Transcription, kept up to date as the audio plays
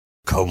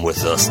Come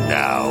with us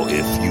now,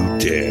 if you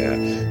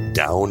dare,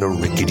 down a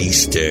rickety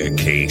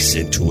staircase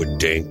into a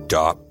dank,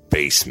 dark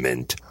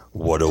basement.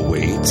 What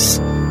awaits?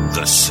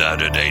 The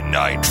Saturday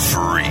Night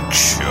Freak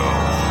Show.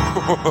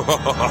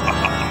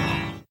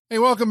 Hey,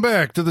 welcome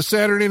back to the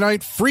Saturday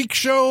Night Freak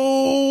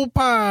Show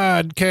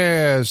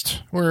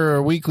podcast. We're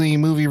a weekly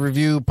movie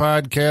review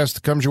podcast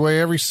that comes your way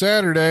every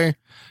Saturday.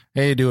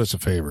 Hey, do us a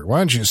favor. Why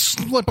don't you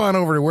slip on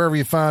over to wherever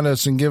you found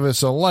us and give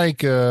us a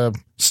like, a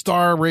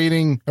star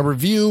rating, a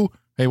review.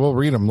 Hey, we'll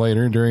read them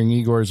later during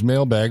Igor's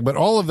mailbag, but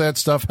all of that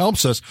stuff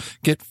helps us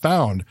get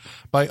found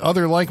by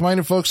other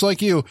like-minded folks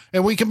like you,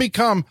 and we can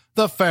become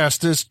the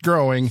fastest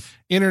growing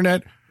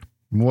internet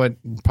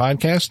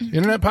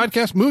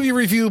podcast, movie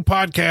review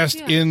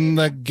podcast in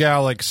the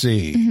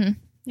galaxy. Mm-hmm.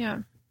 Yeah.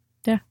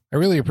 I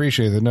really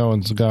appreciate that no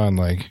one's gone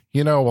like,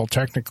 well,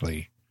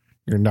 technically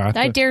you're not.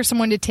 I dare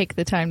someone to take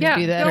the time to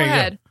do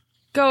that.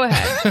 Go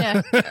ahead.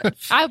 Yeah.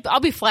 I'll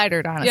be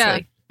flattered, honestly. Yeah.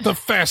 The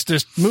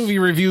fastest movie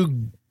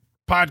review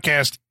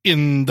podcast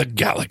in the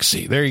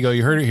galaxy. There you go.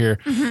 You heard it here.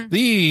 Mm-hmm.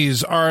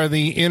 These are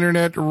the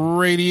internet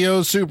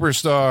radio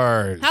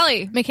superstars.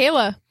 Holly.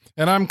 Michaela.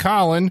 And I'm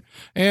Colin.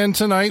 And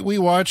tonight we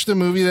watched the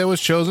movie that was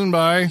chosen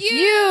by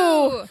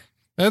you.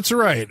 That's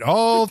right.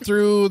 All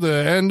through the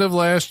end of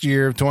last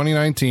year of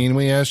 2019,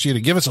 we asked you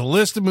to give us a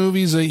list of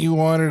movies that you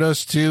wanted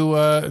us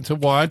to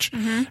watch,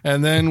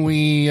 and then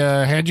we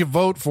had you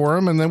vote for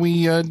them, and then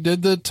we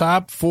did the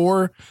top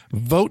 4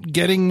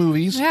 vote-getting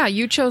movies. Yeah,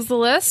 you chose the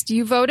list.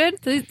 You voted.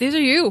 These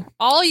are you.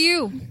 All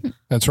you.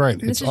 That's right.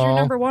 This is all your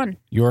number 1.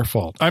 Your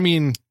fault. I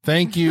mean,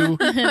 thank you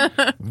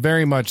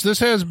very much. This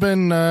has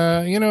been,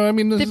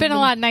 they've been a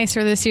lot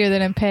nicer this year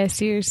than in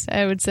past years,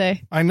 I would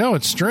say. I know,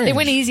 it's strange. They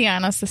went easy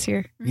on us this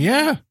year.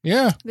 Yeah.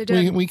 They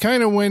did. We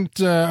kind of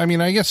went,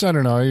 I guess, I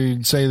don't know,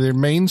 you'd say they're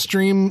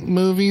mainstream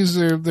movies.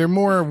 They're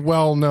more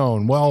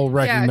well-known,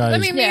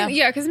 well-recognized.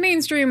 Because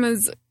mainstream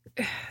is,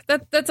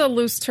 that's a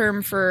loose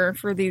term for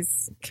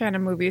these kind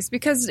of movies,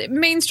 because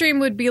mainstream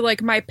would be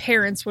like my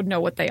parents would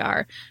know what they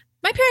are.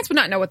 My parents would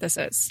not know what this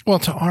is. Well,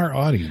 to our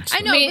audience. I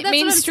know, but that's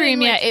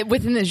mainstream, what I'm saying,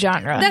 within the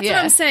genre. That's what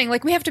I'm saying.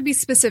 Like, we have to be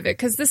specific,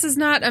 because this is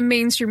not a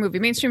mainstream movie.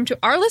 Mainstream to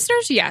our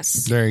listeners,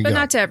 yes. There you go. But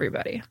not to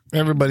everybody.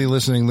 Everybody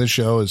listening to this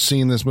show has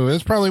seen this movie.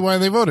 That's probably why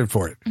they voted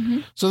for it. Mm-hmm.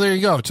 So there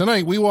you go.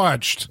 Tonight we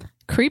watched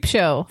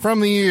Creepshow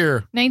from the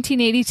year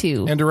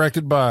 1982 and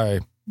directed by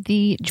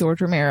the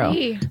George Romero.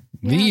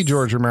 The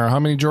George Romero. How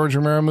many George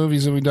Romero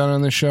movies have we done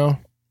on this show?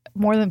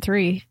 More than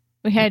 3.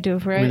 We had to,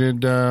 right? We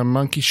did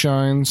Monkey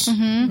Shines.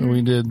 Mm-hmm.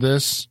 We did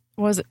this.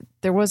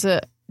 There was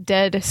a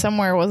Dead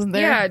somewhere, wasn't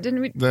there? Yeah,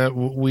 didn't we?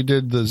 We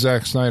did the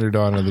Zack Snyder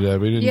Dawn of the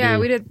Dead. We didn't. Yeah,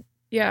 we did.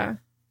 Yeah.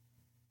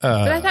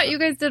 But I thought you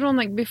guys did one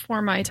like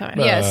before my time.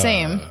 Yeah,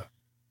 same.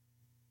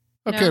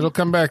 Okay, it'll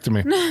come back to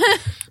me.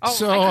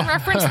 So I can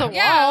reference the wall.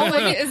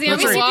 Yeah, is he on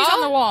the wall? He's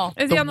on the wall.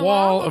 Is he on the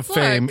wall of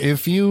fame.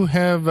 If you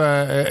have,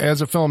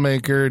 as a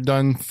filmmaker,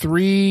 done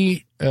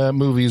 3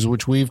 movies,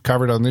 which we've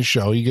covered on this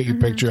show, you get your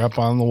picture up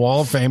on the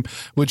wall of fame,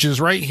 which is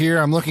right here.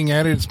 I'm looking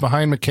at it. It's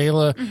behind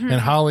Michaela and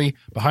Holly,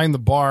 behind the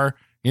bar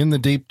in the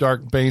deep,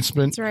 dark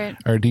basement. That's right.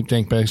 Or deep,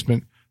 dank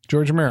basement.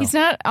 George Romero. He's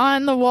not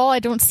on the wall. I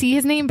don't see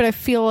his name, but I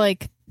feel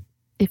like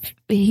if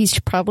he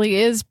probably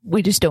is,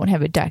 we just don't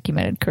have it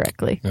documented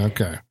correctly.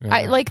 Okay.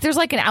 Yeah. There's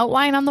like an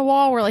outline on the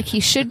wall where like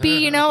he should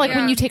be,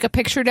 when you take a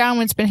picture down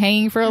when it's been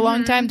hanging for a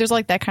long time, there's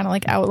like that kind of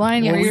like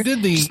outline where you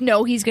just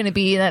know he's going to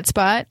be in that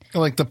spot.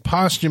 Like the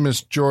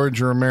posthumous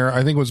George Romero,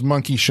 I think it was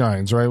Monkey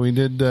Shines, right? We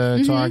did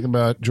talk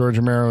about George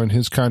Romero and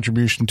his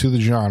contribution to the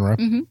genre.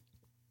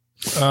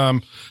 Mm-hmm.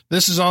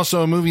 This is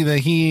also a movie that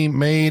he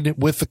made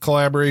with the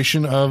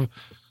collaboration of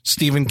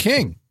Stephen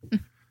King.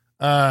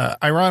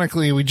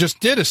 Ironically, we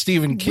just did a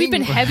Stephen King. We've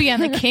been heavy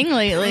on the King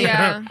lately.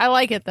 Yeah. I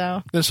like it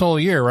though. This whole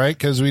year, right?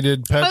 Because we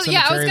did Pet Sematary.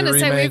 Yeah, I was going to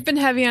say remake. we've been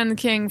heavy on the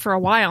King for a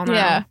while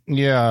now.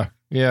 Yeah.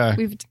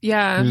 We did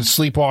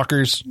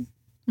Sleepwalkers.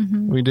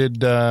 Mm-hmm. We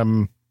did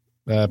Pet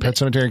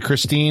Sematary,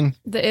 Christine.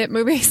 The It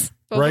movies.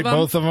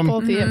 Both of them.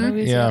 Both the It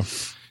movies. Yeah.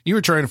 You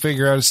were trying to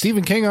figure out, is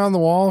Stephen King on the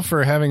wall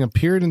for having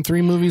appeared in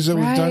 3 movies that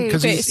we've done?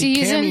 Because he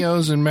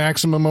cameos in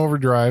Maximum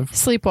Overdrive.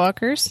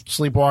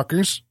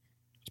 Sleepwalkers.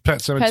 Pet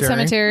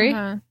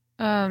Sematary.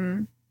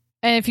 And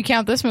if you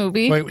count this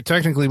movie. Wait,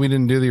 technically we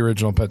didn't do the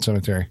original Pet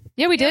Sematary.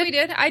 Yeah, we did. Yeah, we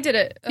did. I did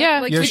it.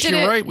 Yeah. Yes,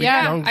 you're right.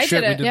 I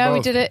did it. We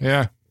did it.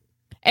 Yeah.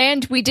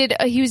 And we did,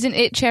 he was in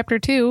It Chapter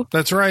 2.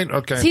 That's right.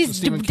 Okay. So he's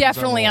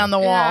definitely on the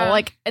wall.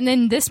 Yeah. And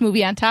then this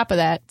movie on top of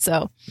that.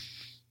 So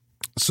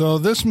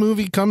this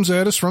movie comes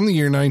at us from the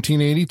year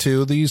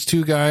 1982. These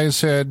 2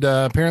 guys had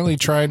apparently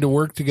tried to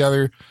work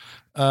together,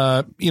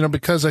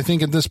 because I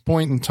think at this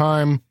point in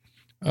time,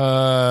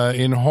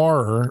 in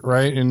horror,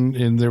 right?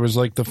 And there was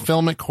like the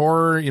filmic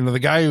horror, the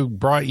guy who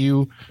brought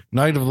you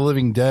Night of the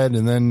Living Dead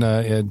and then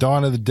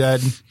Dawn of the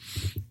Dead,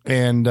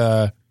 and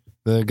the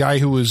guy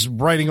who was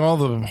writing all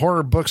the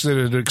horror books that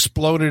had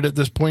exploded at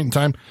this point in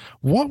time.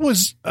 What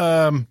was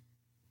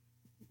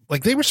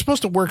they were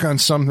supposed to work on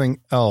something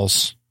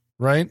else,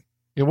 right?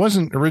 It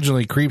wasn't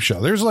originally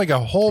Creepshow. There's like a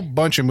whole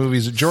bunch of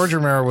movies that George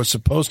Romero was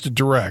supposed to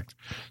direct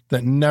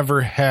that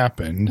never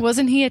happened.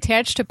 Wasn't he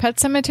attached to Pet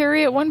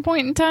Sematary at one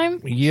point in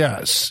time?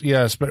 Yes.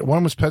 But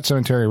when was Pet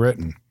Sematary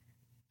written?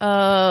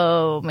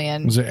 Oh,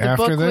 man. Was it the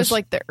after book this? was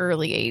like the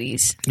early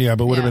 80s. Yeah,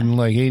 but would have been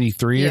like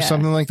 83 or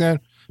something like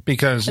that.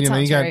 Because, that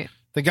you got right.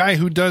 the guy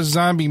who does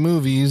zombie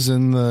movies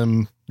and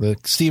the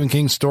Stephen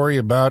King story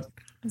about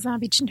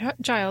Zombie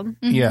child.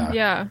 Mm-hmm. Yeah.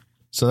 Yeah.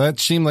 So that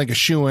seemed like a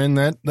shoo-in.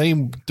 That they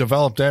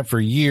developed that for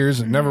years.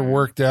 It never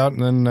worked out.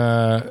 And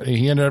then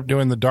he ended up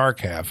doing The Dark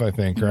Half, I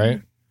think,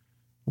 right?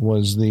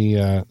 Was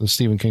the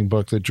Stephen King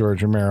book that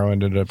George Romero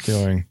ended up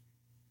doing.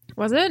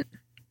 Was it?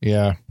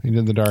 Yeah, he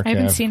did The Dark Half. I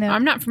haven't seen it.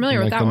 I'm not familiar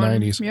with like that the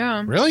one. 90s.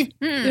 Yeah. Really?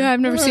 Yeah, I've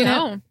never seen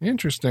No. it.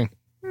 Interesting.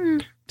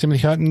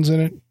 Timothy Hutton's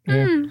in it.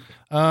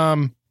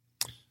 Yeah.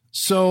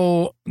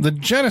 So the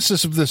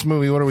genesis of this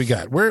movie, what do we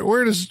got?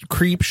 Where does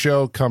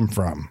Creepshow come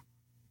from?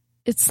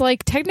 It's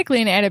like technically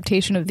an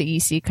adaptation of the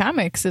EC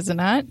comics, is it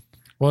not?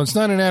 Well, it's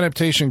not an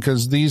adaptation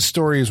because these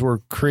stories were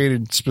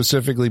created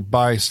specifically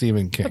by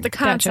Stephen King. But the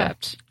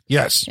concept.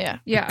 Yes. Yeah.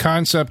 Yeah. The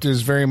concept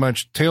is very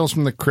much Tales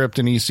from the Crypt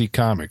and EC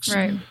Comics.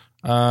 Right.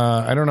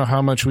 I don't know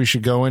how much we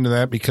should go into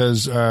that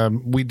because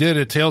we did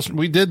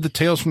the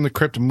Tales from the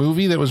Crypt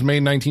movie that was made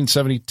in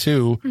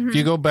 1972. If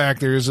you go back,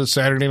 there is a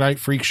Saturday Night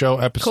Freak Show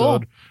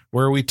episode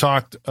where we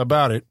talked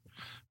about it.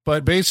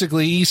 But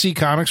basically, EC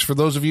Comics, for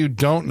those of you who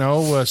don't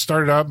know,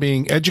 started out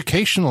being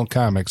educational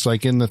comics,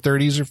 like in the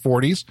 30s or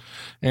 40s.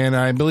 And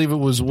I believe it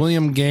was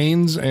William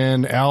Gaines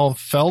and Al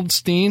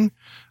Feldstein.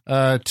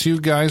 Two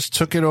guys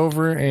took it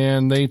over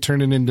and they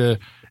turned it into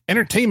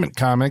entertainment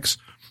comics.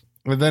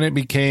 And then it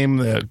became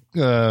the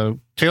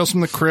Tales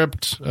from the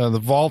Crypt, the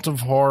Vault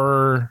of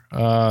Horror,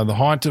 the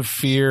Haunt of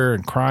Fear,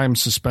 and crime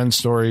suspense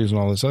stories and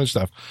all this other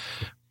stuff.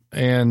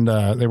 And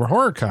they were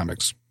horror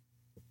comics.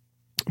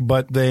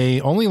 But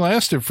they only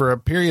lasted for a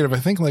period of, I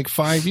think, like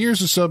 5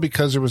 years or so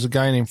because there was a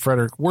guy named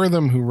Frederick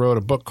Wortham who wrote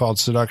a book called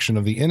Seduction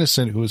of the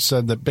Innocent, who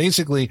said that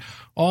basically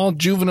all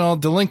juvenile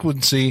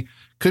delinquency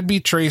could be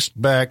traced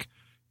back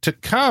to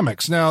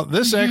comics. Now,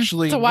 this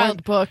actually... It's a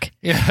wild book.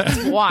 Yeah.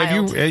 It's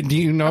wild. Do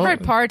you know? I've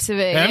read parts of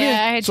it. Have you? I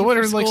had So to what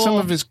for are like some school.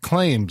 of his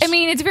claims? I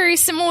mean, it's very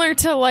similar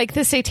to like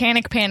the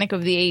Satanic Panic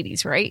of the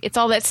 80s, right? It's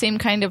all that same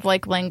kind of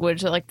like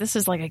language that like this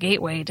is like a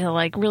gateway to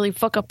like really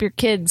fuck up your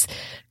kids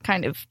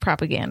kind of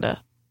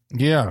propaganda.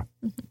 Yeah.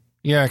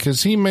 Yeah,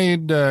 because he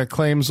made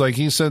claims like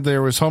he said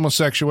there was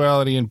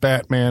homosexuality in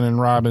Batman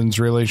and Robin's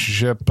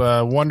relationship.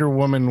 Wonder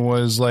Woman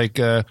was like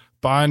a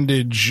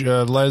bondage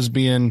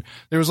lesbian.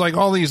 There was like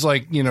all these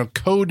like,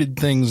 coded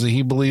things that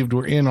he believed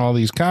were in all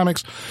these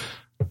comics.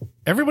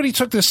 Everybody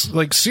took this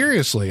like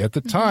seriously at the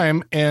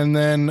time. And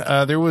then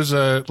there was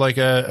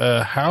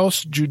a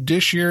House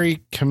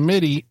Judiciary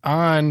Committee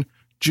on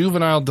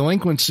juvenile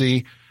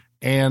delinquency.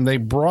 And they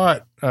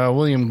brought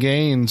William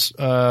Gaines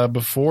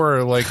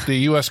before like the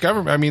U.S.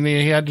 government. I mean,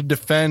 he had to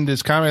defend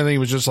his comment. And he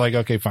was just like,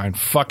 okay, fine,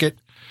 fuck it.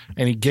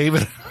 And he gave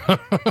it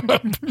up,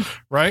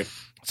 right?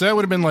 So that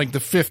would have been like the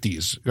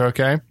 50s,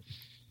 okay?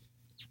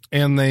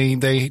 And they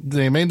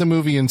made the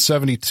movie in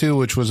 72,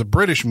 which was a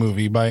British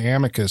movie by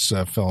Amicus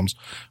Films,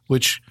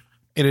 which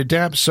it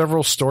adapts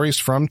several stories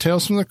from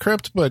Tales from the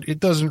Crypt, but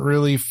it doesn't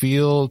really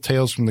feel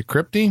Tales from the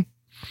Crypty.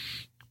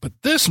 But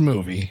this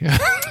movie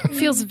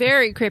feels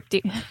very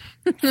cryptic.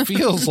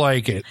 feels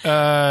like it.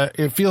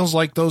 It feels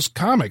like those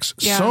comics.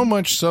 Yeah. So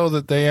much so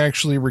that they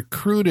actually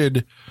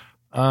recruited,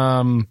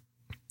 what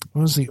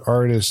was the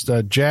artist?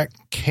 Jack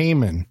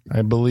Kamen,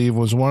 I believe,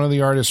 was one of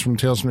the artists from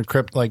Tales from the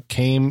Crypt, like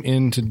came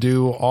in to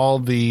do all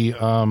the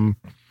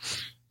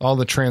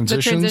transitions. The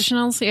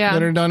transitionals, yeah.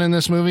 That are done in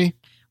this movie.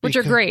 Which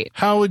are great.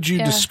 How would you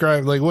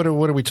describe, like, what are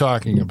we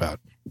talking about?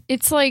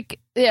 It's like,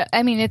 yeah,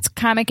 I mean, it's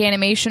comic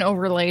animation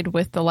overlaid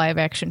with the live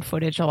action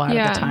footage a lot of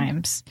the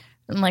times.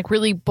 And like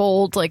really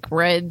bold, like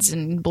reds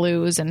and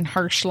blues and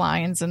harsh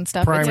lines and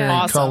stuff. Primary it's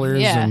awesome.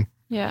 colors. Yeah. And,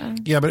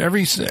 yeah. But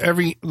every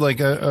like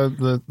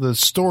the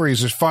stories,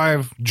 there's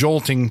 5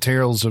 jolting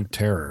tales of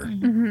terror,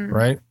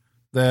 right?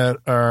 That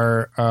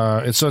are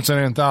it's an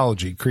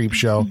anthology,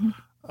 Creepshow.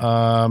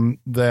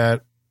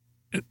 That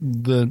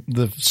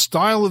the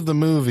style of the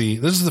movie.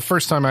 This is the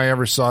first time I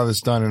ever saw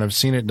this done, and I've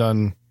seen it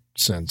done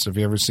since. Have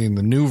you ever seen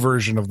the new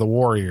version of The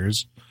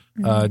Warriors?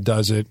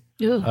 Does it?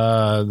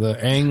 The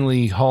Ang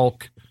Lee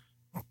Hulk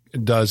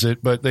does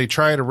it, but they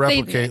try to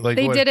replicate.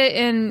 They did it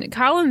in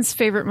Colin's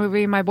favorite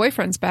movie, My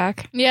Boyfriend's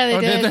Back. Yeah,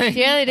 they did. Did they?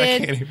 Yeah, they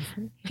did.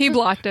 He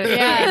blocked it.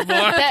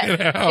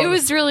 Yeah, it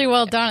was really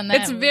well done in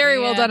that. It's very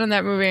well done in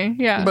that movie.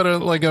 Yeah, but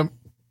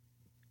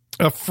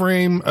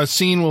a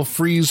scene will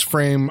freeze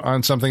frame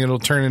on something. It'll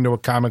turn into a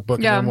comic book.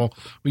 Yeah. And then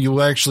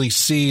you'll actually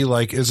see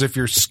like as if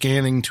you're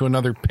scanning to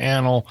another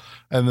panel,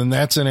 and then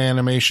that's an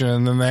animation,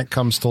 and then that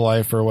comes to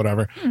life or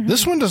whatever.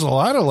 This one does a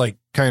lot of like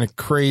kind of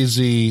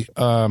crazy,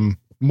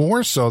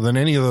 more so than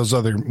any of those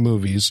other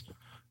movies,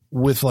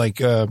 with like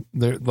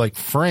they're like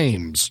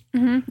frames.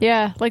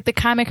 Yeah, like the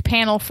comic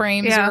panel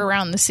frames are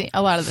around the scene.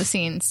 A lot of the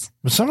scenes,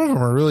 But some of them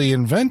are really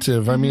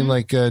inventive. I mean,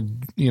 like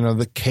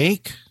the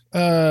cake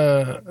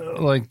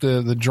like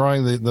the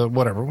drawing, the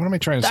whatever. What am I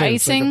trying to say?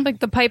 Icing, Like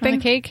the piping. on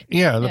the cake.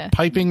 The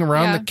piping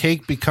around the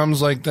cake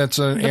becomes like that's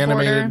an The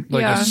animated,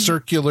 border, like a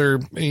circular,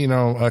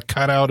 a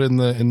cutout in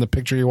the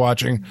picture you're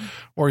watching.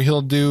 Or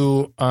he'll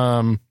do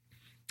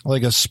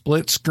like a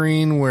split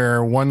screen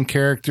where one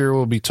character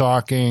will be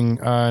talking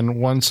on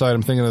one side.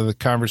 I'm thinking of the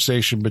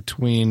conversation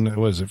between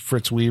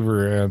Fritz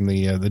Weaver and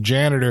the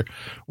janitor,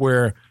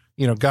 where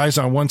guys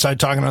on one side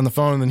talking on the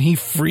phone, and then he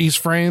freeze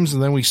frames,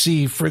 and then we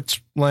see Fritz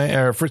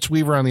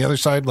Weaver on the other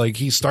side, like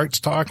he starts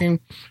talking,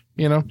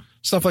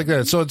 stuff like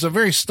that. So it's a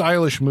very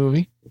stylish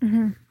movie.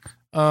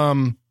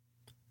 Mm-hmm.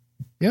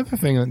 The other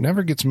thing that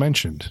never gets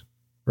mentioned,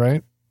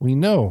 right? We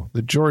know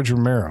that George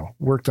Romero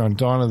worked on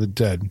Dawn of the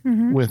Dead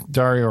with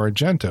Dario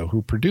Argento,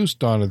 who produced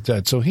Dawn of the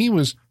Dead. So he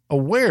was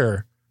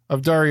aware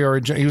of Dario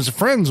Argento. He was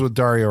friends with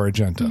Dario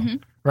Argento,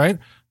 right?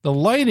 The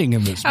lighting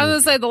in this movie. I was going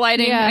to say the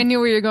lighting. Yeah. I knew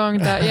where you're going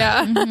with that.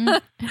 Yeah.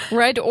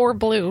 Red or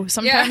blue,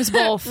 sometimes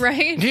both.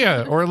 Right?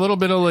 Yeah, or a little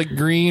bit of like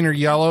green or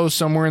yellow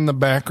somewhere in the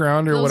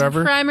background or Those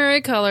whatever.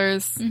 primary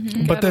colors.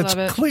 But that's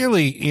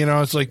clearly,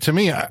 it's like, to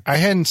me, I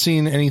hadn't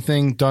seen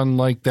anything done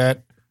like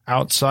that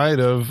outside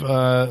of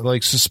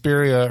like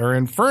Suspiria or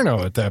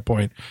Inferno at that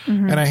point.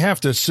 And I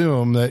have to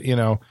assume that,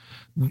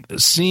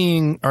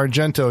 seeing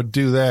Argento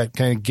do that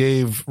kind of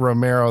gave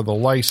Romero the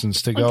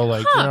license to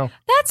go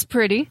that's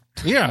pretty.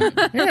 yeah.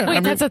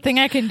 Wait, that's a thing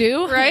I can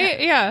do? Right?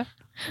 Yeah.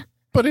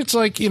 But it's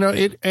like,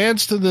 it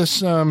adds to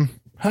this.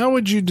 How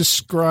would you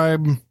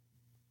describe?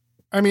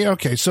 I mean,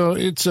 okay, so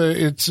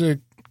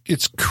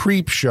it's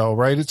creep show,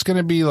 right? It's going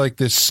to be like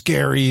this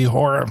scary,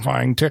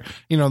 horrifying,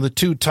 the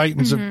two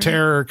titans of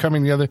terror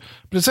coming together.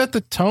 But is that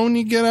the tone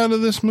you get out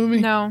of this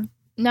movie? No,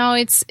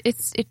 it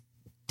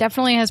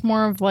definitely has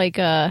more of like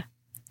a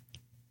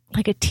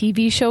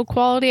TV show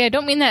quality. I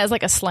don't mean that as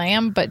like a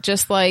slam, but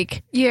just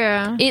like,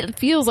 it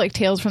feels like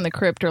Tales from the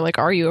Crypt or like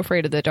Are You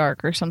Afraid of the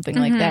Dark or something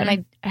like that.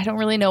 And I don't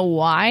really know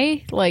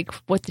why, like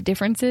what the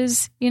difference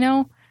is,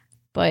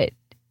 but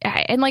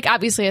and like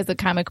obviously has the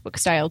comic book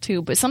style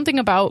too, but something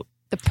about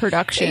the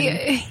production.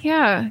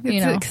 Yeah.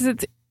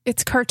 Because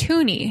it's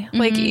cartoony.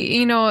 Like,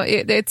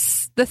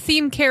 it's the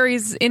theme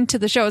carries into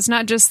the show. It's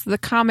not just the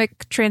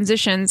comic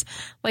transitions.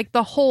 Like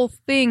the whole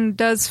thing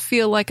does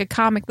feel like a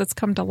comic that's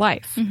come to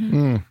life.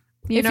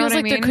 It feels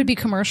like there could be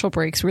commercial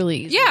breaks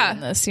really easily in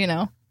this,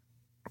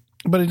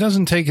 But it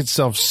doesn't take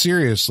itself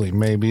seriously,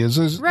 maybe. There's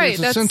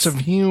a sense of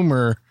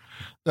humor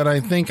that I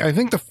think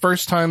the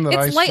first time that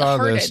I saw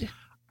this,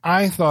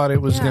 I thought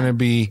it was going to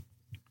be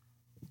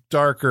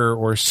darker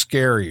or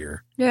scarier.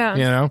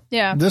 Yeah.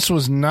 Yeah. This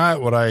was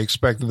not what I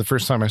expected the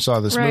first time I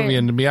saw this movie.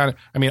 And to be honest,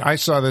 I mean, I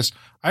saw this,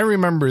 I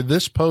remember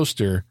this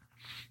poster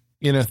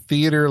in a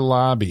theater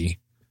lobby,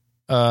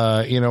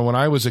 when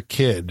I was a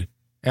kid.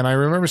 And I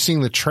remember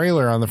seeing the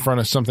trailer on the front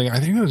of something.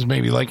 I think it was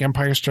maybe like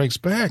Empire Strikes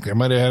Back. It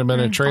might have been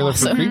a trailer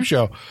for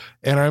Creepshow.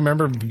 And I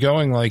remember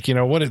going like,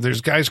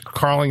 there's guys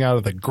crawling out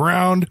of the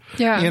ground,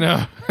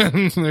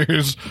 and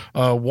there's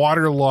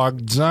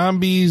waterlogged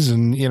zombies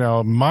and,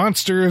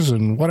 monsters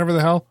and whatever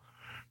the hell.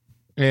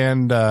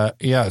 And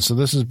so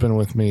this has been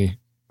with me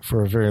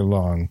for a very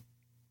long,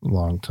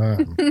 long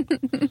time.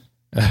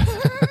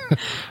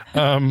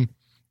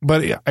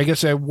 But I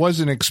guess I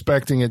wasn't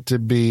expecting it to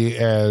be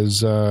as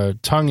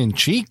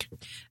tongue-in-cheek.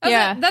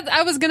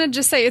 I was going to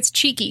just say it's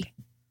cheeky.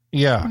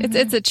 Yeah.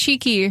 It's a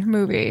cheeky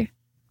movie.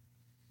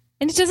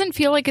 And it doesn't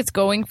feel like it's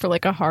going for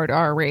like a hard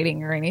R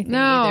rating or anything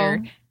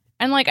either.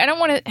 And like, I don't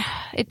want to,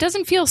 it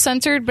doesn't feel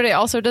censored, but it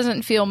also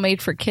doesn't feel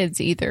made for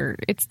kids either.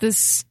 It's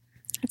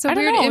a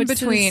weird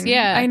in-between.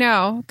 Yeah. I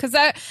know. Because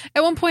at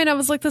one point I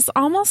was like, this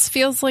almost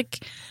feels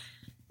like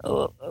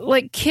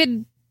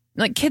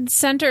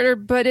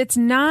kid-centered, but it's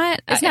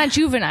not. It's not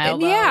juvenile,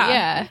 though.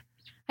 Yeah.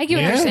 I get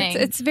what you're saying.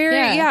 It's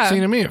very, See,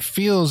 to me, it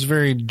feels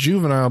very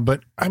juvenile,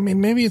 but I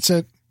mean, maybe it's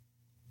a...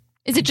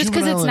 Is it just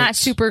because it's not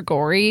super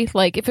gory?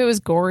 Like, if it was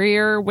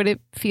gorier, would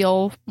it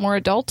feel more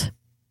adult?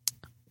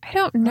 I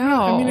don't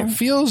know. I mean, it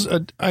feels,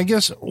 I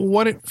guess,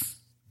 what it...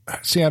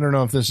 See, I don't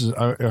know if this is...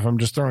 if I'm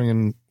just throwing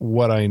in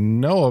what I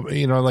know of,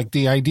 like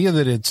the idea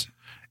that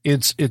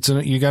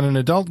you got an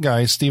adult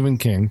guy, Stephen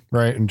King,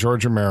 right, and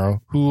George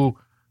Romero, who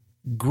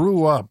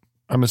grew up,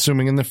 I'm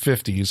assuming, in the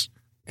 50s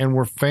and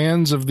were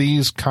fans of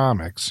these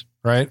comics,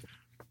 right?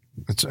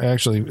 It's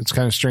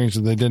kind of strange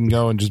that they didn't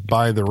go and just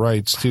buy the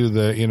rights to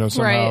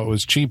somehow it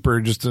was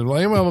cheaper just to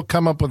we'll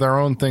come up with our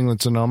own thing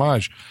that's an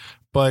homage.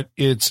 But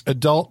it's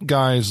adult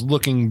guys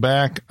looking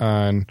back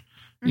on,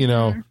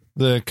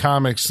 the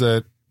comics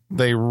that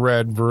they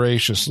read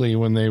voraciously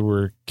when they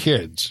were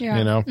kids,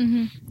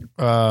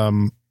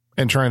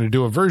 and trying to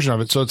do a version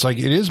of it. So it's like,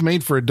 it is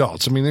made for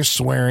adults. I mean, there's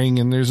swearing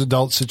and there's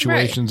adult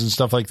situations and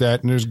stuff like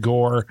that. And there's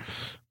gore,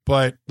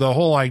 but the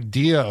whole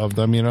idea of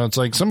them, it's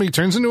like somebody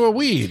turns into a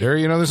weed or,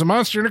 there's a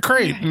monster in a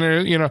crate and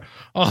there,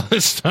 all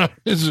this stuff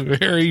is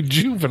very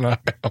juvenile.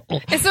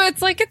 So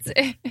it's like,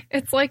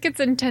 it's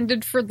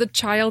intended for the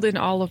child in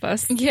all of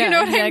us. Yeah, you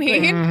know what I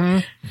mean?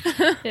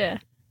 Mm-hmm. Yeah.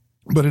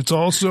 But it's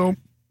also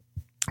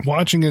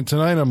watching it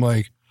tonight. I'm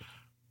like,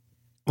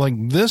 like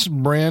this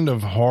brand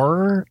of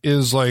horror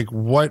is like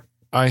what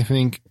I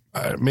think,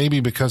 maybe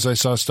because I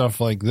saw stuff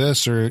like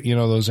this or,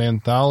 those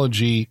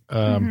anthology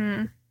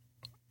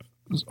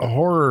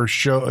horror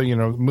show,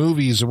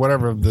 movies or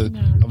whatever of the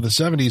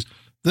 70s.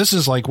 This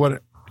is like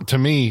what, to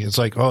me, it's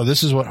like, oh,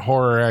 this is what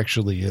horror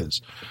actually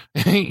is.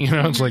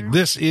 It's like,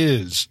 this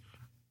is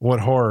what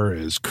horror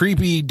is.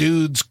 Creepy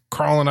dudes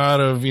crawling out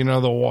of,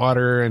 the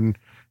water and,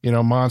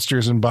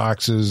 monsters in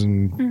boxes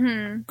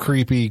and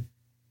creepy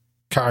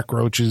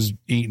cockroaches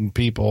eating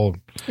people.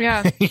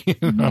 Yeah.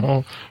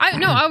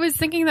 I was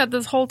thinking that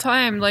this whole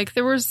time, like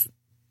there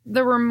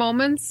were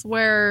moments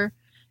where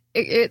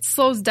it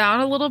slows down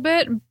a little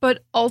bit,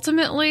 but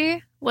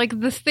ultimately, like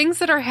the things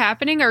that are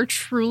happening are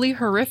truly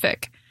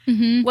horrific.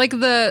 Like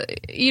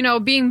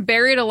being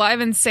buried alive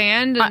in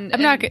sand, and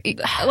I'm not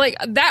like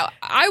that.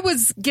 I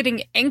was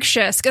getting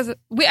anxious because I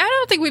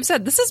don't think we've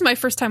said this is my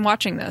first time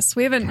watching this.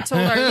 We haven't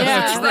told our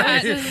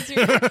listeners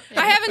that.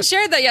 I haven't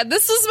shared that yet.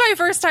 This is my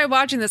first time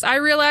watching this. I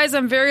realize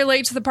I'm very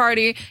late to the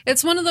party.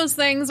 It's one of those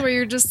things where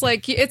you're just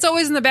like, it's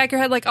always in the back of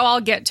your head, like, oh,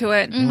 I'll get to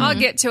it. I'll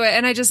get to it,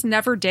 and I just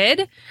never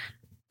did.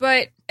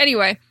 But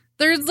anyway.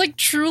 There's like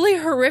truly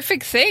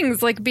horrific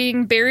things, like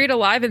being buried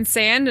alive in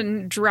sand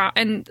and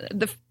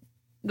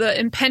the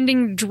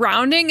impending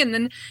drowning, and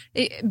then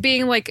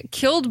being like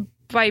killed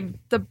by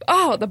the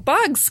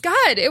bugs.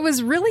 God, it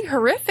was really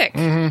horrific.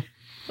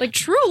 Like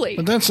truly.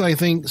 But that's, I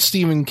think,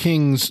 Stephen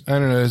King's, I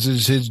don't know,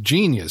 is his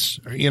genius.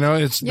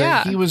 It's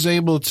that he was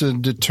able to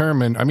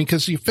determine,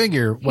 because you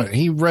figure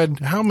he read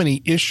how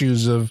many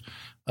issues of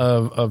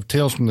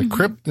Tales from the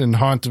Crypt and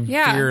Haunt of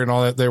Fear and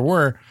all that there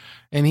were,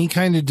 and he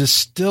kind of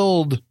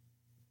distilled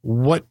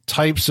what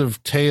types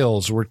of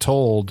tales were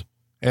told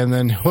and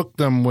then hooked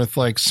them with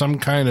like some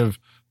kind of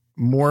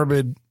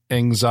morbid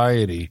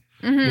anxiety,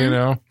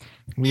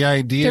 the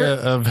idea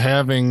of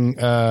having,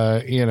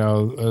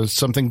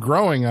 something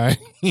growing on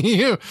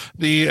you,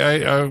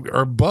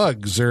 or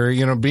bugs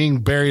or,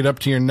 being buried up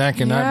to your neck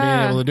and not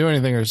being able to do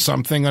anything, or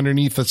something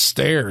underneath the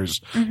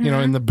stairs,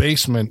 in the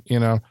basement,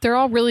 They're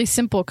all really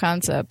simple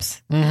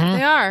concepts.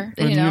 They are.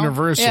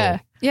 Universal. Yeah.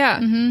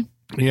 Yeah.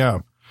 Yeah.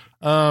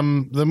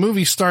 The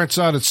movie starts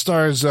out, it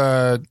stars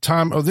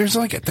Tom. Oh, there's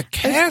like the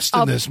cast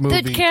in this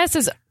movie. The cast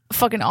is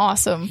fucking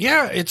awesome.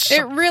 Yeah, it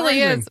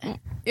really is.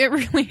 It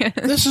really is.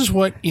 This is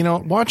what,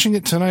 watching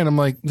it tonight, I'm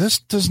like, this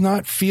does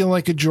not feel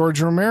like a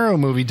George Romero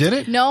movie, did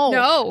it? No,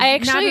 not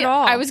at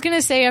all. I was going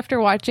to say after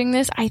watching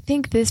this, I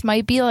think this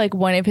might be like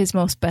one of his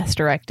most best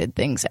directed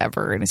things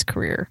ever in his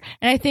career.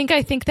 And I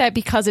think that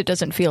because it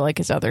doesn't feel like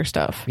his other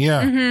stuff.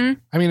 Yeah.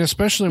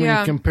 Especially when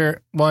you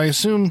compare, I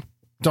assume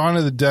Dawn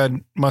of the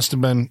Dead must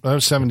have been, that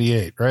was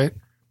 78, right?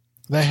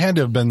 That had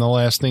to have been the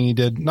last thing he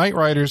did. Night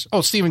Riders.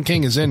 Oh, Stephen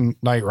King is in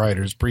Night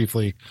Riders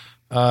briefly.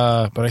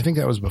 But I think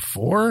that was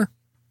before.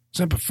 Was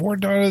that before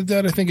Dawn of the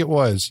Dead? I think it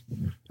was.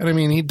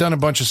 And he'd done a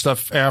bunch of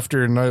stuff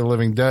after Night of the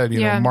Living Dead,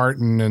 you know,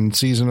 Martin and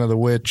Season of the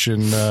Witch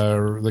and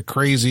The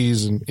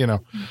Crazies and,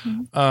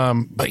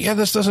 but yeah,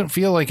 this doesn't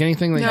feel like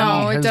anything that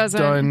he has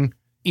done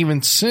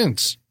even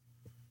since,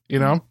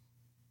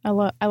 I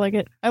like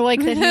it. I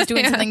like that he's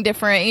doing something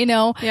different,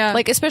 Yeah.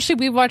 Like, especially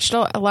we've watched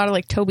a lot of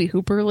like Tobe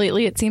Hooper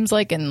lately, it seems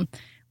like, and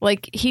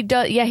like he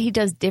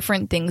does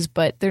different things,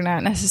 but they're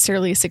not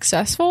necessarily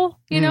successful,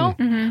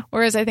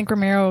 Whereas I think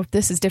Romero,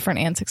 this is different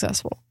and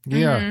successful.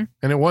 Yeah.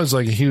 And it was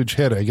like a huge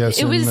hit, I guess.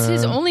 It was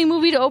his only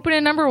movie to open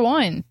at number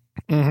one.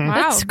 Wow.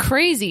 That's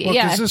crazy. Well,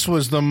 because this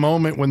was the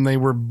moment when they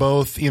were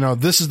both,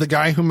 this is the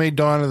guy who made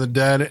Dawn of the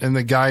Dead and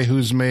the guy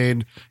who's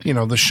made,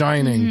 The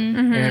Shining,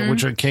 and,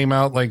 which came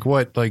out like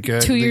what? Like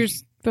 2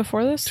 years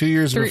before this? 2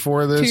 years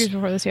before this. 2 years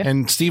before this, yeah.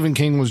 And Stephen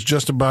King was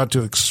just about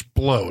to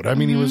explode. I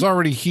mean, he was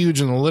already huge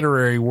in the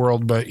literary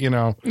world, but,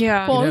 Yeah.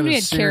 Well, we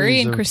had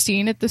Carrie and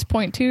Christine at this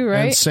point, too,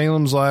 right? And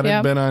Salem's Lot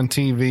had been on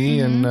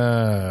TV, and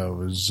it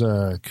was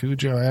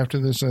Cujo after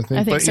this, I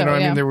think. But, so, I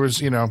mean, there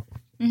was,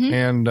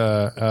 and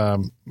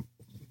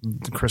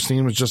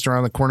Christine was just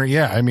around the corner.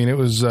 Yeah, I mean, it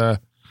was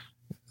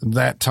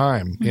that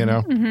time,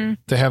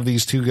 to have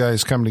these two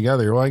guys come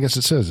together. Well, I guess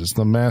it says it's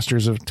the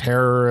masters of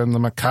terror and the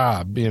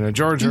macabre,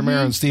 George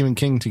Romero and Stephen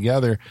King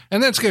together.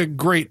 And that's a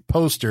great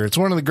poster. It's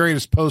one of the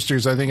greatest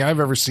posters I think I've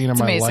ever seen in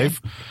my life.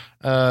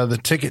 The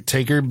ticket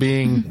taker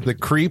being the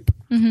creep.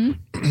 We're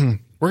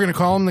going to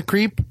call him the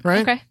creep,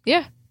 right? Okay.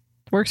 Yeah.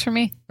 Works for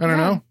me. I don't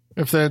know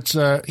if that's,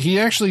 he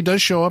actually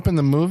does show up in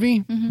the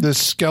movie. This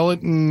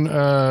skeleton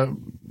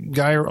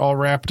guy all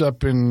wrapped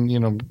up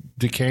in,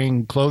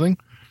 decaying clothing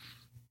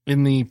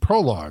in the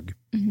prologue.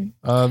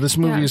 This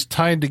movie is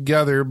tied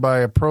together by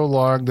a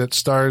prologue that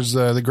stars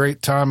the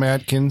great Tom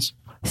Atkins.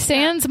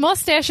 Sans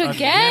mustache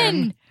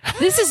again.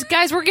 This is,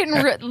 guys, we're getting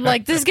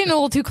this is getting a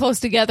little too close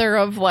together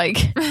of like.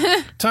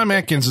 Tom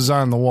Atkins is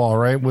on the wall,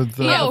 right? With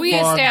the Fog,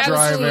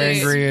 Drive,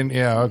 Angry, and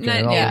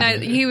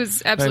he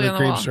was absolutely on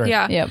the wall. Right.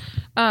 Yeah. Yep.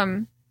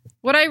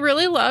 What I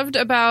really loved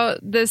about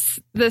this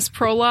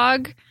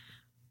prologue,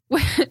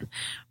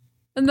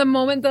 and the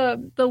moment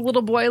the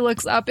little boy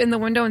looks up in the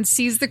window and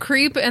sees the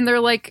creep, and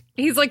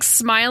he's like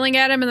smiling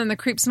at him, and then the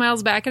creep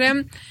smiles back at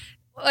him.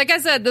 like I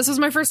said, this was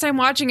my first time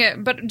watching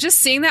it, but just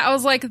seeing that, I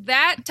was like,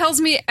 that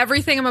tells me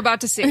everything I'm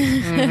about to see.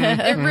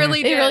 It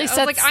really did. It really I was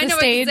like, I know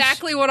stage.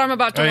 exactly what I'm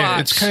about to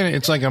watch.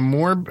 It's like a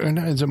morbid.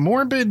 Is it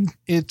morbid?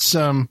 It's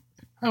how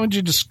would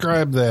you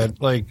describe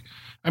that? Like,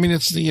 I mean,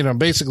 it's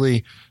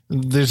basically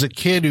there's a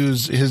kid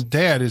his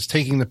dad is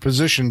taking the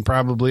position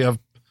probably of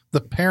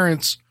the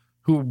parents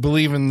who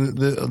believe in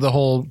the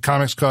whole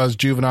comics cause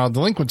juvenile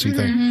delinquency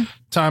thing.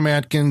 Tom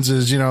Atkins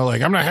is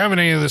like, I'm not having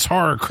any of this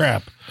horror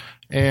crap.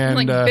 And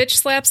like bitch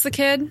slaps the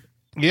kid.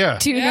 Yeah.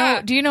 Do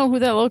you know who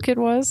that little kid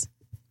was?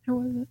 Who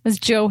was it? It's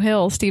Joe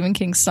Hill, Stephen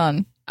King's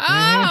son.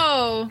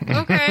 Oh,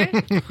 okay.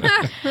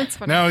 That's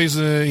funny. Now he's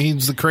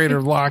the creator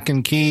of Lock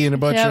and Key and a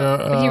bunch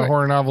of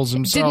horror novels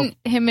himself. Didn't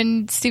him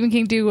and Stephen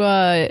King do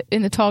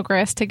In the Tall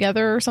Grass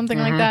together or something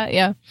like that?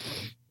 Yeah.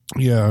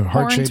 Yeah,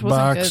 heart-shaped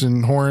box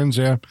and horns.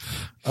 Yeah.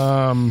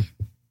 But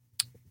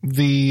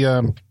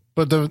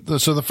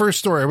the first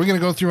story, are we going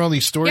to go through all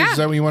these stories? Yeah. Is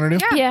that what you want to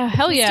do? Yeah,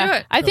 hell yeah. do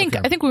it. I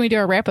think when we do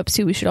our wrap-ups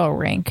too, we should all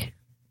rank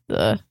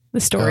the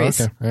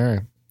stories. Oh, okay.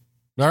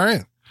 All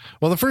right.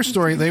 Well, the first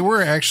story, they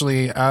were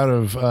actually out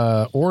of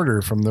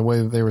order from the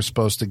way that they were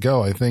supposed to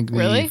go. I think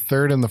the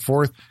third and the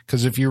fourth,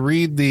 because if you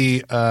read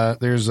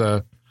there's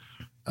it's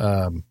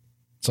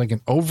like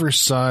an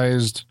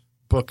oversized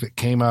book that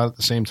came out at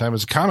the same time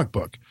as a comic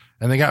book.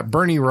 And they got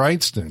Bernie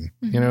Wrightson,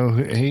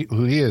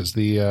 who he is,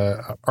 the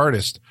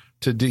artist.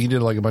 He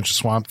did like a bunch of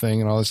Swamp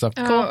Thing and all this stuff.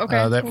 Oh,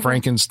 okay. That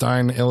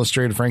Frankenstein,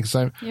 illustrated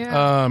Frankenstein.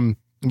 Yeah.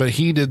 But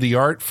he did the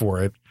art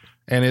for it.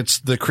 And it's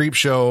the Creep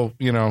Show,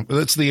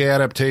 that's the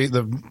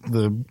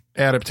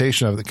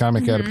adaptation of the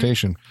comic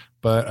adaptation.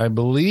 But I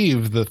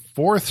believe the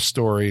fourth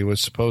story was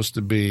supposed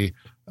to be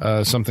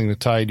something that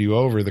tied you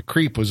over. The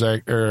Crate was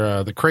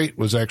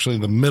actually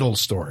the middle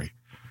story.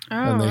 Oh,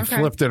 and they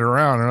flipped it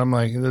around, and I'm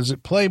like, does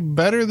it play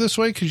better this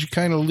way? Because you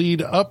kind of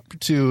lead up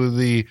to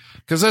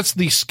because that's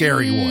the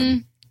scary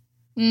one.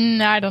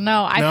 I don't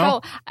know.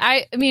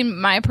 I mean,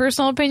 my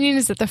personal opinion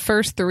is that the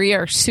first three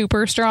are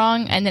super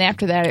strong, and then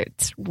after that,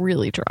 it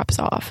really drops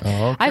off.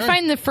 Oh, okay. I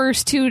find the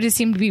first two to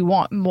seem to be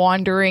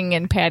wandering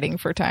and padding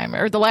for time,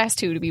 or the last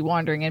two to be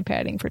wandering and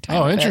padding for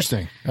time. Oh,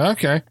 interesting.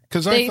 Okay,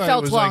 because they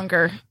felt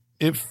longer.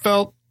 I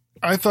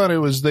thought it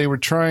was they were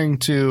trying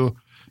to,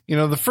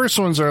 the first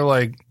ones are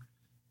like.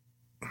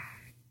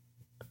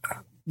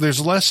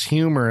 There's less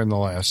humor in the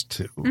last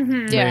two,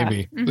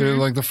 maybe. They're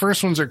like the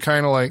first ones are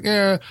kind of like,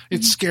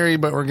 it's scary,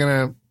 but we're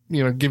gonna,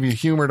 give you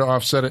humor to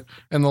offset it.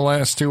 And the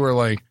last two are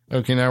like,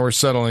 okay, now we're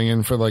settling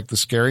in for like the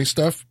scary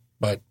stuff.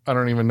 But I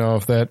don't even know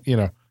if that,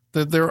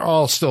 that they're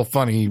all still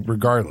funny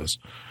regardless.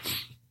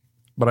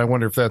 But I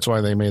wonder if that's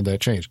why they made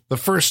that change. The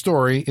first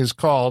story is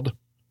called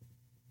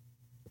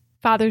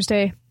Father's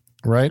Day,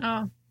 right?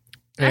 Oh.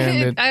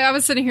 I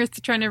was sitting here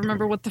trying to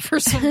remember what the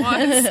first one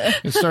was.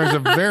 It stars a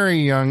very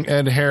young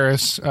Ed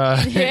Harris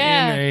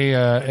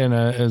in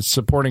a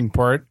supporting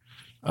part.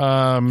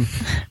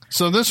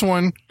 So this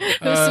one,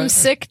 some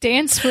sick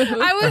dance moves.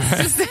 I was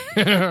just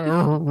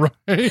right,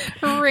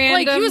 random.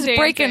 Like he was dancing.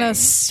 breaking a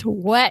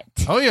sweat.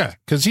 Oh yeah,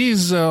 because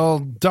he's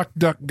duck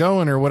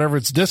going or whatever.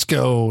 It's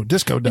disco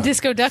duck.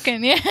 Disco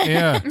ducking.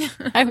 Yeah.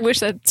 I wish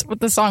that's what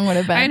the song would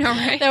have been. I know,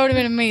 right? That would have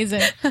been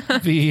amazing.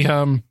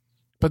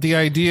 But the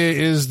idea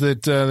is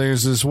that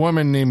there's this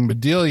woman named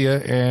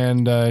Bedelia,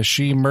 and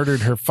she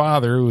murdered her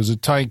father, who was a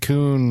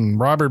tycoon,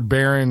 robber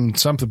baron,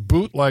 something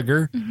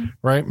bootlegger,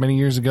 right, many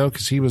years ago,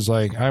 because he was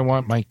like, I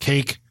want my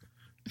cake.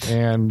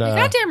 And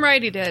goddamn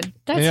right he did.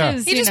 That's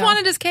his, he just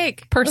wanted his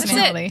cake.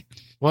 Personality.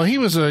 Well, he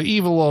was an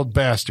evil old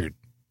bastard,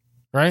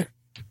 right?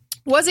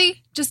 Was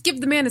he? Just give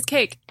the man his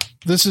cake.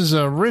 This is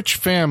a rich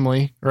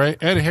family, right?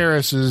 Ed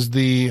Harris is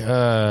the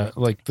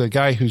like the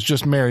guy who's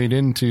just married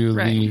into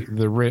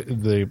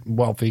the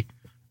wealthy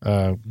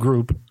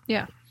group.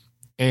 Yeah.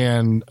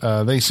 And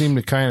they seem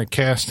to kind of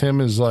cast him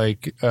as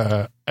like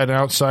an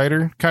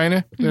outsider, kind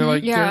of. They're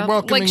like they're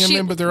welcoming him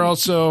in, but they're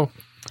also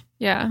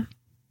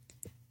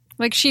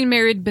like she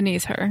married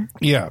beneath her.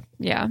 Yeah.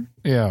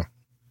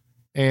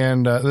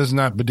 And this is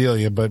not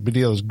Bedelia, but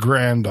Bedelia's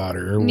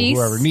granddaughter or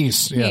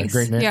niece. Yeah,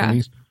 great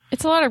niece.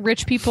 It's a lot of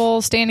rich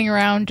people standing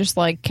around just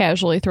like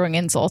casually throwing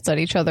insults at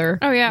each other.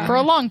 Oh yeah, for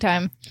a long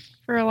time.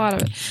 For a lot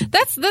of it.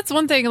 That's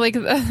one thing. Like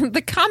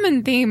the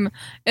common theme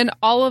in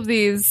all of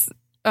these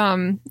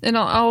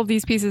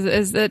pieces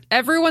is that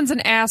everyone's an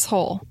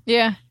asshole.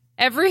 Yeah,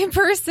 every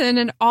person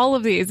in all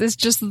of these is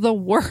just the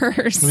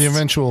worst. The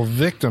eventual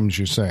victims,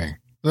 you're saying?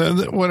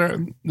 What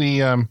are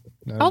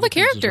all the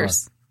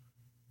characters?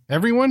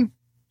 Everyone.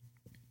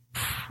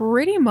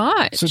 Pretty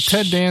much. So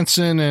Ted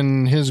Danson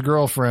and his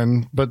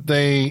girlfriend, but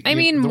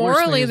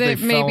morally they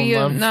maybe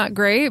not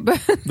great,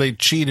 but they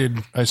cheated,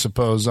 I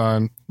suppose,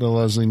 on the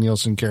Leslie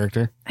Nielsen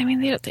character. We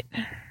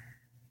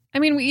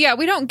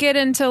don't get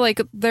into like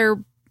their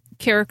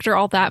character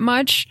all that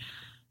much,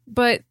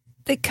 but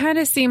they kind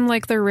of seem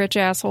like they're rich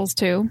assholes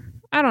too.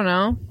 I don't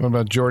know. What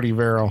about Jordy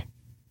Verrill?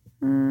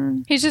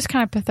 He's just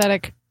kind of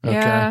pathetic. Okay.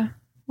 Yeah.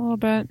 little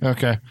bit.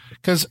 Okay.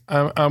 Because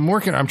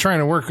I'm trying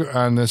to work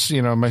on this,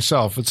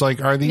 myself. It's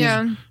like, are these,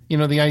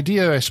 the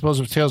idea, I suppose,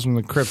 of Tales from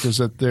the Crypt is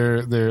that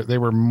they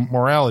were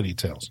morality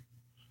tales,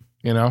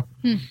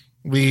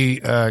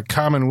 The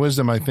common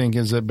wisdom, I think,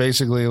 is that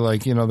basically,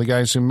 like, the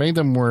guys who made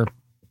them were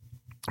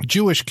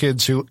Jewish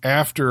kids who,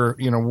 after,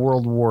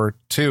 World War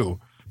II,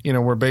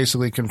 were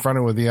basically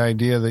confronted with the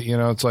idea that,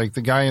 it's like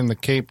the guy in the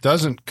cape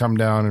doesn't come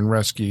down and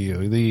rescue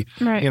you.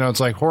 It's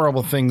like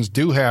horrible things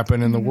do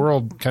happen and the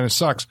world kind of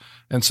sucks.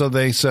 And so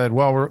they said,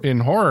 well, we're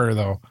in horror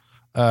though,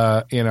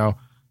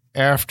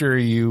 after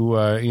you,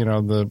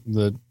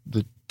 the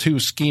two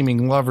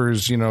scheming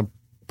lovers,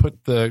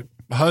 put the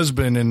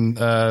husband in,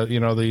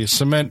 the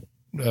cement,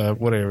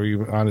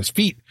 whatever, on his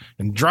feet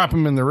and drop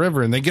him in the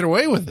river and they get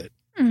away with it.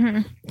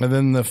 Mm-hmm. And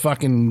then the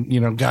fucking,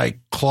 guy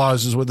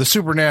clauses with the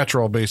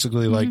supernatural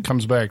basically like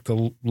comes back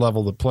to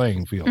level the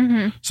playing field.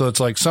 Mm-hmm. So it's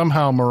like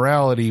somehow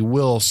morality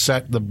will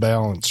set the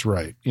balance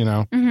right,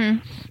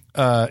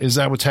 Mm-hmm. Is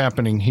that what's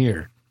happening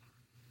here?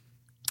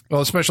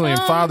 Well, especially in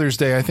Father's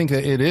Day, I think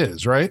that it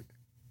is, right?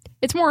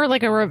 It's more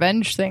like a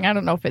revenge thing. I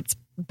don't know if it's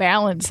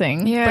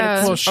balancing,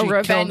 but it's a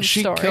revenge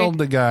story. She killed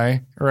the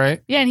guy,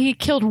 right? Yeah, and he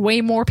killed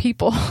way more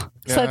people.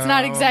 So it's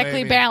not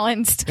exactly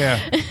balanced. Yeah.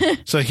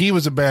 So he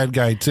was a bad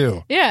guy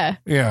too. Yeah.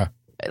 Yeah.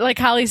 Like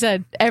Holly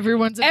said,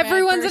 everyone's an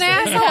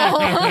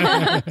asshole.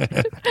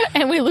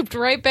 And we looped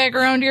right back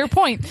around to your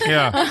point.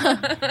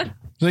 Yeah.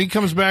 So he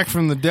comes back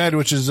from the dead,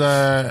 which is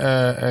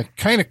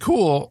kind of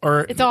cool.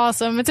 It's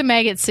awesome. It's a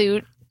maggot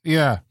suit.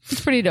 Yeah.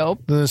 It's pretty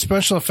dope. The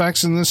special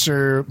effects in this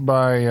are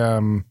by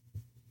Tom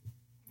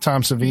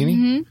Savini.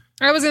 Mm-hmm.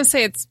 I was going to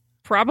say it's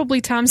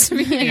probably Tom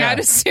Savini, I'd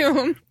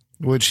assume.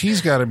 Which he's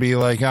got to be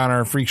like on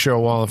our Freak Show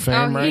Wall of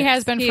Fame, right? He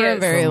has been for a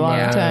very long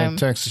time.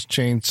 Texas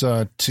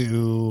Chainsaw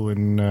 2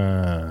 and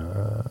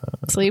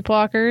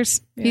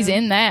Sleepwalkers. Yeah. He's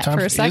in that for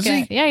a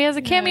second. Yeah, he has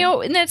a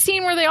cameo in that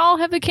scene where they all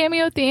have the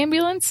cameo at the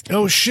ambulance.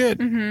 Oh, shit.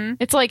 Mm-hmm.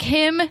 It's like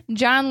him,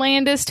 John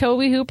Landis,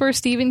 Tobe Hooper,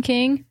 Stephen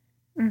King.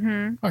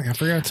 Mm-hmm. I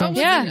forgot Tom.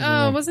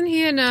 Wasn't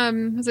he in,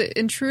 was it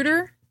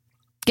Intruder?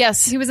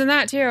 Yes. He was in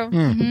that too.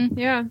 Mm-hmm.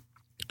 Yeah.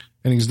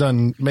 And he's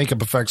done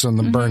makeup effects on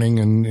The Burning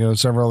and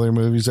several other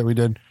movies that we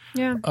did.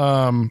 Yeah.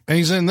 And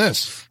he's in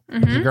this.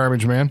 The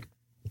Garbage Man.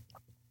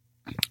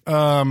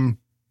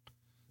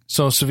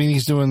 So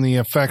Savini's doing the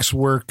effects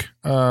work.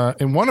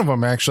 And one of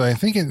them, actually, I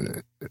think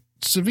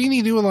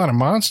Savini do a lot of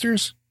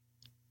monsters.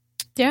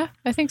 Yeah,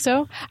 I think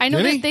so. I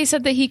know that they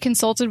said that he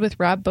consulted with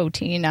Rob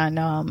Bottin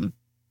on,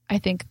 I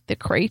think, The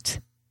Crate.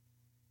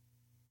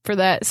 For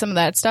that, some of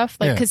that stuff,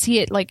 like because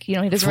he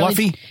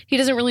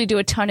doesn't really do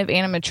a ton of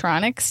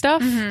animatronic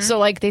stuff. Mm-hmm. So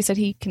like they said,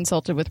 he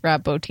consulted with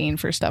Rob Bottin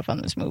for stuff on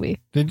this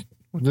movie. Was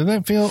that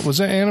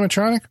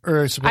animatronic,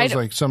 or I suppose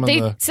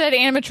they said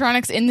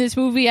animatronics in this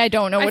movie? I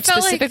don't know what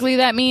specifically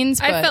that means.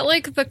 But I felt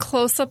like the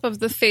close up of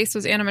the face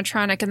was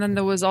animatronic, and then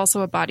there was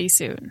also a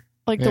bodysuit.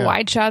 Like the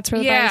wide shots for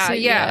the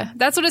bodysuit? Yeah.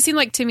 That's what it seemed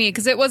like to me,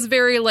 because it was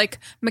very like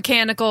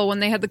mechanical when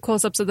they had the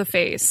close-ups of the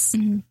face.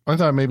 Mm-hmm. I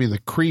thought maybe the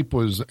creep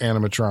was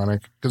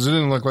animatronic, because it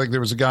didn't look like there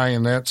was a guy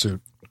in that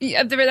suit.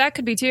 Yeah, that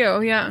could be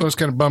too, yeah. I was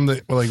kind of bummed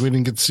that we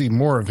didn't get to see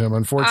more of him,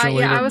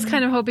 unfortunately. I was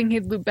kind of hoping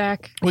he'd loop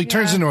back. Well, he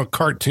turns into a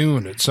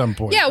cartoon at some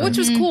point. Yeah, which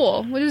was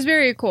cool, which was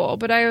very cool,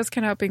 but I was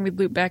kind of hoping we'd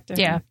loop back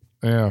to him.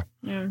 Yeah.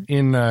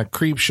 In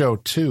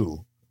Creepshow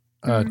 2,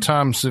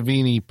 Tom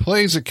Savini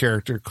plays a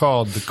character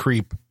called the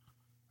Creep.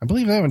 I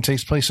believe that one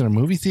takes place in a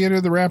movie theater,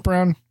 the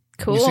wraparound.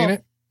 Cool. You seen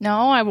it?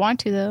 No, I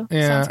want to, though.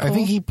 Yeah, cool. I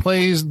think he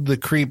plays the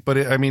Creep, but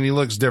he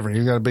looks different.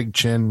 He's got a big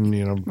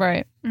chin,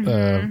 right.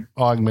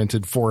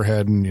 Augmented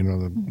forehead and,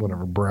 the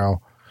whatever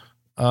brow.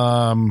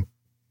 But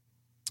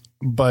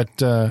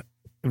have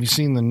you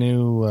seen the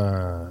new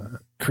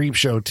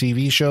Creepshow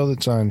TV show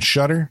that's on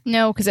Shudder?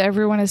 No, because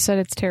everyone has said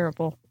it's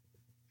terrible.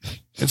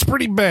 It's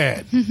pretty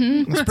bad.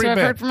 Mm-hmm. It's pretty bad.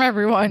 I've heard from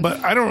everyone.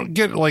 But I don't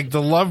get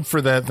the love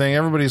for that thing.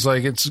 Everybody's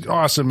like, it's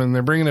awesome, and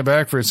they're bringing it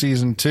back for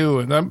season 2.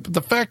 And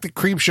the fact that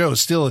Creepshow is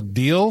still a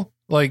deal,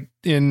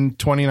 in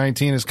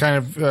 2019, is kind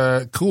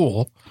of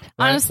cool.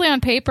 Right? Honestly,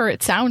 on paper,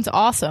 it sounds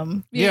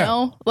awesome. You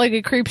know, like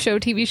a Creepshow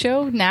TV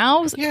show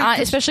now. Yeah,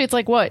 especially it's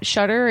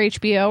Shudder,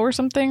 HBO or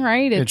something,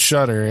 right? It's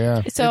Shudder,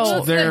 yeah. So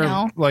it's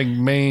their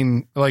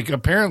main,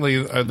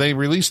 apparently they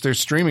released their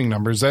streaming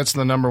numbers. That's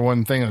the number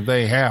one thing that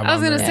they have. I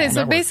was going to say,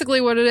 so basically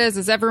what it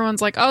is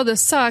everyone's like, oh,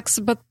 this sucks,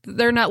 but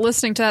they're not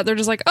listening to that. They're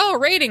just like, oh,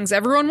 ratings,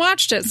 everyone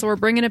watched it, so we're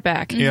bringing it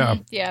back. Yeah.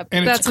 Mm-hmm. Yeah.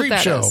 And it's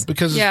Creepshow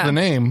because it's the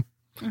name.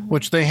 Mm-hmm.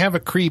 Which they have a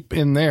creep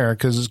in there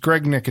because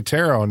Greg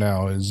Nicotero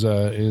now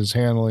is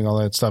handling all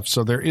that stuff.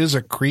 So there is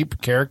a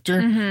creep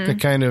character that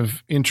kind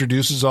of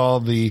introduces all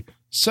the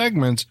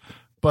segments.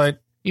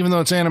 But even though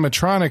it's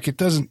animatronic, it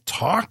doesn't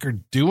talk or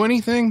do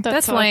anything.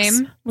 That's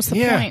lame. What's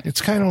the point?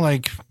 It's kind of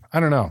like, I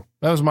don't know.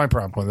 That was my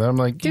problem with it. I'm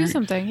like, do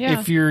something. Yeah.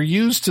 If you're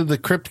used to the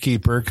Crypt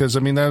Keeper, because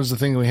that was the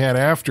thing we had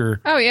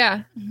after. Oh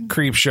yeah.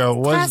 Creepshow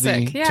was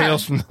classic, the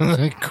Tales from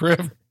the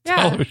Crypt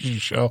television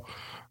show.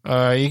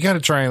 You got to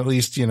try and at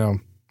least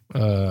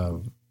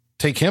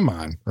take him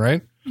on,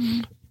 right?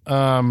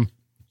 Mm-hmm.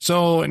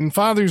 So in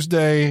Father's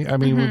Day, I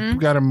mean, we've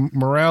got a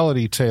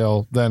morality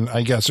tale then,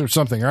 I guess, or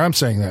something. Or I'm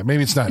saying that.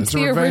 Maybe it's not. It's a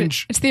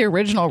revenge. It's the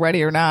original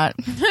Ready or Not.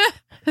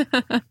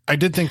 I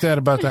did think that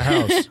about the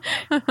house.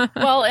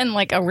 Well, and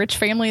like a rich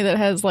family that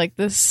has like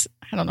this,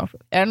 I don't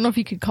know if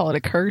you could call it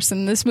a curse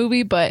in this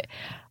movie, but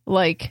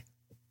like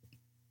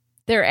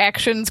their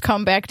actions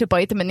come back to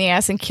bite them in the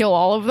ass and kill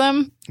all of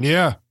them.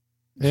 Yeah.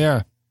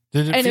 Yeah.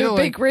 Did it and feel a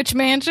big rich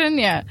mansion?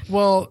 Yeah.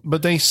 Well,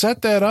 but they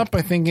set that up,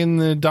 I think, in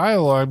the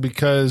dialogue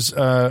because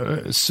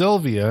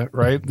Sylvia,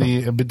 right,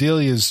 the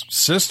Bedelia's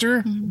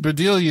sister,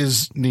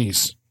 Bedelia's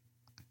niece.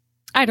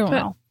 I don't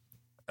know.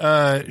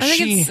 I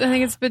think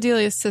it's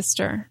Bedelia's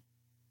sister.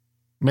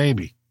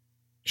 Maybe.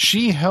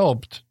 She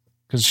helped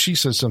because she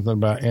says something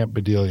about Aunt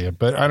Bedelia,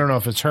 but I don't know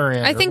if it's her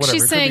aunt. I think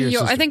she's saying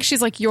I think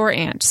she's like your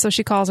aunt, so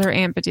she calls her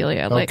Aunt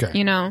Bedelia, like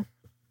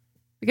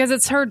because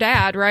it's her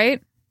dad,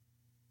 right?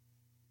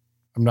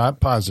 I'm not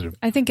positive.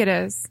 I think it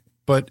is.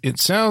 But it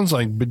sounds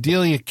like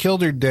Bedelia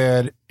killed her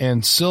dad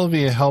and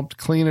Sylvia helped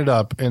clean it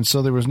up. And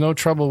so there was no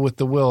trouble with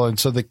the will. And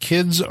so the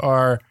kids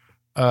are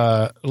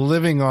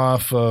living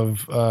off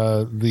of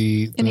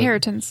the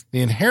inheritance.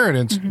 The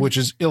inheritance, which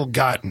is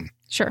ill-gotten.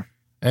 Sure.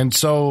 And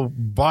so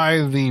by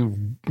the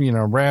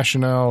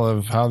rationale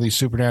of how these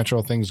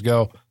supernatural things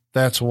go,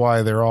 that's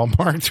why they're all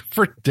marked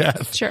for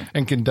death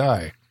and can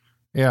die.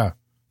 Yeah.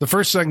 The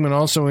first segment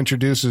also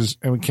introduces,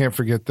 and we can't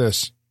forget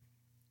this,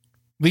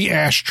 the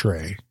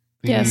ashtray,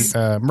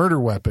 the murder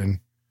weapon,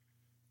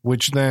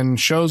 which then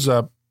shows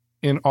up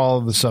in all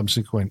of the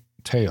subsequent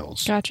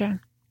tales. Gotcha.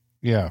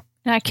 Yeah.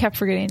 And I kept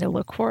forgetting to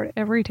look for it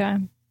every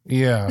time.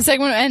 Yeah. The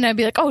segment would end, I'd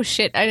be like, oh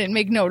shit, I didn't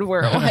make note of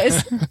where it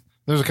was.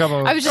 There's a couple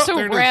of... I was just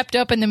so wrapped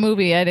up in the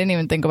movie, I didn't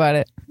even think about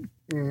it.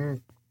 Mm-hmm.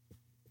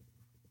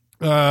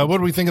 What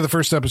do we think of the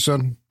first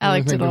episode? I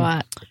liked it a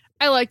lot.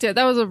 I liked it.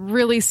 That was a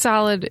really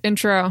solid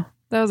intro.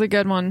 That was a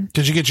good one.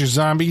 Did you get your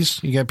zombies?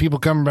 You got people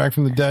coming back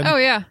from the dead? Oh,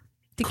 yeah.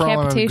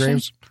 Decapitation.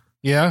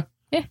 Yeah?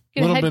 Yeah.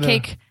 Get a head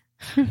cake.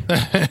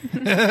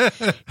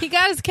 He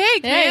got his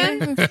cake,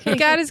 man. He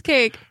got his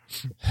cake.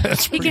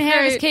 He can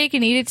have his cake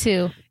and eat it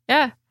too.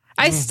 Yeah.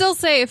 I still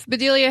say if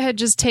Bedelia had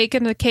just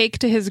taken the cake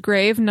to his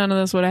grave, none of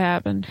this would have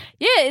happened.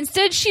 Yeah,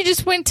 instead she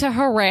just went to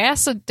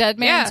harass a dead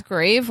man's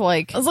grave.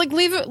 Like, I was like,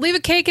 leave a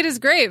cake at his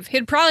grave.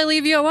 He'd probably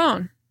leave you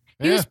alone.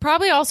 He was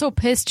probably also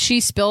pissed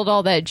she spilled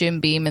all that Jim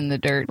Beam in the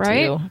dirt,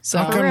 right? Too. So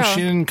how come she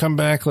didn't come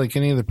back like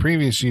any of the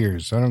previous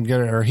years? I don't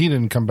get it. Or he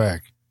didn't come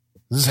back.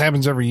 This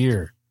happens every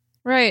year.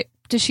 Right.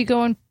 Does she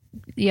go and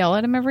yell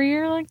at him every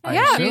year like that?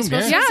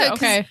 Yeah.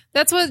 Okay.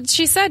 That's what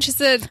she said. She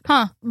said,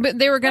 but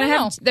they were going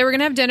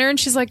to have dinner, and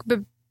she's like, but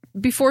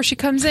before she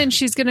comes in,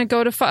 she's going to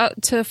go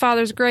to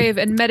Father's grave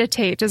and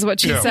meditate, is what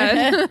she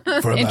said.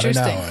 For about an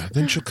hour.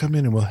 Then she'll come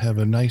in and we'll have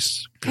a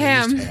nice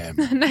ham.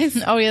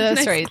 Nice. Oh yeah,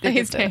 that's right.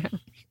 Nice ham.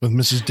 With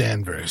Mrs.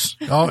 Danvers.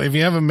 Oh, if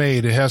you have a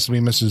maid, it has to be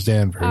Mrs.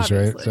 Danvers,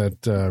 obviously. Right?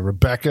 That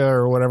Rebecca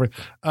or whatever.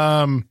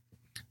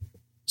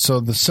 So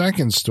the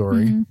second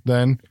story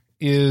then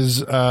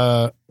is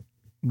the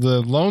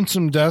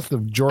lonesome death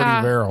of Jordy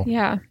Verrill.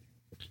 Yeah.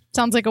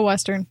 Sounds like a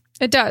Western.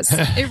 It does.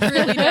 It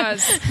really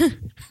does.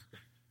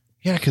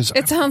 Yeah, because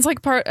it sounds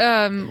like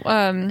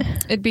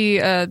it'd be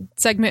a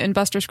segment in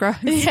Buster Scruggs.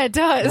 Yeah, it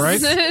does.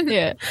 Right?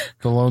 Yeah.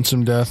 The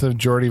lonesome death of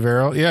Jordy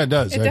Verrill. Yeah, it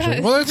does, actually.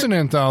 Does. Well, that's an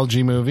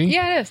anthology movie.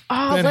 Yeah, it is.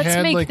 Oh, let's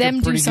make them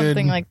do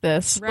something like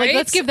this. Right? Like,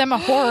 let's give them a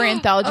horror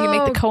anthology and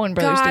make the Coen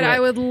brothers do it. I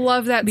would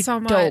love that so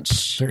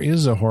much. There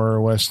is a horror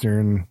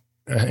Western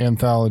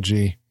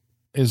anthology.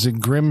 Is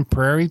it Grim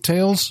Prairie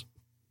Tales?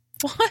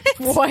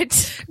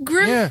 What?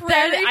 Grim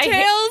Prairie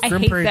Tales? I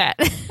hate that.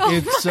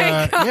 It's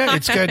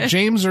it's got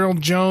James Earl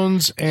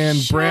Jones and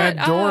Brad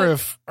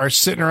Dourif are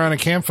sitting around a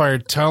campfire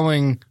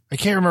telling. I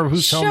can't remember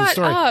who's telling the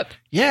story. Shut up.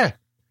 Yeah.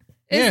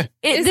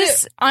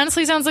 This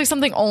honestly sounds like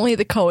something only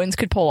the Coens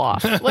could pull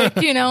off. Like,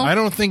 I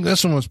don't think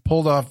this one was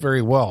pulled off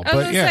very well. I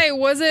was going to say,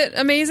 was it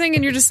amazing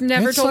and you just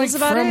never told us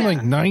about it? It's from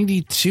like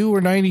 92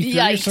 or 93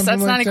 Yikes, or something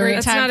that's like not a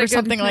great time for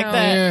something like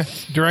that. Yeah,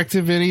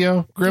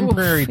 direct-to-video. Grim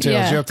Prairie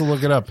Tales. You have to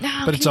look it up.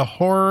 No, but it's a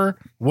horror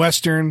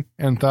Western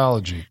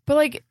anthology. But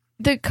like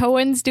the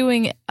Coens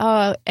doing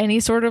any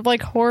sort of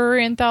like horror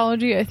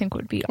anthology, I think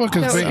would be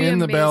awesome. Well, because in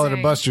the Ballad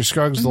of Buster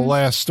Scruggs, the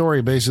last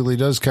story basically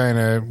does kind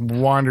of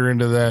wander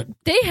into that.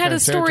 They had a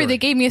story that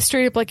gave me a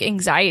straight up like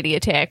anxiety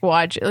attack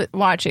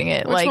watching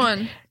it. Which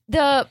one?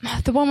 The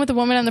one with the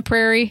woman on the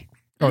prairie.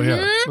 Oh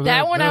yeah, so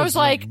that one I was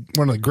like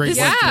one of the great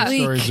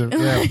stories of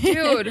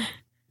dude.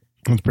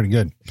 That's pretty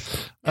good.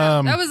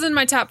 That was in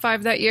my top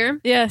 5 that year.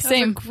 Yeah,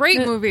 same. That was a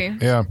great movie.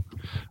 Yeah.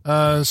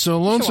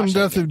 So Lonesome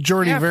Death of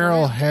Jordy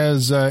Verrill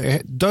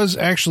does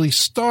actually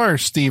star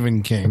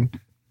Stephen King.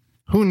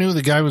 Who knew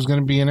the guy was going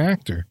to be an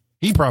actor?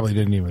 He probably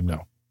didn't even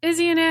know. Is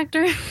he an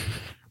actor?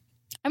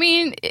 I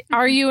mean,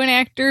 are you an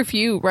actor if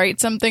you write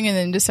something and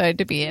then decide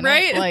to be in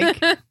it?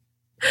 Like,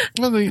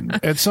 well,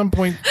 at some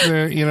point,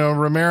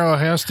 Romero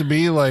has to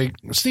be like,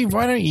 Steve,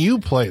 why don't you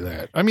play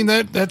that? I mean,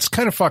 that's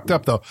kind of fucked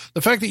up, though.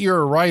 The fact that you're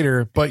a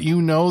writer, but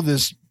you know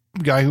this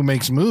guy who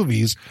makes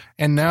movies,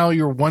 and now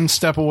you're one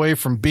step away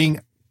from being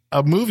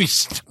a movie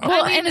star.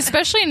 Well, and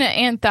especially in an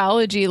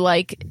anthology,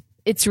 like,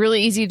 it's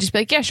really easy to just be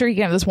like, yeah, sure, you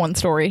can have this one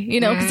story,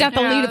 because it's not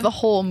the lead of the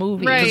whole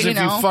movie. Right. Because if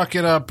you fuck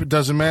it up, it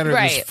doesn't matter.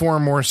 Right. There's 4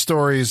 more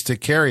stories to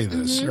carry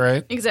this,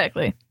 right?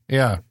 Exactly.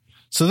 Yeah.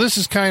 So this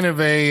is kind of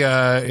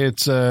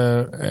it's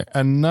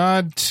a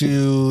nod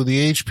to the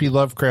H.P.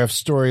 Lovecraft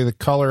story, The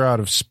Color Out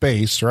of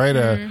Space, right?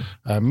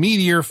 A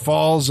meteor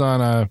falls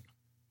on a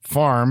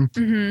farm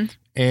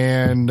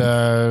and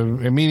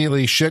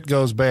immediately shit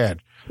goes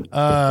bad.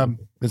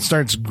 It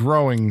starts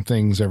growing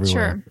things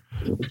everywhere.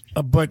 Sure.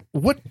 But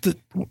what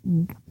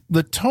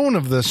the tone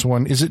of this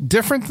one, is it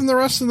different than the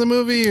rest of the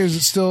movie, or is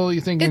it still,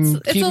 you think,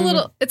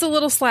 it's a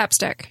little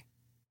slapstick?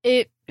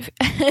 This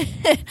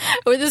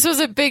was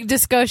a big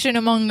discussion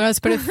among us,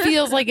 but it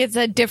feels like it's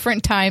a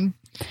different time.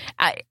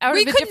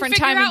 We couldn't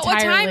figure out what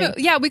time.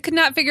 Yeah, we could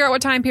not figure out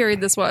what time period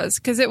this was,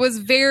 because it was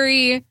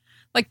very,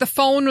 like, the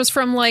phone was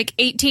from like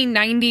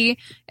 1890,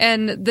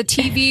 and the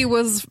TV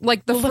was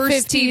like the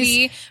first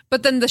 50s. TV.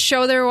 But then the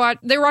show they were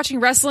watching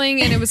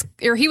wrestling, and he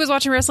was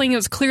watching wrestling. It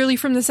was clearly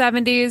from the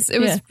 70s. It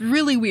was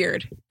really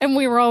weird, and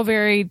we were all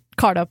very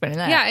caught up in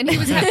that. Yeah, and he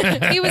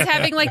was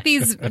having like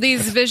these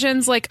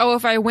visions, like, oh,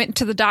 if I went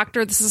to the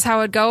doctor, this is how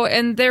it'd go.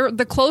 And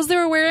the clothes they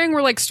were wearing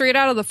were like straight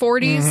out of the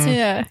 40s.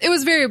 Yeah, it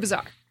was very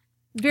bizarre,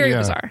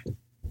 bizarre.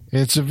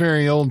 It's a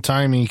very old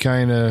timey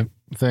kind of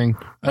thing.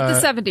 But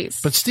the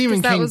 70s. But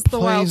Stephen King was the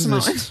plays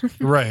wild this.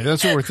 Right,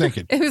 that's what we're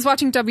thinking. He was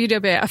watching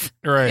WWF.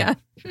 Right.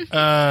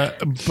 Yeah.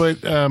 But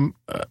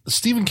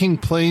Stephen King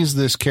plays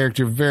this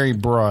character very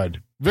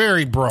broad.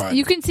 Very broad.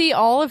 You can see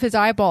all of his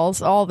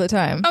eyeballs all the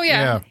time. Oh,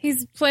 yeah.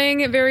 He's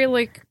playing it very,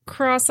 like,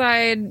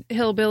 cross-eyed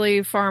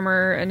hillbilly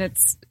farmer, and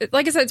it's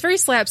like I said, it's very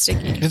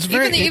slapsticky. It's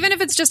very, even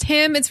if it's just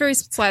him, it's very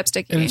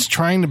slapsticky. And it's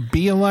trying to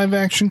be a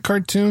live-action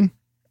cartoon.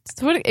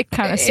 That's what it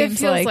kind of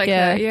seems like.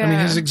 That, yeah. I mean,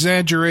 his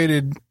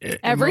exaggerated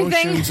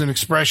emotions and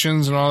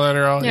expressions and all that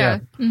are all. Yeah.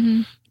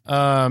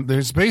 Mm-hmm.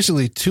 There's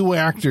basically 2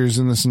 actors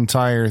in this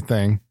entire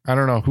thing. I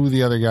don't know who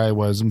the other guy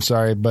was. I'm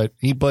sorry, but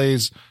he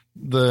plays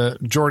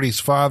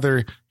Geordie's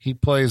father. He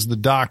plays the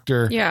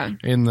doctor. Yeah.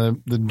 In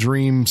the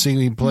dream scene,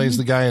 he plays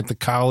the guy at the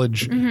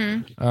college.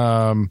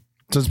 Mm-hmm.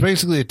 So it's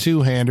basically a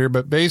 2-hander.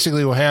 But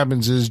basically, what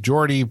happens is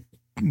Geordie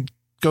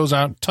goes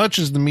out,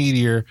 touches the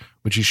meteor,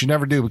 which he should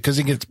never do because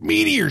he gets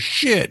meteor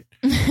shit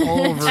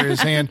all over his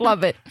hand.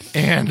 Love it.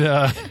 And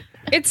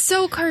it's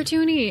so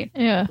cartoony.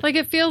 Yeah. Like,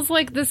 it feels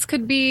like this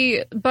could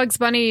be Bugs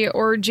Bunny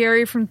or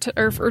Jerry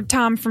or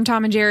Tom from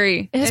Tom and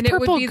Jerry. It's purple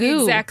it would be goo.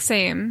 The exact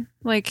same.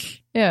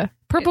 Like, yeah.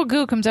 Purple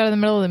goo comes out of the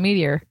middle of the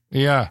meteor.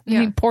 Yeah.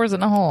 And he pours it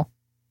in a hole.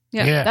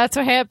 Yeah. That's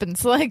what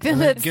happens. Like,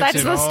 that's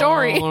the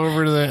story. All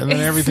over to and then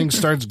everything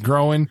starts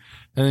growing.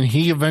 And then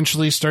he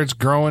eventually starts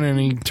growing and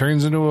he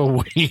turns into a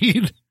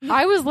weed.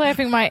 I was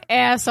laughing my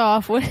ass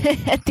off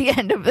at the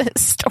end of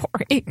this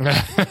story.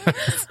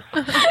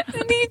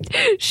 And he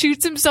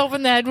shoots himself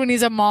in the head when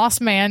he's a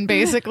moss man,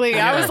 basically.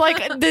 I was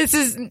like, this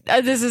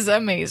is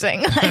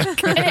amazing.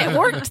 Like, and it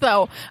worked,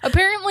 though.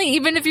 Apparently,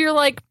 even if you're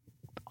like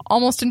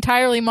almost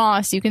entirely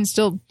moss, you can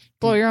still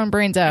blow your own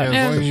brains out.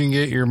 Yeah, as long as you can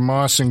get your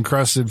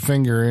moss-encrusted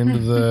finger into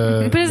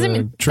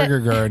the trigger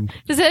guard.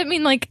 Does that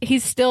mean, like,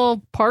 he's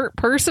still part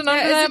person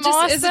under that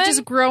moss? Is it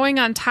just growing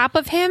on top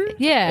of him?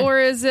 Yeah. Or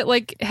is it,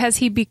 like, has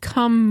he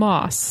become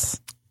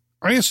moss?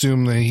 I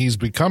assume that he's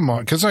become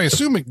moss, because I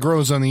assume it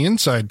grows on the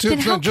inside, too. Then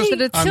it's not just on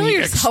the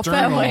external,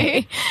 that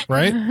way.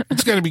 Right?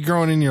 It's got to be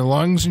growing in your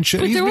lungs and shit.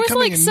 But he's there was,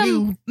 like, a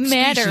some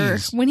matter.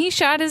 Species. When he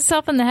shot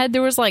himself in the head,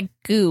 there was, like,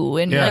 goo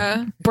and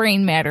like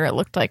brain matter, it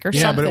looked like, or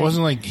something. Yeah, but it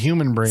wasn't like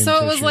human brain So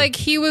tissue. it was like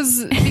he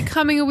was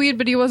becoming a weed,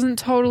 but he wasn't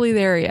totally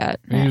there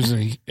yet. He was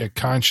a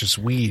conscious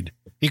weed.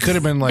 He could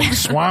have been like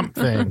Swamp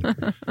Thing,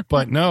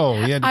 but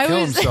no, he had to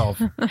kill himself.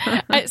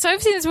 So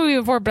I've seen this movie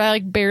before, but I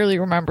like barely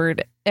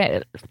remembered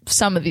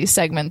some of these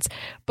segments.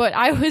 But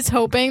I was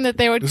hoping that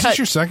they would Is this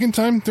your second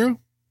time through?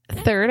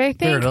 Third, I think.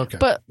 Third, okay.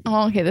 But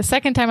the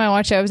second time I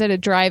watched it, I was at a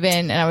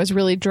drive-in and I was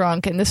really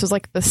drunk, and this was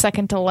like the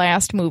second to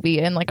last movie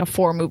in like a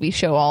 4-movie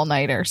show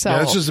all-nighter. So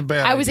that's just a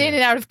bad I was idea. in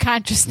and out of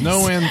consciousness.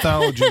 No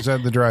anthologies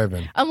at the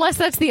drive-in, unless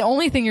that's the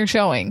only thing you're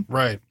showing.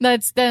 Right.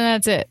 That's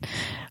it.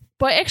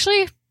 But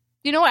actually,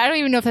 you know what? I don't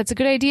even know if that's a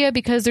good idea,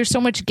 because there's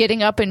so much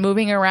getting up and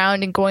moving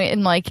around and going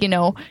and like,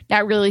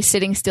 not really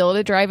sitting still at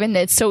a drive-in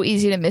that it's so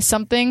easy to miss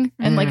something.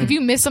 And like, if you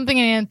miss something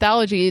in an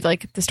anthology,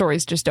 like the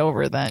story's just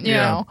over then, you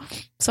know?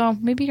 So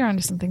maybe you're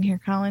onto something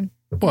here, Colin.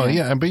 Well,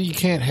 yeah, but you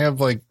can't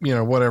have like,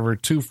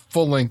 2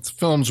 full-length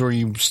films where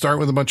you start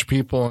with a bunch of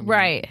people and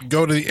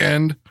go to the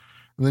end.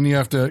 And then you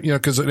have to,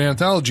 because an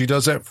anthology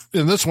does that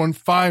in this one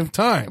 5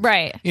 times.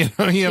 Right. You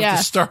have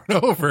to start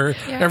over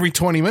every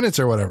 20 minutes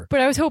or whatever. But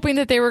I was hoping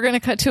that they were going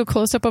to cut to a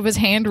close-up of his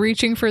hand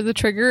reaching for the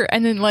trigger,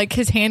 and then like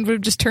his hand would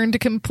have just turned to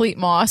complete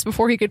moss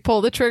before he could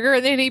pull the trigger,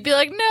 and then he'd be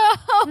like,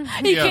 no,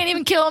 he can't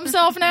even kill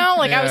himself now.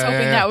 Like I was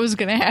hoping that was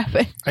going to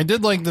happen. I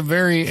did like the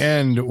very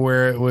end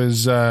where it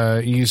was,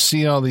 you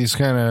see all these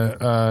kind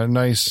of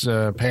nice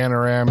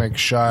panoramic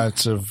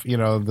shots of,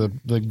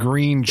 the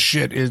green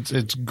shit.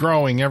 It's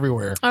growing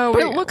everywhere.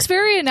 Oh, it looks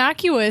very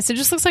innocuous. It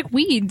just looks like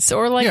weeds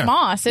or like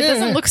moss. It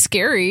doesn't look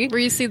scary. Where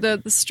you see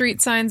the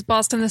street signs,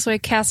 Boston this way,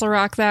 Castle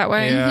Rock that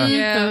way.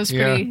 Yeah. That was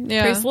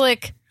pretty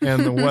slick.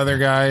 And the weather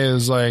guy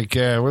is like,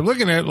 we're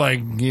looking at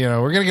like,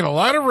 we're going to get a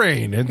lot of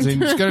rain. It's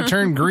going to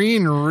turn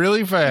green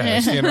really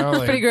fast.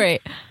 Like, pretty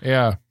great.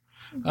 Yeah.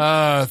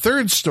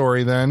 Third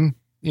story then,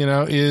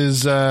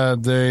 is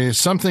the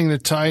something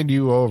that tied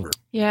you over.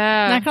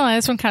 Yeah. Not gonna lie,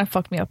 this one kind of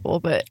fucked me up a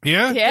little bit.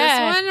 Yeah?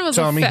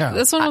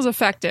 This one was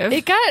effective.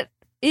 I think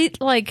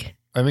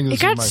it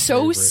got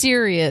so favorite.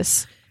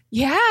 serious.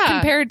 Yeah.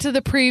 Compared to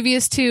the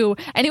previous two.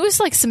 And it was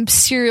like some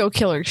serial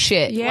killer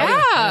shit.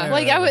 Yeah.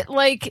 Like I would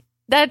like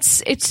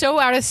it's so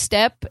out of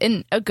step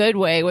in a good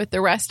way with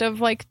the rest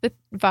of like the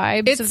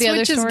vibes of the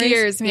other stories. It switches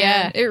gears, man.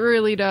 Yeah. It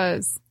really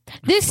does.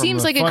 This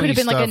seems like it could have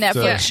been like a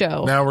Netflix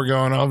show. Now we're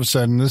going, all of a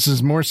sudden, this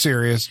is more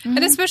serious. Mm-hmm.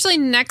 And especially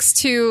next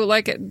to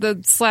like the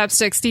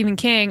slapstick Stephen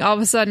King, all of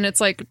a sudden it's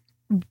like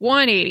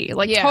 180,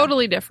 like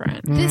totally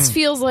different. This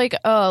feels like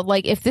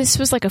if this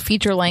was like a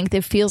feature length,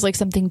 it feels like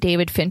something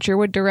David Fincher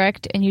would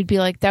direct, and you'd be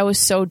like, that was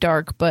so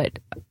dark, but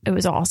it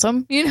was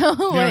awesome.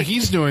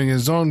 He's doing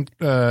his own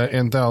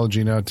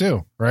anthology now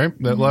too, right?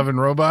 That Love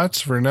and Robots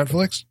for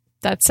Netflix.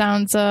 That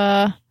sounds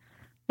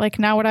like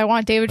not what I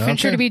want David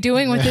Fincher to be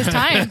doing with his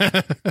time.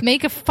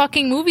 Make a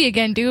fucking movie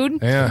again,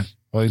 dude. Yeah.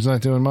 Well, he's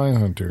not doing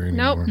Mindhunter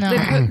anymore. Nope.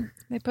 No.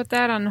 They put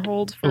that on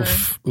hold for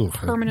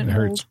permanent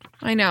hold.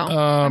 I know.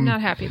 I'm not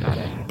happy about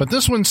it. But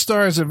this one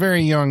stars a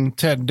very young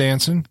Ted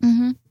Danson.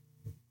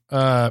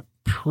 Mm-hmm.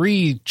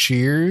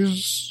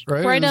 Pre-Cheers,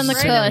 right? Right on the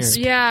cusp.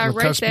 Yeah, the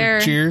right cusp there.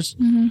 Of Cheers.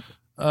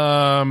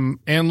 Mm-hmm.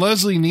 And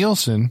Leslie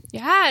Nielsen.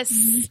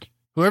 Yes.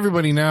 Who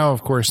everybody now,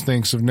 of course,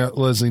 thinks of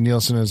Leslie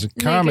Nielsen as a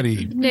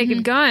comedy.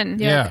 Naked Gun.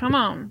 Yeah. Come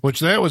on.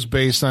 Which that was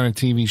based on a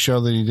TV show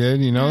that he did.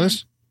 You know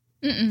this?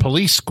 Mm-mm.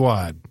 Police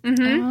Squad.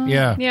 Mm-hmm.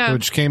 Yeah.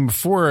 Which came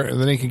before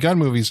the Naked Gun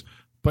movies.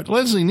 But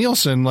Leslie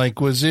Nielsen,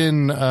 was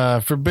in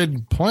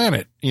Forbidden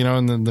Planet,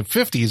 in the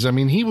 50s. I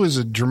mean, he was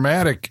a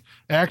dramatic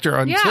actor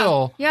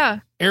until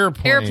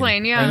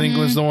Airplane. Yeah. I think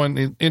was the one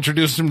that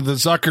introduced him to the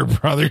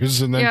Zucker brothers.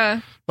 And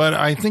then, but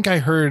I think I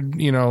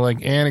heard,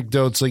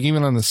 anecdotes,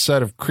 even on the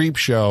set of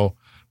Creepshow,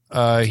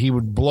 he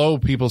would blow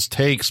people's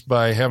takes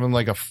by having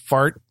a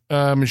fart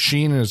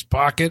machine in his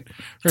pocket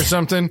or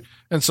something.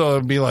 And so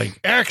it'd be like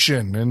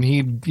action, and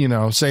he'd,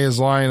 say his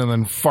line and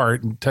then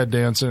fart, and Ted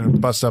Danson would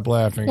bust up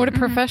laughing. What a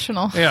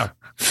professional. Yeah.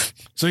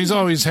 So he's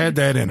always had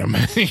that in him,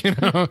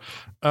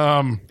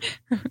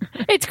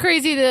 It's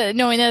crazy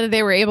knowing that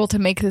they were able to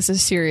make this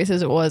as serious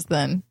as it was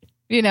then.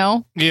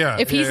 Yeah.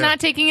 If he's not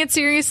taking it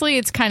seriously,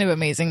 it's kind of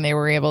amazing they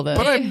were able to.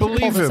 But I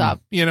believe him.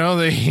 Up. I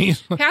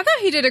thought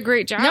he did a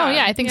great job. No,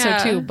 I think so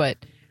too. But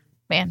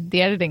man,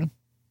 the editing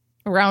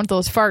around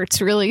those farts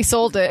really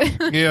sold it.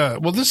 Yeah.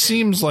 Well, this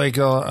seems like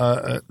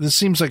a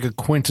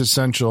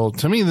quintessential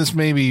to me.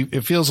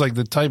 It feels like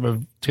the type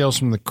of Tales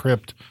from the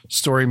Crypt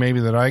story maybe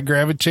that I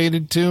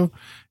gravitated to.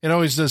 It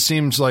always just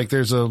seems like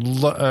there's a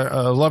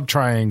love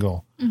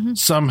triangle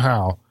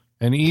somehow.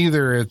 And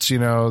either it's,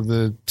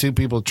 the two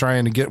people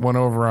trying to get one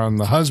over on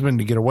the husband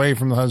to get away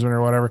from the husband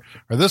or whatever.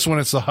 Or this one,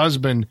 it's the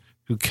husband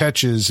who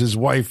catches his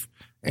wife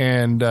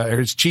and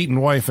his cheating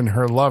wife and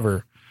her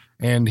lover.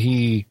 And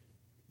he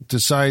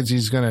decides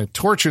he's going to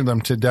torture them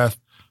to death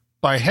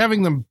by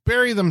having them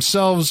bury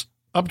themselves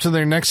up to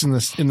their necks in the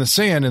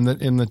sand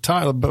in the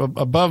tide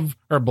above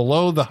or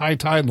below the high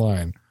tide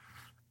line.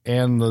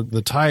 And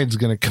the tide's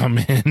going to come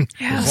in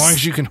as long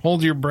as you can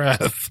hold your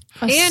breath.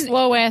 And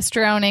slow ass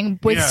drowning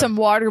with some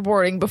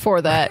waterboarding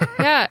before that.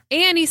 Yeah.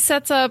 And he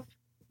sets up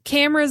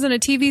cameras and a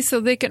TV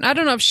so they can, I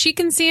don't know if she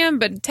can see him,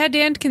 but Ted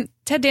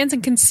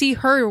Danson can see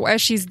her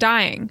as she's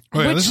dying.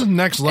 Oh, yeah, this is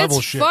next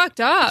level shit. It's fucked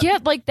up. Yeah,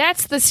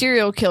 that's the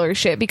serial killer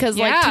shit because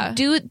to have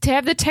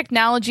the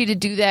technology to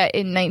do that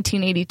in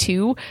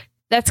 1982,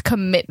 that's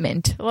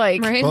commitment. Right?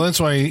 Well, that's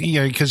why,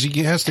 because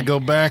he has to go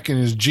back in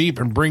his Jeep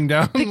and bring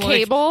down the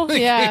cable.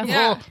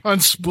 Cable on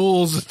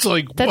spools. It's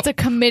that's a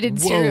committed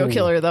serial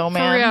killer, though,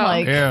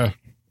 man.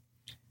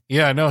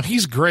 Yeah, no,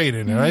 he's great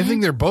in it. I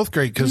think they're both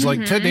great because,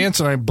 Ted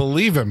Danson, I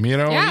believe him. He's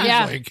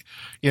like,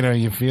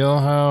 you feel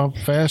how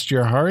fast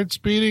your heart's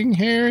beating,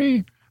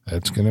 Harry?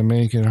 That's going to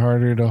make it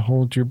harder to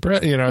hold your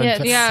breath.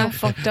 So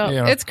fucked up.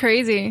 It's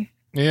crazy.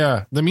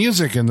 Yeah, the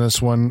music in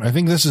this one, I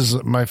think this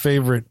is my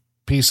favorite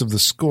piece of the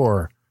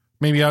score,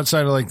 maybe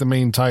outside of the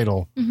main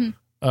title.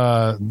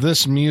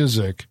 This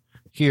music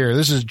here,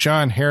 this is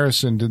John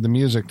Harrison did the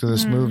music to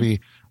this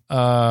movie.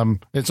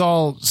 It's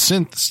all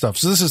synth stuff.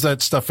 So this is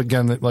that stuff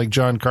again that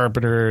John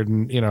Carpenter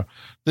and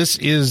this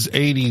is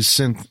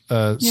 80s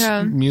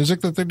synth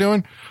music that they're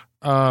doing.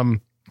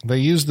 They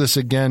use this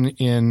again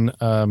in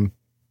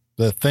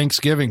the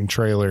Thanksgiving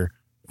trailer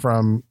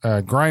from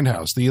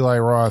Grindhouse, the Eli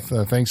Roth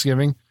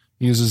Thanksgiving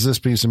uses this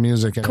piece of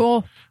music.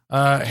 Cool.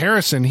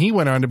 Harrison, he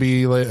went on to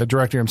be a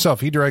director himself.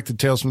 He directed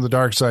Tales from the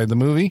Dark Side, the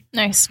movie.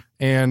 Nice.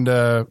 And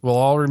we'll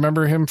all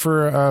remember him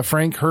for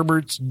Frank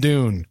Herbert's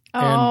Dune.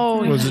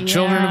 And was it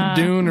Children of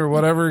Dune or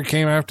whatever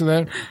came after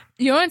that?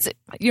 You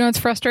know what's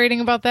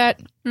frustrating about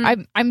that?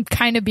 I'm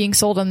kind of being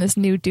sold on this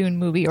new Dune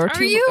movie or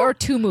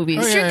two movies.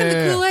 Oh, drinking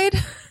the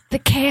Kool-Aid? The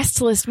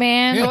cast list,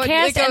 man. Yeah. The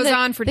cast it goes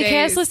on for days. The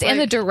cast list and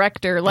the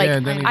director. Like,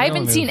 I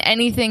haven't seen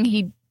anything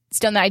he's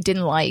done that I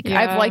didn't like. Yeah.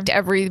 I've liked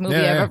every movie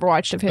I've ever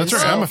watched of his.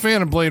 That's right. I'm a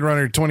fan of Blade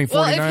Runner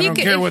 2049. I don't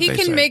care what they say. If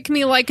he can make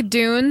me like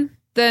Dune,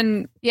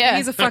 then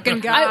he's a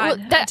fucking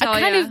god. That's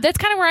kind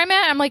of where I'm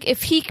at. I'm like,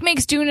 if he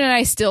makes Dune and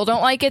I still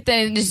don't like it,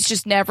 then it's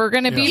just never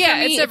going to be for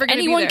me. It's never if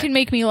anyone can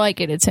make me like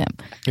it, it's him.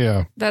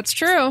 Yeah. That's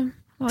true.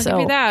 I'll give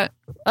you that.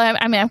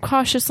 I mean, I'm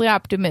cautiously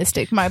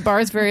optimistic. My bar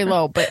is very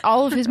low, but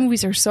all of his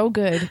movies are so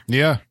good.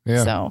 Yeah.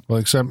 So. Well,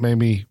 except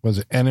maybe, was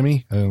it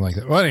Enemy? I didn't like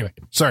that. Well, anyway,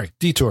 sorry,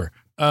 detour.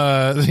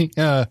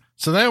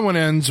 So that one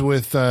ends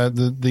with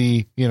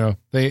the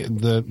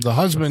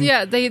husband.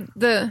 Yeah,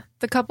 the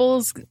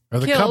couple's or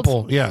the killed.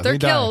 couple. Yeah, they're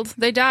killed.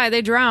 They die.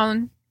 They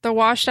drown. They're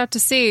washed out to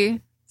sea.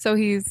 So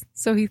he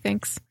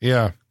thinks.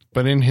 Yeah,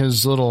 but in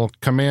his little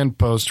command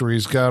post where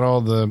he's got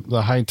all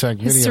the high tech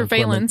video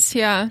surveillance.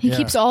 Equipment. He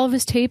keeps all of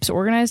his tapes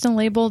organized and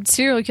labeled.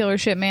 Serial killer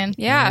shit, man.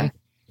 Yeah. Mm-hmm.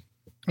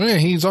 Yeah,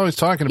 he's always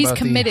talking about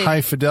the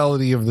high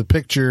fidelity of the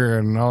picture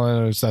and all that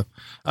other stuff.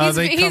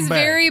 He's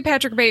very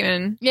Patrick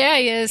Bateman. Yeah,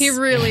 he is. He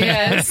really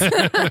is.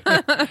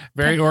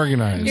 Very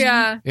organized.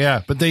 Yeah.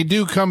 Yeah, but they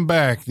do come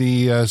back,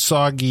 the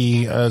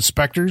soggy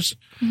specters.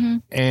 Mm-hmm.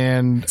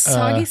 And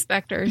soggy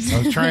specters. I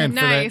was trying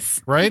nice.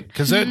 for that, right?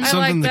 Because that's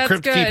something the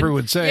Crypt Keeper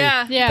would say.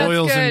 Yeah,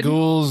 boils and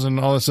ghouls and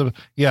all that stuff.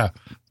 Yeah.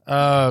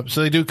 So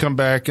they do come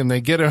back and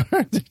they get him,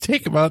 they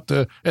take him out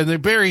and they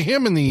bury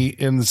him in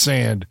the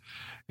sand.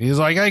 He's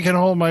like, I can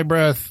hold my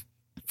breath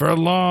for a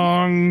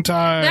long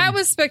time. That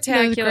was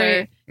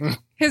spectacular.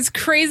 His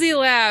crazy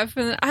laugh,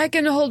 and I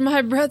can hold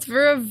my breath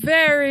for a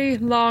very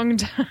long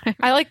time.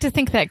 I like to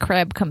think that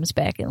Crab comes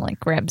back and like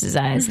grabs his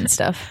eyes and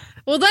stuff.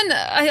 Well, then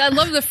I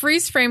love the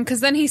freeze frame because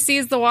then he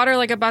sees the water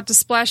like about to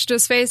splash to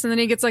his face, and then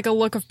he gets like a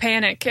look of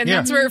panic, and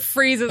that's where it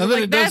freezes. And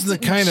then it does the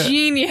kind of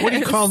genius. What do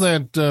you call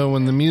that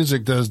when the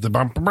music does the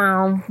bump,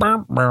 bump,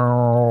 bump,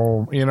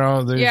 bump, you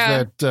know? There's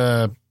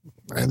that.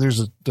 There's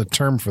a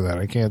term for that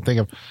I can't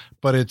think of,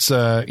 but it's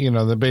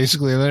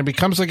basically, and then it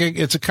becomes like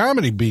it's a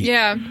comedy beat.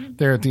 Yeah,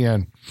 there at the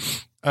end.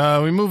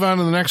 We move on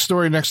to the next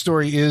story. Next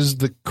story is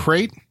The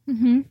Crate.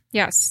 Mm-hmm.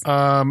 Yes.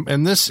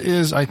 And this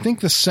is, I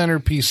think, the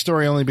centerpiece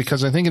story only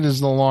because I think it is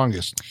the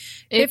longest.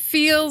 It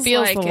feels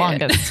like the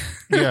longest.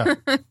 Yeah.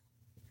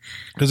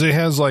 Because it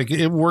has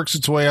it works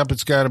its way up.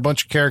 It's got a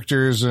bunch of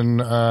characters and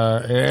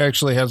it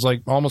actually has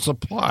almost a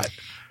plot.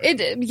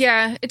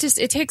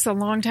 It takes a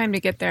long time to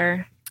get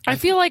there. I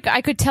feel like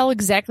I could tell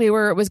exactly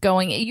where it was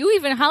going.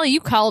 Holly,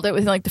 you called it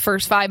within the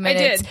first 5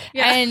 minutes. I did.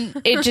 Yeah.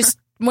 And it just,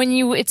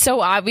 it's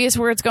so obvious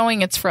where it's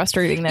going, it's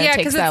frustrating that it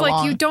takes that long. Yeah,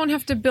 because it's you don't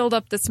have to build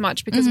up this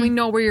much because we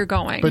know where you're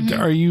going. But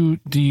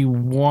do you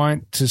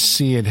want to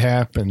see it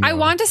happen? I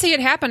want to see it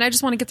happen. I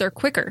just want to get there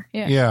quicker.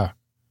 Yeah.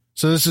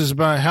 So this is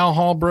about Hal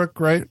Holbrook,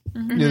 right?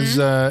 Mm-hmm.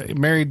 Is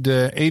married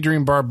to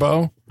Adrienne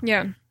Barbeau.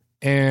 Yeah.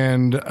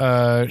 And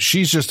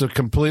she's just a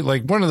complete,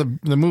 one of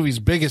the movie's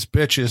biggest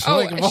bitches. Oh,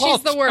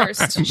 she's the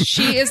worst.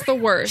 She is the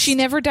worst. She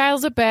never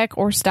dials it back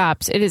or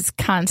stops. It is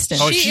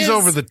constant. Oh, she's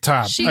over the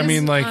top. She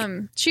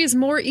is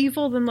more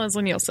evil than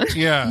Leslie Nielsen.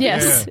 Yeah.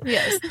 Yes. Yeah.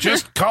 Yes.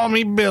 Just call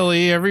me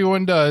Billy.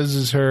 Everyone does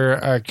is her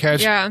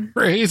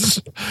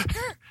catchphrase.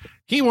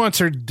 He wants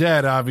her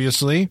dead,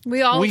 obviously.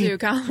 We all do,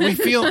 Colin. We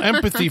feel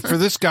empathy for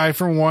this guy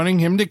for wanting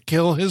him to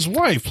kill his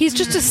wife. He's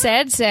just a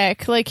sad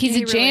sack. He's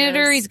a janitor.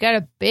 Really he's got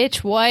a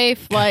bitch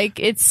wife.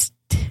 It's...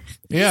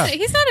 Yeah.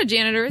 He's not a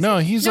janitor. No,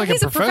 he's a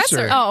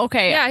professor. Oh,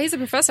 okay. Yeah, he's a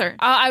professor.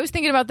 I was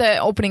thinking about the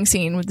opening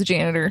scene with the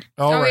janitor.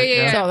 Oh, right.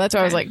 Yeah. So that's why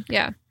I was like...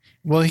 Yeah.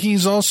 Well,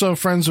 he's also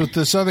friends with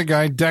this other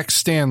guy, Dex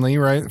Stanley,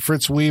 right?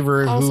 Fritz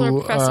Weaver,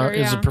 who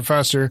is a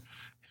professor,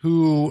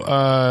 who...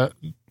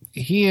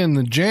 he and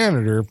the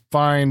janitor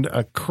find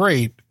a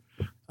crate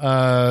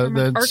from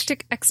an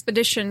Arctic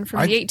expedition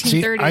from the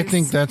 1830s. I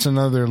think that's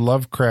another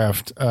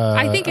Lovecraft.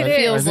 I think it is.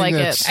 Feels like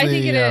it. I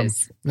think it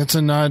is. It's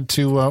a nod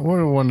to what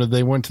one did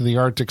they went to the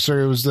Arctic?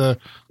 Sorry, it was the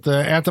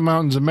At the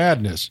Mountains of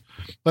Madness.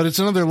 But it's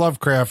another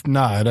Lovecraft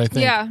nod, I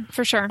think. Yeah,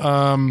 for sure.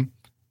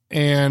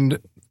 And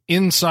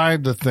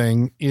inside the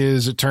thing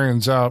is, it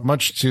turns out,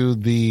 much to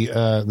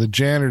the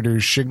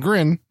janitor's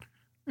chagrin,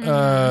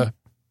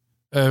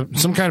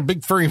 some kind of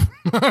big furry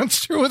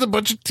monster with a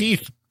bunch of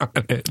teeth on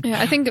it.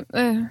 Yeah, I think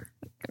it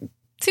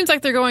seems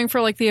like they're going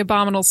for the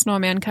abominable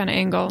snowman kind of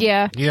angle.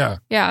 Yeah. Yeah.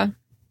 Yeah.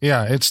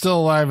 Yeah, it's still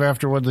alive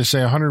after what they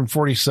say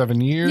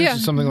 147 years or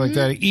something like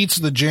that. It eats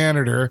the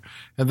janitor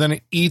and then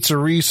it eats a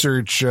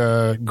research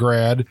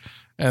grad,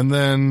 and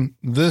then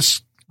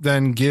this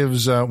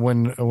gives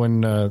when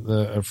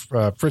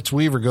the Fritz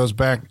Weaver goes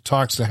back,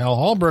 talks to Hal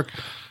Holbrook.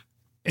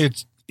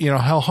 It's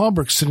Hal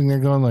Holbrook's sitting there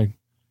going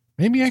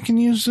maybe I can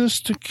use this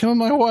to kill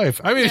my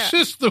wife. I mean, it's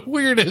just the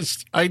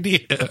weirdest idea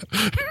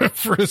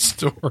for a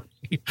story.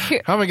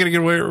 How am I going to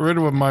get rid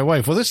of my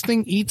wife? Well, this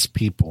thing eats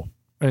people,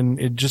 and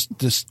it just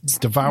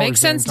devours.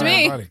 Makes sense to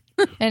me. Body.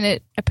 and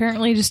it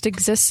apparently just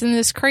exists in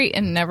this crate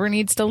and never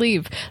needs to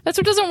leave. That's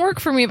what doesn't work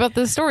for me about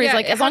this story. It's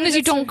like as long as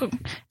you don't go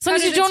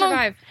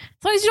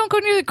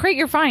near the crate,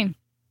 you're fine.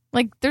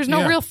 Like there's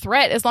no real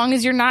threat as long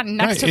as you're not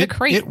next to the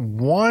crate. It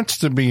wants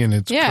to be in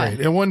its crate.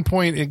 At one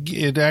point,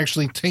 it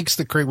actually takes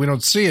the crate. We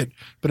don't see it,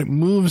 but it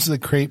moves the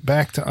crate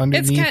back to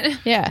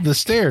underneath the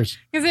stairs.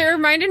 Because it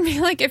reminded me,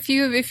 like if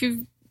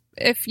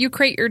you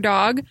crate your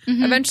dog,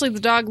 eventually the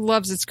dog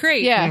loves its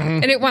crate,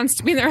 and it wants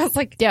to be there. I was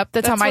like, "Yep,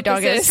 that's how my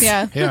dog is."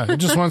 Yeah, it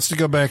just wants to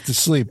go back to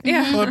sleep.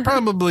 Yeah,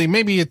 well,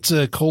 maybe it's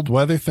a cold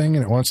weather thing,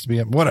 and it wants to be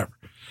up. Whatever.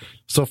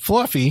 So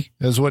Fluffy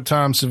is what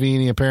Tom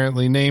Savini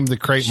apparently named the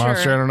crate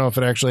monster. I don't know if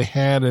it actually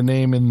had a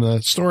name in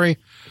the story.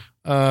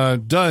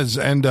 Does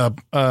end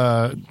up.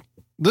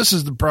 This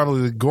is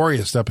probably the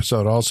goriest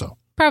episode. Also,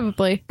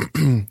 probably.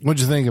 What'd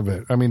you think of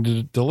it? I mean, did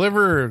it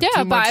deliver?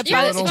 Yeah, but it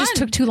just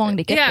took too long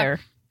to get there.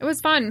 It was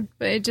fun,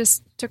 but it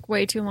just took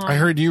way too long. I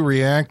heard you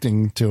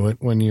reacting to it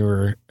when you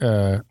were...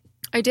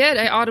 I did.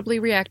 I audibly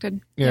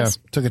reacted. Yeah, yes.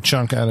 Took a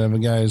chunk out of a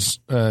guy's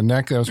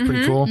neck. That was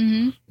pretty cool.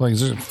 Like,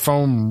 is it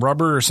foam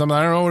rubber or something?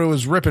 I don't know what it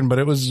was ripping, but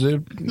it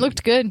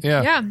looked good.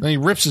 Yeah. And he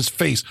rips his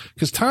face.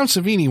 Because Tom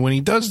Savini, when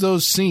he does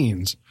those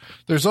scenes,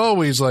 there's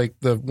always like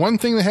the one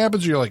thing that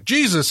happens, you're like,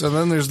 Jesus, and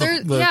then there's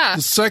the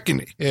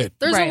second hit.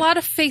 There's a lot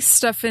of face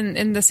stuff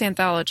in this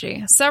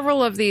anthology.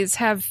 Several of these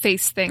have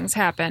face things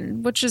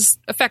happen, which is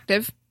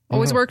effective.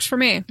 Always works for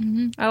me.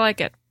 I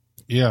like it.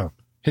 Yeah.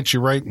 Hits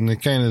you right in the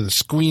kind of the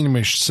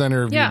squeamish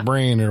center of your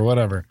brain or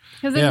whatever.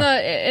 Because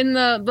in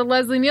the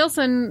Leslie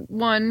Nielsen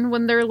one,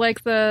 when they're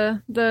like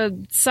the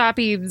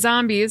soppy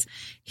zombies,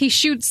 he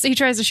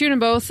tries to shoot them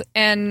both,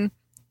 and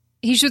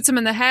he shoots him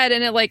in the head,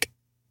 and it like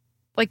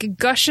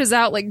gushes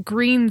out like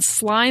green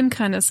slime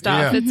kind of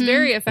stuff. It's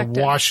very effective.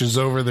 It washes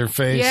over their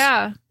face.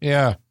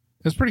 Yeah.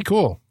 It's pretty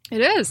cool.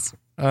 It is.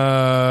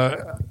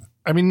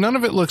 I mean, none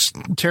of it looks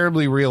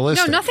terribly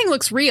realistic. No, nothing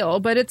looks real,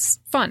 but it's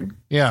fun.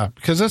 Yeah,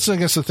 because that's, I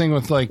guess, the thing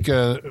with, like,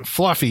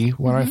 Fluffy.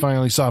 When I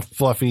finally saw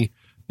Fluffy,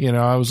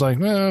 I was like,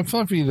 well,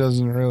 Fluffy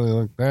doesn't really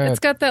look that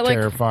It's got that,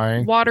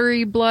 terrifying. Like,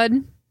 watery blood.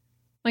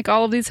 Like,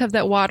 all of these have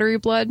that watery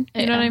blood.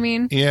 You know what I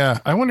mean? Yeah.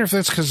 I wonder if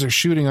that's because they're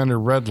shooting under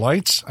red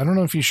lights. I don't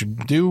know if you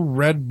should do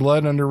red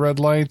blood under red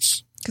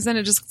lights. Because then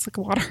it just looks like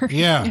water.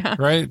 Yeah,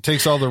 right? It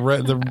takes all the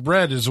red. The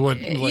red is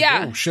what, like,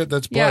 oh, shit,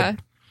 that's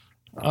blood.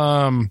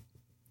 Yeah.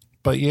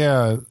 But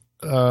yeah,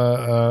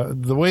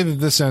 the way that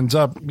this ends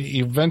up,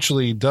 he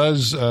eventually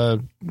does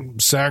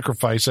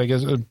sacrifice, I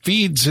guess,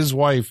 feeds his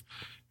wife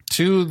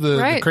to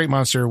the crate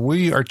monster.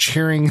 We are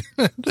cheering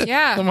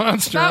the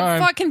monster about on.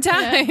 Fucking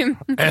time.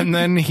 And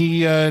then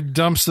he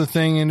dumps the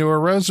thing into a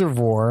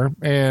reservoir.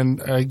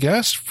 And I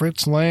guess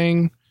Fritz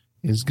Lang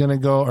is going to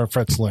go, or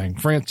Fritz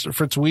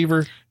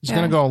Weaver is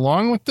going to go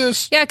along with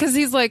this. Yeah, because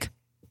he's like,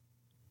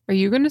 are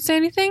you going to say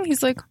anything?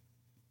 He's like,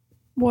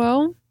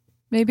 well...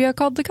 maybe I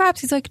called the cops.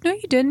 He's like, no,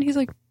 you didn't. He's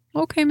like,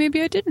 okay,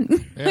 maybe I didn't.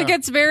 Yeah. Like,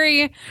 it's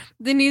very,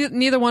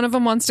 neither one of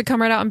them wants to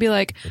come right out and be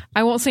like,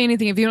 I won't say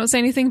anything if you don't say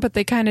anything, but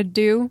they kind of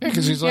do. Yeah,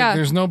 because he's like,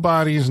 there's no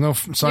bodies, no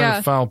sign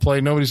of foul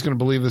play. Nobody's going to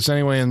believe this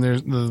anyway, and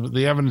there's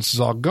the evidence is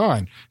all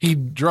gone. He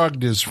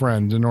drugged his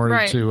friend in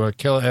order to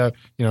kill,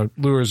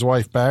 lure his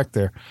wife back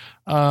there.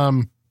 I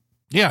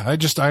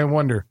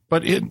wonder.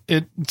 But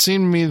it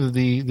seemed to me that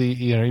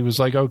he was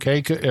like,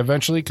 okay,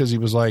 eventually, because he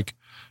was like,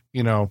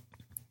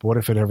 what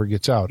if it ever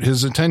gets out?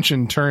 His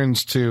attention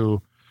turns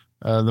to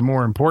the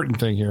more important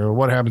thing here.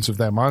 What happens if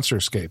that monster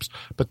escapes?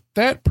 But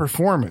that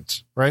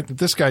performance, right, that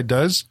this guy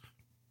does,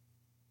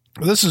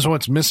 this is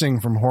what's missing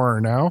from horror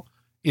now,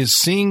 is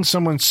seeing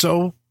someone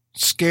so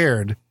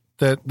scared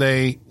that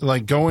they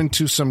like go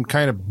into some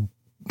kind of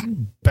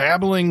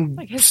babbling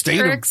like state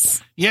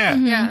of,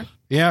 yeah.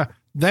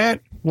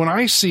 That when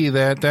I see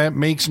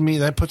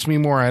that puts me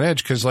more on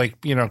edge because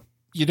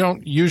you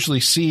don't usually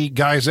see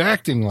guys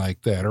acting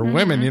like that or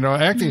women,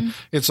 acting.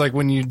 It's like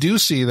when you do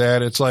see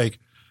that, it's like,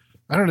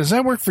 I don't know, does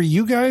that work for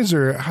you guys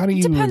or how do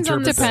you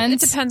interpret that? It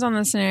depends on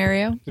the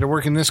scenario. Did it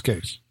work in this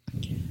case?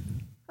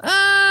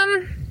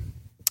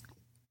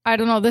 I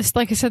don't know. This,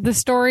 like I said, the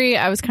story,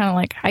 I was kind of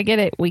like, I get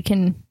it. We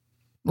can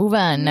move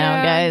on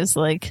now, guys.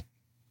 Like,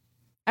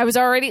 I was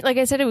already, like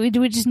I said, we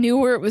just knew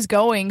where it was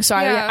going. So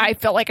I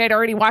felt like I'd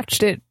already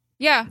watched it.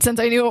 Yeah. Since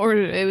I knew where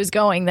it was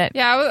going, that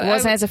it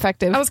wasn't as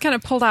effective. I was kind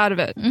of pulled out of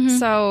it.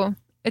 So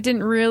it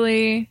didn't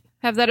really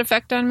have that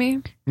effect on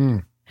me.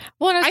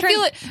 Well, I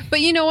feel it.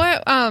 But you know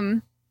what? I'll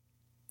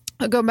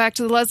go back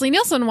to the Leslie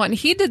Nielsen one.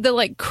 He did the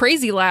like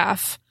crazy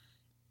laugh.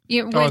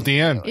 At the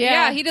end.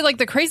 Yeah, he did like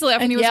the crazy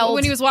laugh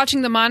when he was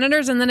watching the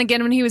monitors, and then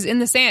again when he was in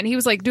the sand, he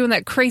was like doing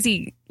that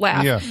crazy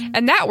laugh. Yeah.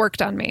 And that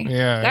worked on me.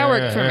 Yeah. That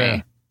worked for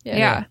me.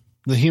 Yeah.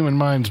 The human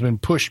mind's been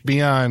pushed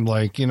beyond,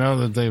 like,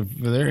 that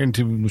they're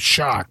into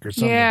shock or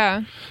something.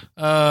 Yeah.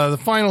 The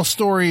final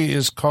story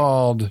is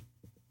called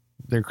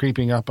They're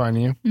Creeping Up on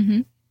You.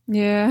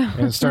 Yeah.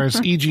 And it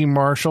stars E.G.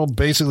 Marshall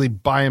basically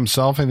by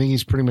himself. I think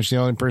he's pretty much the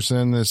only person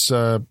in this.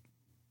 There's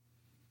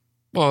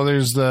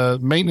the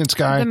maintenance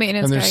guy.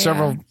 And there's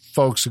several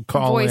folks who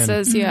call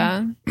voices,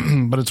 in.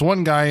 But it's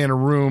one guy in a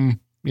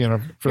room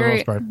for the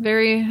most part.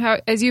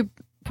 As you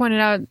pointed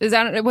out,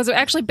 was it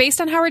actually based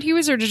on Howard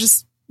Hughes or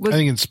just? I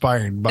think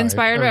inspired by.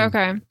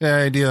 Okay. The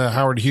idea that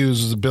Howard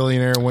Hughes was a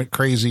billionaire, went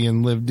crazy,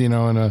 and lived, in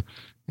a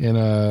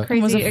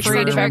crazy, was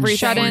afraid of everything.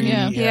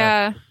 Shut-in.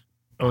 Yeah.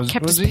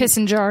 Kept his piss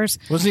in jars.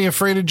 Wasn't he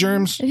afraid of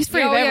germs? He's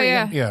afraid of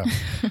everything. Yeah.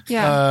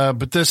 Yeah.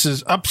 But this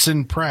is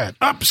Upton Pratt.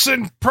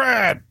 Upton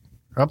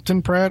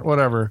Pratt,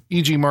 whatever.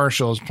 E.G.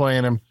 Marshall is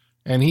playing him,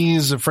 and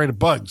he's afraid of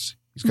bugs.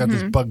 He's got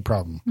this bug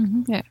problem.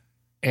 Mm-hmm. Yeah.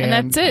 And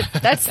that's it.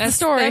 That's the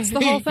story. That's the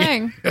whole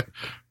thing.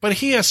 But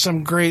he has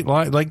some great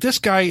lines. Like, this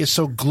guy is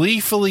so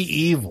gleefully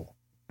evil.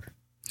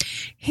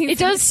 It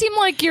does seem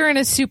like you're in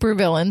a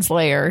supervillain's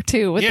lair,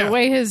 too, with the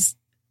way his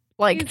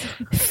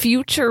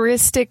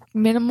futuristic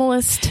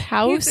minimalist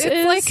house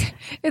is.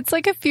 It's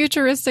like a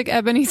futuristic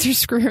Ebenezer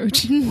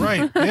Scrooge.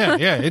 Right.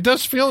 Yeah. It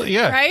does feel,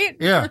 Right?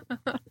 Yeah.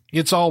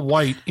 It's all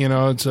white,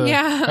 it's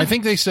I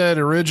think they said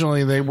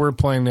originally they were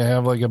planning to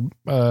have like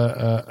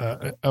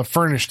a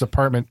furnished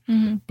apartment,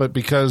 but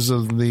because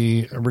of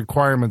the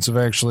requirements of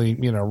actually,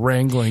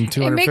 wrangling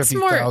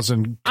 250,000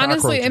 cockroaches.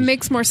 Honestly, it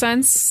makes more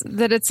sense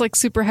that it's like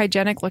super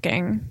hygienic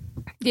looking.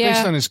 Yeah.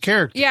 Based on his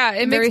character. Yeah,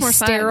 it makes more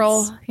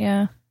sterile. sense.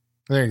 Yeah.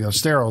 There you go.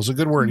 Sterile is a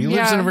good word. He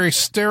lives in a very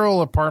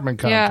sterile apartment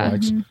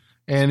complex,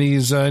 and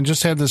he's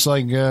just had this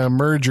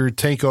merger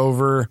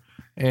takeover,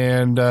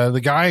 and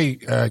the guy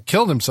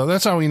killed himself.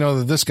 That's how we know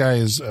that this guy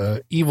is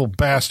an evil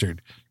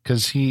bastard,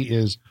 because he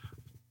is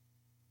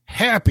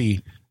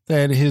happy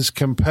that his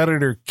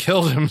competitor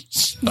killed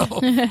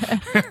himself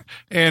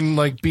and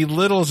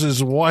belittles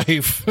his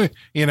wife.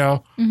 He's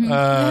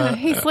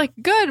like,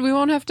 good. We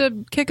won't have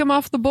to kick him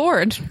off the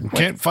board.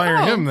 Can't fire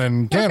him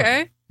then.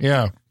 Okay.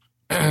 Yeah.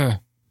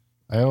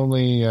 I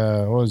only,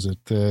 what was it?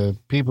 The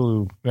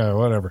people who,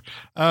 whatever.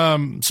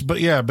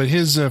 But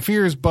his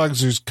fear is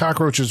bugs. There's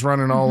cockroaches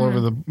running all over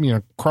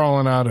the,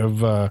 crawling out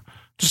of,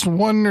 just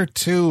one or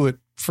two at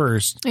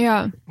first.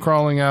 Yeah.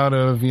 Crawling out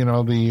of,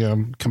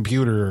 the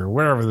computer or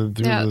whatever, through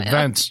the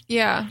vents.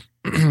 Yeah.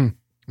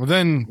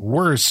 Then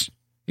worse,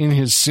 in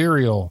his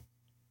cereal.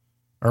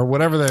 Or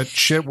whatever that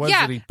shit was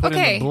that he put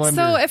in the blender.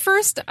 So at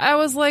first I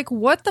was like,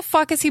 what the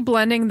fuck is he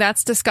blending?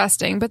 That's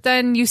disgusting. But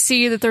then you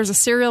see that there's a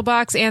cereal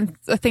box and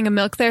a thing of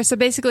milk there. So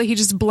basically he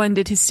just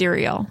blended his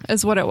cereal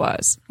is what it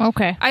was.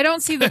 Okay. I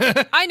don't see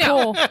the... I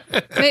know.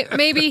 Cool.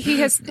 Maybe he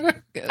has...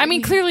 I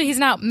mean, clearly he's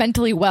not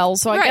mentally well,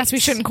 so I guess we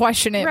shouldn't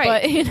question it.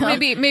 Right. But,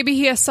 Maybe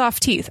he has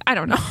soft teeth. I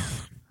don't know.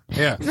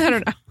 Yeah. I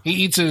don't know. He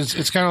eats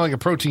it's kind of like a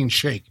protein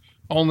shake,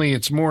 only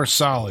it's more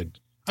solid.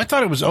 I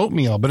thought it was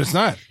oatmeal, but it's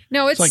not.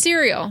 No, it's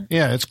cereal.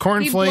 Yeah, it's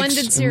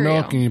cornflakes and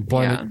milk, and you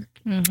blend it. I'm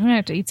going to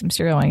have to eat some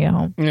cereal when I get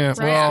home. Yeah,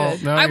 well,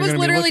 now I was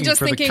literally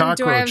just thinking,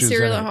 do I have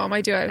cereal at home?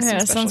 I do. I have some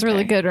it sounds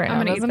really good right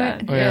now, doesn't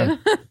it? Yeah.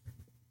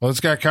 Well, it's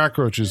got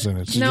cockroaches in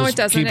it. So no, it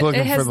doesn't. Keep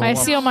looking for the I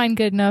seal mine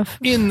good enough.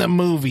 In the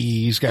movie,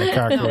 he's got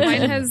cockroaches. No,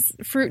 mine has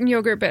fruit and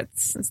yogurt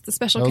bits. It's the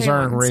special Those K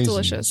aren't one. It's raisins.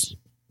 delicious.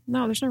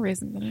 No, there's no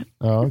raisins in it.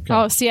 Oh, okay.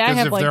 Oh, see, I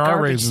have if there are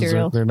garbage raisins,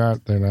 cereal. They're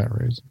not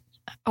raisins.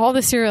 All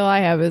the cereal I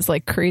have is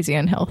crazy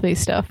unhealthy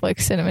stuff, like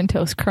Cinnamon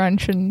Toast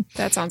Crunch and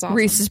that sounds awesome.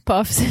 Reese's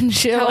Puffs and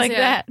shit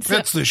that.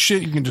 That's the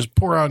shit you can just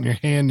pour out in your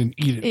hand and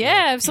eat it.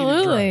 Yeah,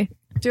 absolutely.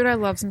 Dude, I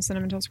love some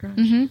Cinnamon Toast Crunch.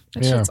 Mm-hmm.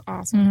 That shit's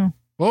awesome. Mm-hmm.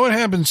 Well, what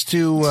happens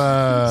to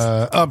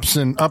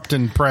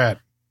Upton Pratt?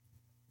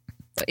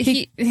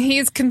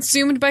 He's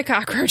consumed by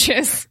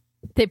cockroaches.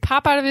 They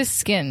pop out of his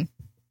skin.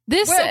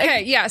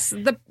 Yes.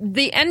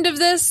 The end of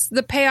this,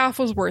 the payoff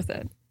was worth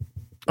it.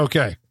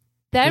 Okay.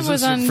 That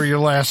was on for your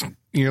last.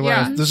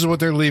 This is what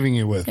they're leaving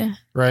you with,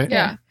 right?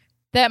 Yeah.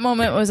 That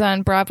moment was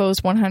on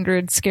Bravo's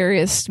 100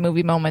 scariest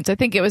movie moments. I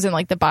think it was in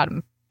the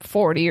bottom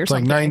 40 or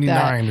something. Like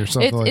 99 or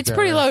something like that. It's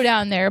pretty low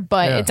down there,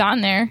 but it's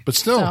on there. But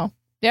still,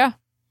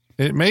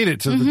 it made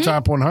it to the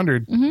top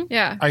 100. Mm-hmm.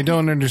 Yeah. I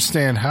don't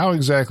understand how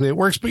exactly it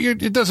works, but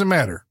it doesn't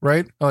matter,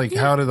 right?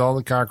 How did all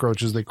the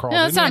cockroaches they crawled?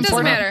 No, it's not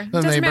important. It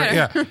doesn't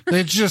matter.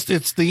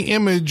 It's the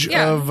image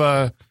of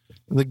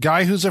the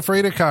guy who's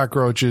afraid of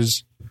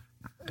cockroaches.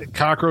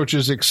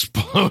 Cockroaches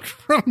explode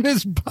from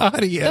his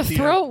body. The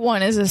throat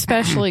one is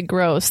especially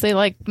gross. They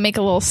make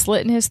a little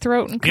slit in his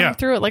throat and come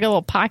through it like a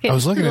little pocket. I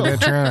was looking at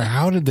that, Joanna.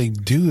 How did they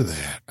do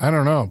that? I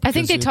don't know. I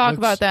think they talk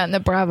about that in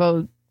the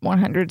Bravo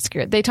 100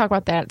 scare. They talk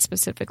about that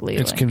specifically.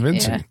 It's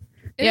convincing.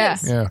 Yeah.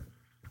 Yeah.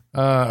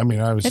 I mean,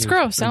 obviously it's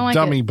gross. I don't like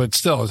dummy, it. but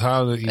still, it's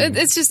how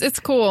it's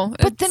cool.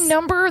 But the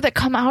number that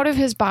come out of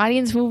his body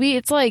in this movie,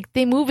 it's like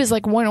they move as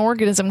one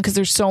organism because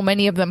there's so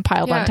many of them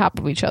piled on top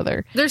of each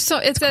other. It's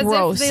as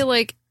gross. if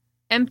they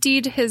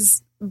emptied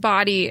his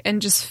body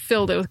and just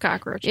filled it with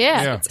cockroaches.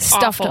 Yeah. It's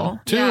stuffed awful. them.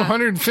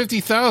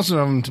 250,000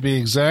 of them to be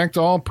exact,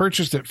 all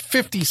purchased at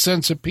 50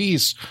 cents a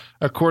piece.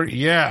 The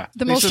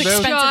most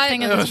expensive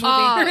thing in this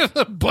movie.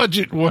 The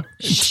budget was.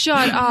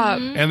 Shut up.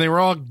 And they were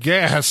all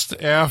gassed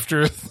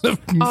after the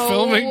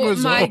filming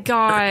was over. Oh my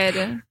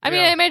God. I mean,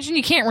 I imagine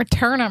you can't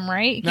return them,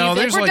 right? No,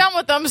 we're done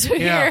with them, so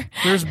here.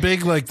 There's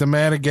big, the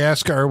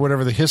Madagascar or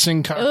whatever, the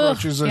hissing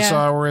cockroaches I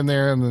saw were in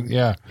there. And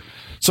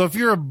So if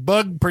you're a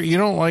bug, you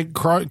don't like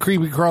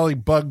creepy crawly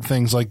bug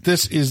things, like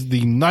this is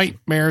the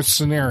nightmare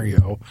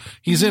scenario.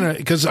 He's in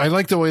because I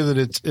like the way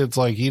that it's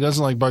like he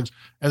doesn't like bugs,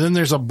 and then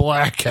there's a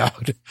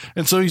blackout,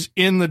 and so he's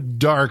in the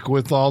dark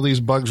with all these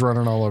bugs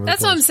running all over.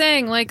 That's the place. what I'm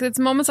saying. Like it's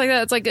moments like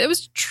that. It's like it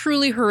was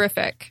truly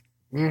horrific.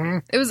 Mm-hmm.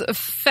 It was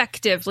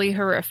effectively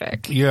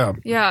horrific. Yeah,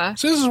 yeah.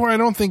 So this is where I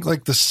don't think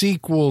like the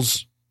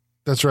sequels.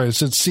 That's right. It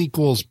said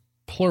sequels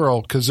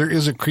plural because there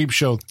is a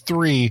Creepshow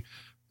 3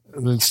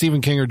 that Stephen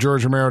King or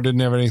George Romero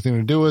didn't have anything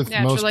to do with.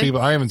 Naturally. Most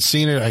people, I haven't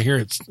seen it. I hear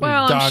it's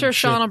I'm sure shit.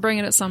 Sean will bring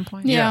it at some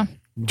point. Yeah.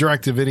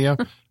 Direct to video.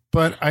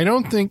 But I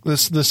don't think the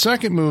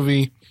second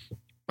movie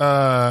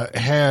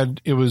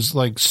it was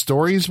like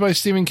stories by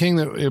Stephen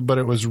King, but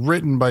it was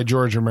written by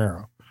George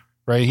Romero.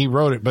 Right, he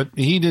wrote it, but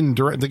he didn't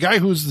direct. The guy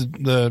who's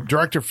the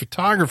director of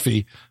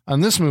photography on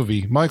this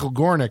movie, Michael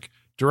Gornick,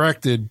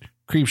 directed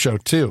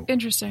Creepshow 2.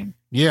 Interesting.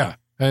 Yeah,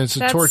 and it's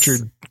a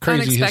tortured,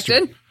 crazy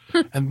history.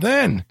 And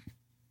then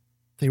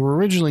they were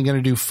originally going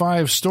to do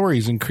 5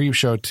 stories in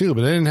Creepshow 2,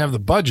 but they didn't have the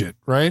budget,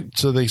 right?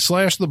 So they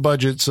slashed the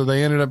budget, so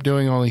they ended up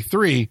doing only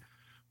 3.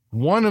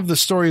 One of the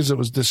stories that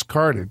was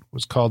discarded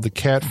was called The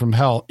Cat from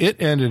Hell.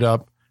 It ended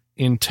up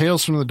in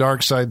Tales from the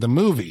Dark Side, the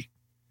movie,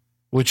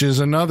 which is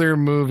another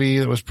movie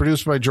that was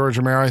produced by George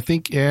Romero, I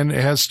think, and it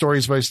has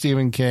stories by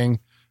Stephen King.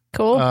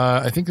 Cool.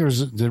 I think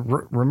did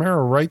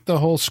Romero write the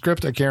whole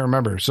script? I can't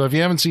remember. So if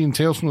you haven't seen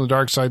Tales from the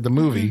Dark Side, the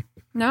movie,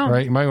 no,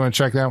 right, you might want to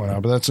check that one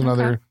out. But that's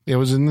another. Okay. It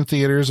was in the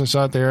theaters. I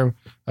saw it there.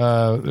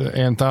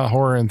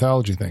 Horror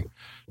anthology thing.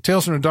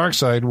 Tales from the Dark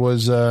Side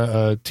was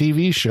a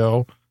TV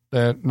show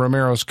that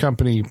Romero's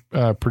company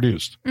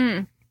produced.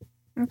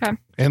 Okay.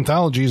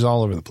 Anthologies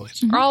all over the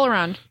place. All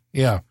around.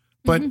 Yeah.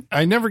 But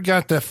I never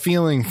got that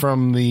feeling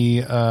from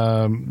the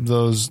other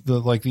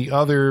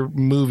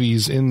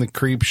movies in the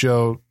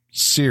Creepshow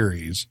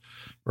series,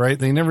 right?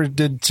 They never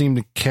did seem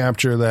to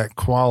capture that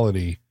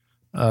quality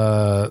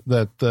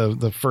that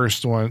the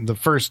first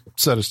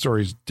set of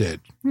stories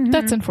did.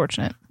 That's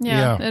unfortunate.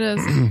 Yeah. It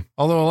is.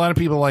 Although a lot of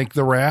people like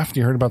The Raft.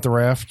 You heard about The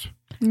Raft?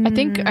 I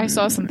think I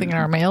saw something in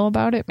our mail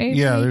about it. Maybe.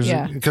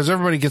 Yeah. Because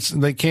everybody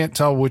they can't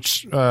tell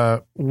which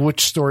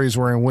stories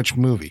were in which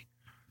movie.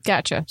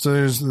 Gotcha. So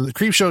there's the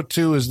Creepshow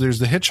 2 there's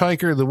the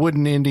hitchhiker, the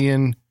wooden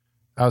Indian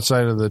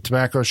outside of the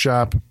tobacco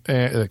shop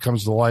that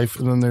comes to life.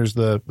 And then there's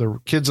the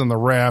kids on the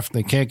raft.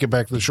 They can't get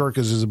back to the shore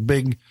because there's a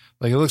big,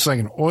 it looks like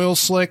an oil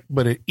slick,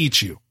 but it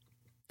eats you.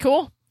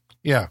 Cool.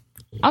 Yeah.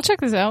 I'll check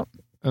this out.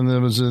 And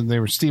they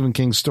were Stephen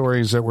King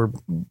stories that were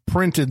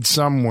printed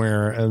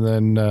somewhere and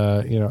then,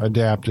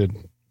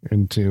 adapted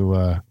into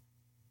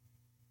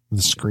the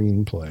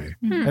screenplay.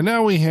 And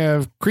now we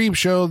have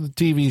Creepshow, the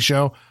TV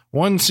show.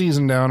 1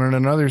 season down and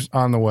another's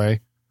on the way.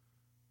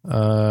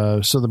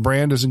 So the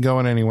brand isn't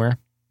going anywhere.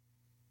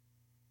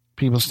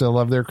 People still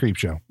love their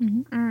Creepshow.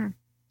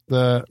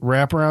 The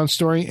wraparound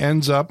story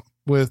ends up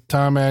with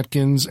Tom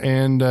Atkins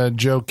and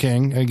Joe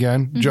King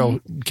again. Joe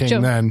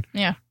King then.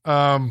 Yeah.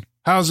 How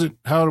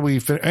do we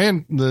fit?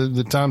 And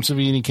the Tom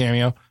Savini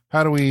cameo.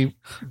 How do we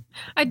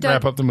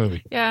wrap up the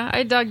movie? Yeah,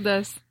 I dug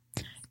this.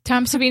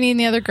 Tom Savini and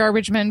the other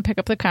garbage men pick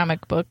up the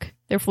comic book.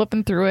 They're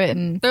flipping through it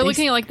and they're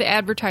looking at the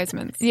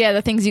advertisements. Yeah,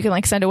 the things you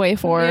can send away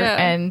for. Yeah.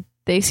 And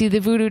they see the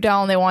voodoo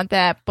doll and they want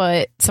that,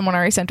 but someone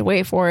already sent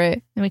away for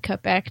it. And we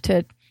cut back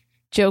to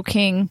Joe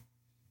King.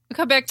 We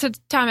cut back to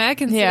Tom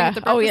Atkins at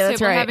the breakfast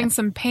table right. having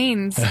some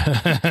pains.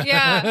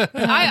 Yeah.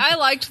 I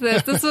liked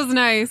this. This was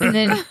nice. And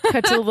then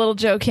cut to little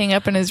Joe King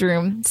up in his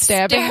room,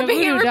 stabbing the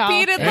voodoo doll.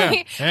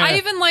 Repeatedly. Yeah. I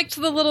even liked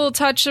the little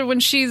touch of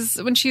when she's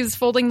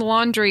folding the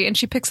laundry and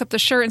she picks up the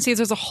shirt and sees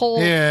there's a hole,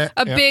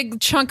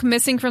 big chunk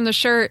missing from the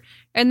shirt,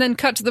 and then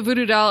cut to the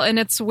voodoo doll and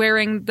it's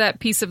wearing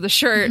that piece of the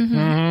shirt.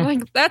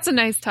 That's a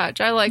nice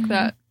touch. I like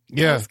that.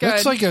 Yeah,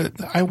 that's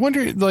I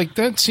wonder,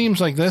 that seems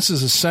like this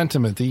is a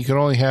sentiment that you could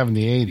only have in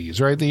the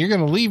 80s, right? That you're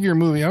going to leave your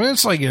movie. I mean,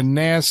 it's like a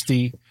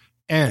nasty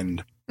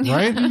end,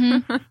 right?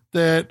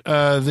 That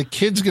the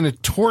kid's going to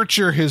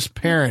torture his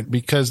parent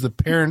because the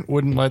parent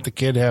wouldn't let the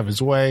kid have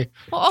his way.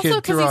 Well, also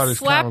because he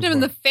slapped him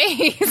in the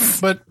face.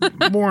 But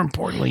more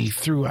importantly, he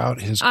threw out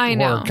his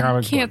comic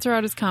book. Can't throw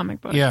out his comic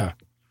book. Yeah.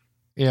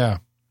 Yeah.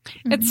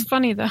 It's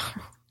funny, though.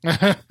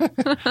 Yeah.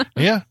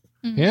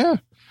 Yeah.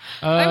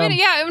 I mean,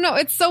 no,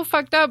 it's so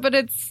fucked up, but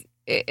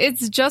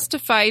it's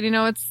justified.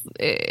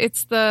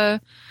 It's the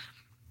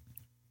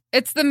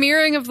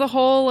mirroring of the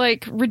whole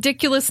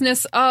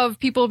ridiculousness of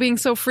people being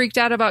so freaked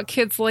out about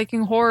kids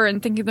liking horror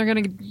and thinking they're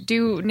going to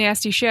do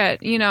nasty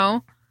shit.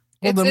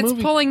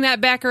 It's pulling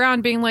that back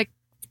around, being like,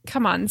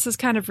 come on, this is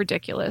kind of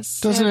ridiculous,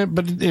 doesn't it?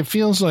 But it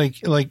feels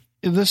like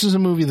this is a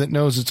movie that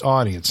knows its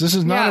audience. This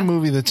is not a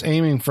movie that's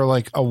aiming for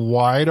a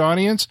wide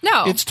audience.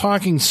 No, it's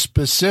talking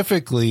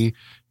specifically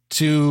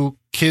to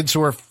kids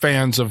who are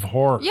fans of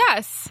horror.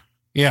 Yes.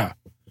 Yeah.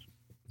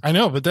 I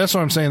know, but that's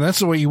what I'm saying. That's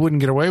the way you wouldn't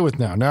get away with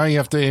now. Now you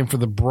have to aim for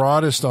the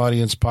broadest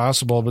audience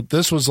possible. But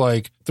this was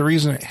the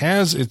reason it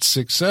has its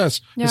success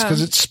is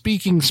because it's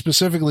speaking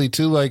specifically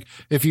to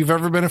if you've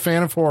ever been a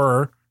fan of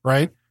horror,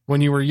 right? when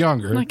you were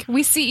younger. Like,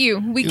 we see you.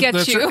 We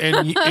get you.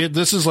 And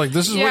this is what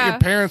your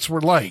parents were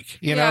like.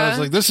 You know, it's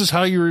like, this is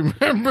how you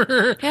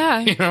remember. Yeah.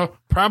 You know,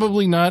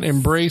 probably not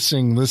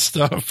embracing the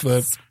stuff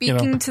that,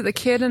 Speaking to the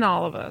kid in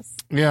all of us.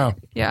 Yeah.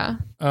 Yeah.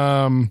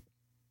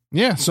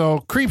 Yeah.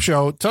 So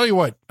Creepshow, tell you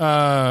what,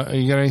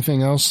 you got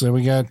anything else that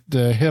we got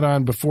hit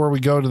on before we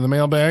go to the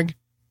mailbag?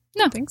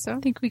 No, I think so. I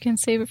think we can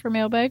save it for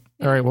mailbag.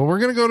 All right. Well, we're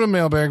going to go to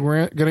mailbag.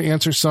 We're going to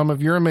answer some of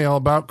your mail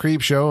about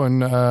Creepshow,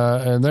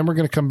 and then we're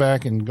going to come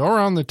back and go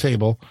around the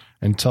table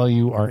and tell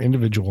you our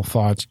individual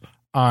thoughts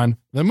on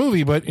the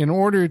movie. But in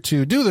order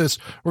to do this,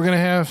 we're going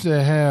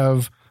to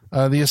have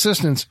the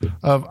assistance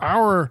of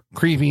our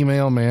creepy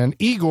mailman,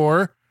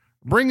 Igor.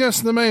 Bring us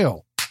the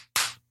mail.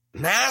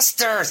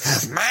 Masters,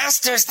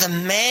 the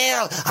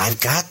mail.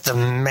 I've got the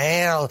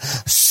mail.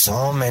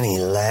 So many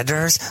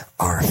letters.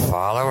 Our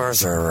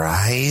followers are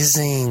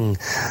rising.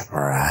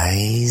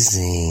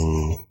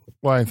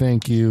 Why,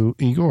 thank you,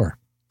 Igor.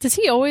 Does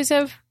he always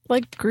have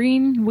like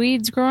green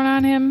weeds growing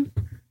on him?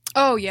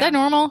 Oh, yeah. Is that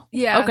normal?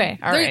 Yeah. Okay.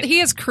 All right. He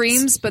has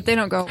creams, but they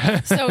don't go.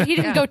 So he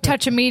didn't go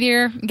touch a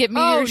meteor, get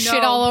meteor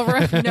shit all over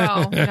him?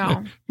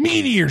 No.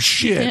 Meteor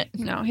shit.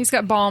 No, he's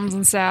got balms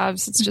and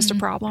salves. It's just a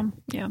problem.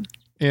 Yeah.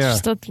 Yeah.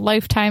 Just a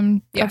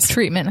lifetime of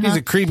treatment, huh? He's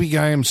a creepy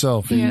guy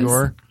himself,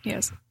 Igor.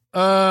 Yes.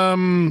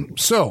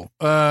 So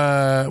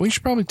we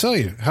should probably tell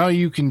you how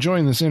you can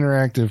join this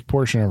interactive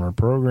portion of our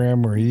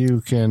program where you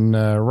can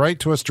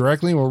write to us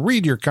directly. We'll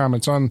read your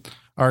comments on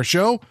our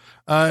show.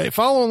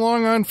 Follow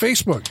along on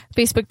Facebook.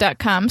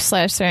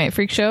 Facebook.com/Saturday Night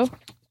Freak Show.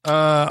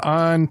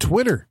 On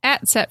Twitter.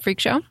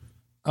 @SetFreakShow.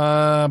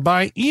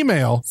 By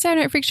email.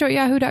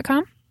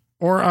 SaturdayNightFreakShow@yahoo.com.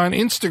 Or on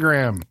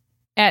Instagram.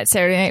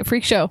 @Saturday Night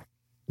Freak Show.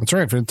 That's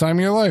right, for the time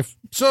of your life.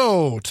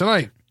 So,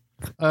 tonight,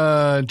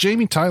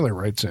 Jamie Tyler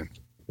writes in.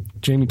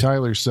 Jamie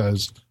Tyler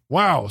says,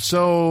 wow,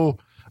 so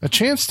a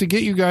chance to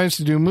get you guys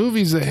to do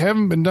movies that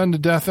haven't been done to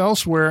death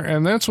elsewhere,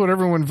 and that's what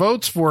everyone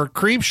votes for.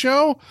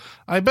 Creepshow?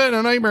 I bet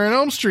A Nightmare on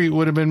Elm Street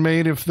would have been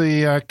made if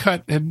the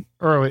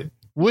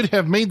would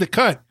have made the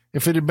cut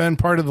if it had been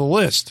part of the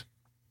list.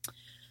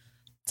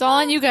 It's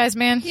all on you guys,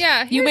 man.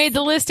 Yeah. You made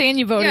the list and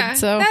you voted, Yeah,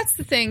 so. that's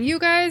the thing. You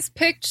guys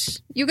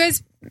picked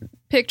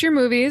your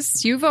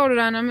movies. You voted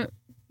on them.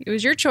 It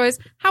was your choice.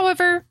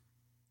 However,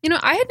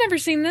 I had never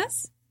seen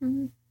this.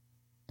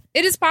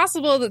 It is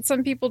possible that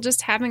some people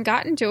just haven't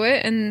gotten to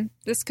it, and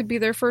this could be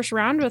their first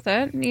round with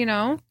it,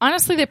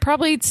 Honestly, they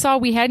probably saw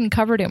we hadn't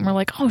covered it, and we're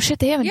like, oh, shit,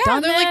 they haven't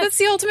done that? Yeah, they're like, that's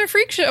the Ultimate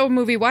Freak Show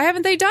movie. Why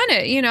haven't they done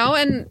it?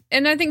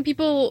 And I think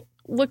people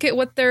look at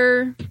what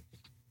they're...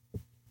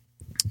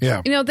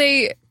 Yeah.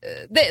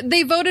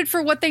 They voted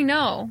for what they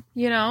know,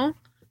 So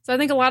I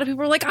think a lot of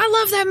people are like, I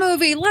love that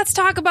movie. Let's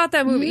talk about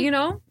that movie.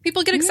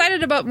 People get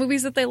excited about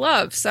movies that they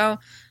love. So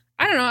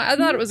I don't know. I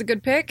thought it was a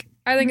good pick.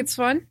 I think it's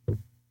fun.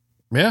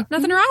 Yeah.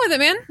 Nothing wrong with it,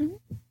 man.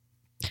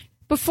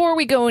 Before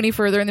we go any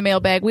further in the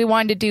mailbag, we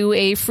wanted to do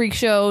a Freak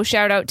Show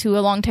shout out to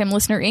a longtime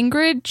listener,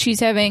 Ingrid. She's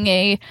having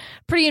a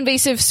pretty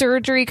invasive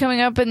surgery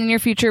coming up in the near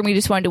future, and we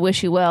just wanted to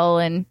wish you well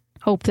and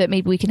hope that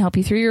maybe we can help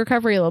you through your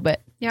recovery a little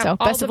bit. Yeah. So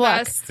best of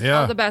luck.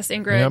 All the best,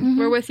 Ingrid. Yep.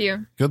 We're with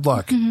you. Good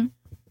luck.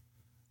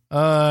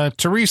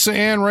 Teresa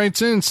Ann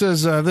writes in and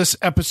says, this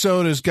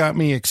episode has got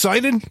me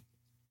excited.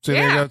 So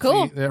Yeah,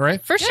 cool.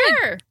 Right? For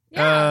sure.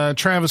 Yeah.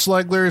 Travis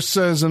Legler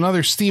says,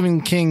 another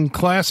Stephen King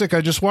classic.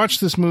 I just watched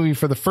this movie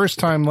for the first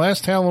time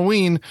last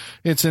Halloween.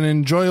 It's an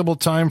enjoyable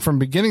time from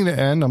beginning to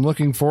end. I'm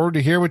looking forward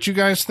to hear what you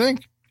guys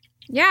think.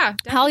 Yeah.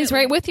 Holly's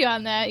definitely. right with you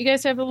on that. You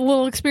guys have a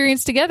little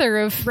experience together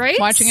of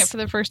watching it for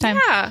the first time.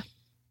 Yeah.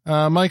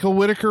 Michael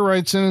Whitaker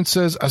writes in and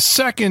says, a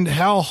second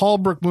Hal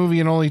Holbrook movie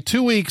in only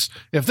 2 weeks.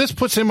 If this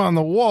puts him on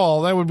the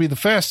wall, that would be the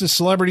fastest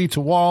celebrity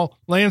to wall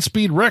land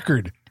speed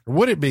record. Or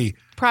would it be?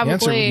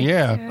 Probably. The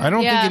answer, I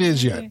don't think it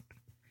is yet.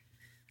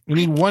 We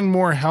need one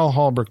more Hal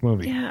Holbrook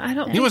movie. Yeah, I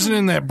don't. He wasn't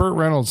in that Burt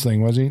Reynolds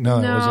thing, was he? No,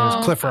 it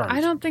was Cliff Roberts.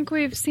 I don't think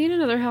we've seen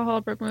another Hal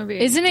Holbrook movie.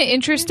 Isn't it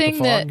interesting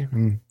The that? Fog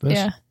and this?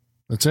 Yeah.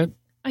 That's it?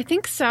 I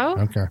think so.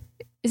 Okay.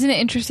 Isn't it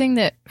interesting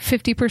that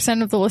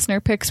 50% of the listener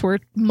picks were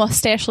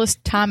mustacheless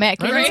Tom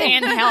Atkins Right.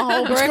 and Hal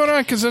Holbrook? What's going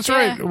on? Because that's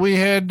right. We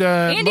had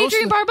and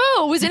Adrienne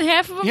Barbeau was in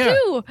half of them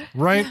too.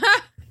 Right.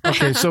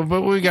 Okay, so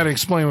but we got to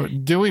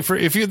explain. Do we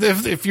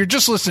if you're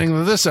just listening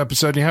to this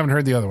episode, and you haven't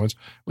heard the other ones.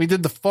 We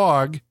did The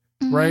Fog,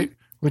 right?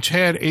 Which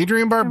had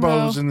Adrienne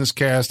Barbeau in this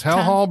cast,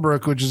 Hal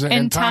Holbrook, which is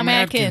and Tom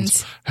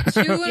Atkins. 2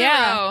 in a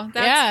row.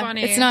 That's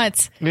funny. It's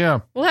nuts. Yeah.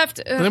 We'll have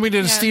to. And then we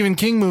did a Stephen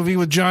King movie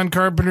with John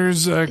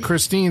Carpenter's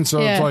Christine. So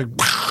it's like,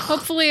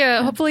 hopefully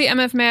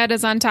MF Mad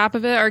is on top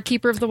of it, our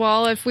keeper of the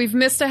wall. If we've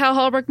missed a Hal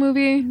Holbrook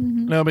movie,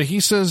 no, but he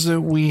says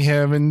that we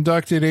have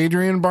inducted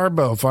Adrienne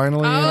Barbeau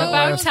finally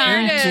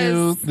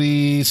into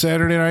the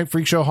Saturday Night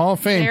Freak Show Hall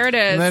of Fame. There it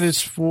is, and that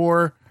is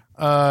for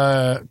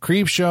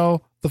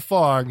Creepshow, The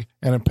Fog,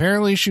 and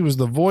apparently she was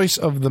the voice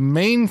of the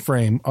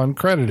mainframe,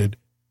 uncredited,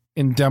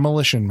 in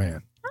Demolition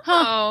Man.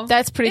 Oh,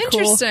 that's pretty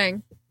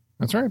interesting.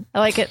 That's right. I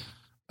like it.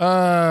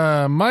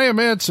 Maya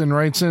Madsen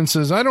writes in,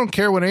 says, I don't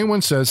care what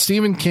anyone says.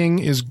 Stephen King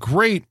is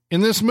great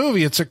in this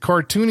movie. It's a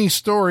cartoony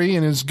story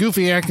and his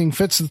goofy acting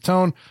fits the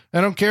tone.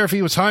 I don't care if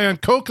he was high on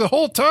coke the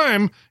whole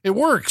time. It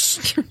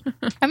works.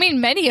 I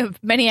mean,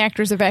 many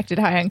actors have acted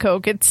high on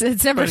coke. It's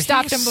never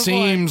stopped him before.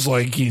 Seems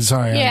like he's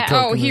high on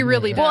coke. Oh, he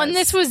really does. Well, and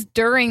this was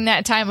during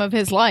that time of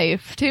his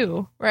life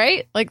too,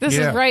 right? Like this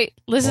is right.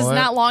 This is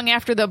not long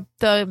after the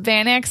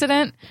van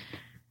accident.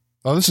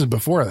 Oh, this is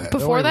before that.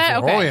 Before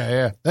that? Okay. Oh,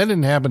 yeah. That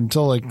didn't happen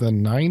until like the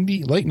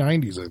late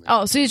 90s, I think.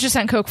 Oh, so he's just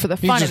on coke for the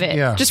fun of it.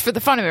 Yeah. Just for the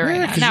fun of it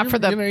right now, not for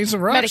the he's a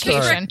rock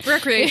medication.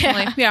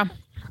 Recreationally, yeah.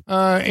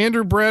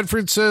 Andrew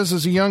Bradford says,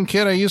 as a young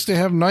kid, I used to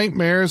have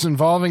nightmares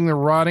involving the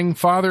rotting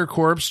father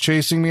corpse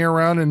chasing me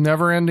around a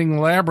never-ending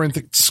labyrinth.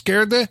 It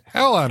scared the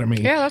hell out of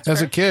me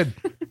as a kid.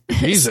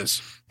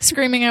 Jesus.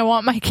 Screaming, I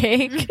want my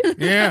cake.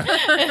 Yeah,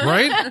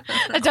 right?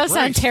 That does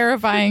sound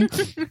terrifying.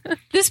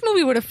 This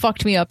movie would have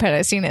fucked me up had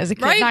I seen it as a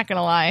kid, not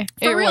gonna lie.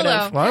 For real,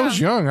 though. Well, I was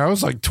young. I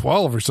was like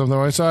 12 or something.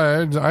 I saw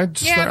it. I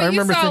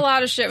remember you saw a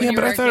lot of shit when you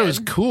were but I thought it was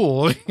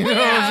cool.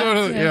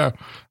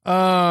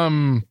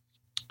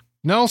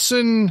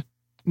 Nelson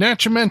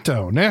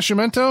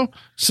Nascimento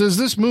says,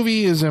 this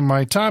movie is in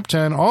my top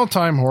 10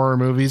 all-time horror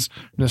movies,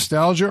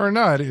 nostalgia or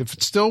not. If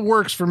it still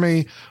works for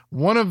me,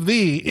 one of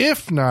the,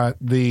 if not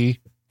the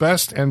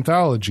best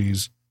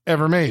anthologies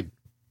ever made.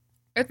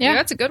 Yeah,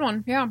 that's a good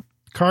one. Yeah.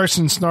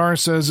 Carson Snar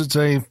says it's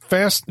a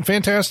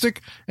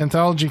fantastic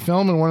anthology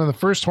film and one of the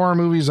first horror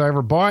movies I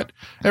ever bought.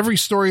 Every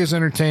story is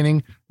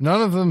entertaining.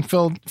 None of them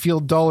feel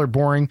dull or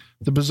boring.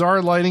 The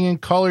bizarre lighting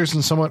and colors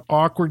and somewhat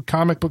awkward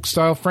comic book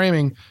style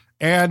framing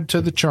add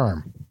to the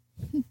charm.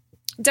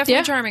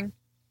 Definitely charming,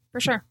 for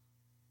sure.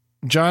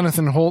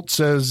 Jonathan Holt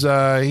says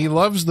he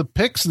loves the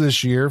picks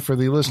this year for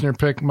the listener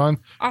pick month.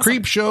 Awesome.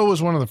 Creep Show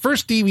was one of the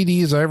first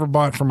DVDs I ever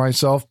bought for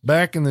myself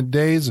back in the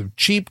days of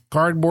cheap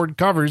cardboard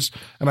covers,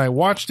 and I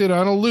watched it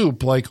on a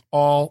loop like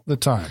all the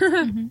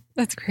time.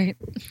 That's great.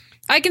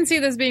 I can see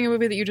this being a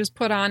movie that you just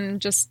put on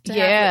just to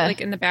have it,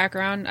 like in the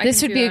background.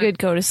 This would be a good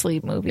go to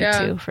sleep movie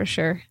too, for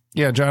sure.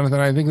 Yeah, Jonathan,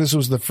 I think this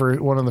was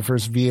one of the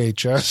first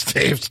VHS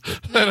tapes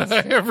that I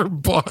ever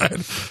bought.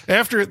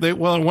 After it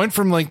went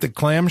from like the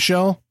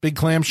clamshell, big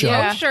clamshell.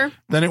 Yeah, sure.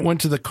 Then it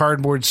went to the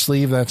cardboard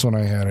sleeve. That's when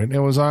I had it. It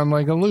was on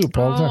like a loop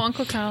all the time. Oh,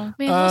 Uncle Cal.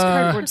 Man, those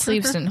cardboard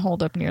sleeves didn't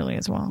hold up nearly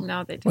as well.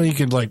 No, they didn't. Well, you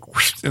could like,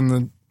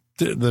 and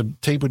the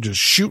tape would just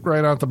shoot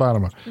right out the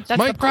bottom of it.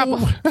 That's the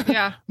problem.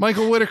 Yeah.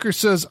 Michael Whitaker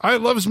says, I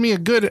loves me a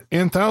good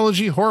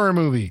anthology horror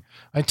movie.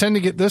 I tend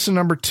to get this and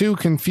number 2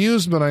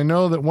 confused, but I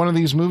know that one of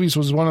these movies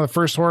was one of the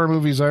first horror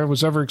movies I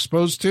was ever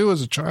exposed to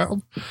as a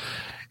child.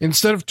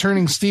 Instead of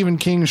turning Stephen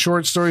King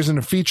short stories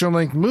into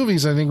feature-length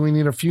movies, I think we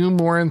need a few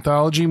more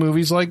anthology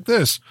movies like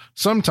this.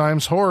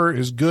 Sometimes horror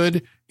is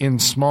good in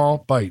small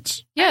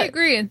bites. Yeah, I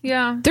agree.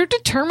 Yeah. They're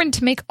determined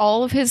to make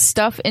all of his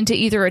stuff into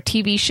either a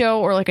TV show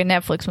or like a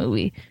Netflix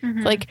movie.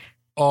 Mm-hmm. Like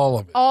all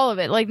of it. All of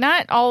it. Like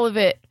not all of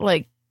it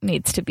like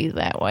needs to be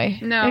that way.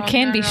 No. It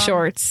can be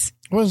shorts.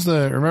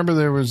 Remember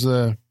there was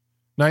the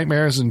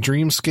Nightmares and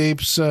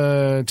Dreamscapes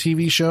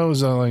TV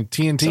shows on like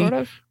TNT, sort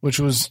of, which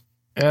was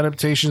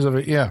adaptations of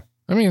it. Yeah.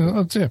 I mean,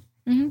 that's it.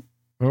 Mm-hmm.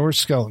 Well, we're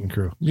Skeleton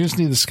Crew. You just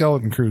need the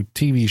Skeleton Crew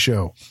TV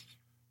show.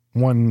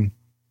 One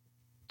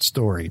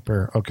story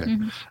per. Okay.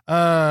 Mm-hmm.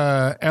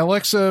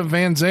 Alexa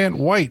Van Zant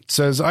White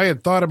says, I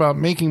had thought about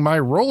making my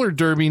roller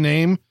derby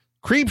name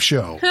Creep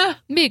Show.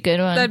 Be a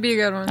good one. That'd be a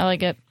good one. I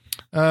like it.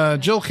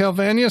 Jill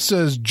Calvania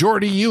says,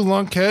 Jordy, you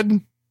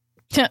lunkhead.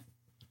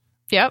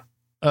 Yep.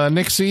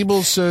 Nick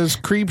Siebel says,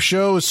 Creep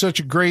Show is such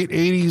a great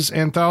 80s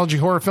anthology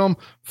horror film.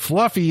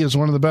 Fluffy is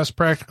one of the best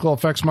practical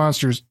effects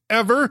monsters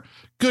ever.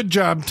 Good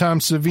job, Tom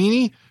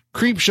Savini.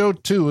 Creep Show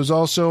 2 is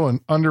also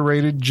an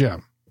underrated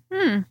gem.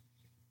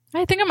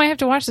 I think I might have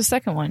to watch the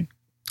second one.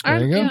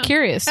 There you go. I'm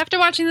curious. After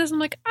watching this, I'm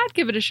like, I'd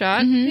give it a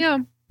shot. Mm-hmm. Yeah.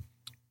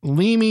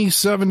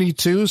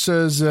 Leamy72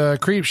 says,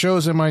 Creep Show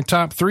is in my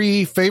top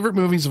 3 favorite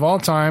movies of all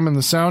time, and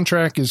the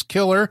soundtrack is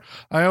killer.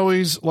 I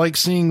always like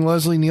seeing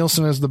Leslie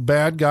Nielsen as the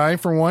bad guy,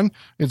 for one.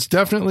 It's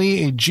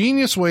definitely a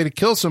genius way to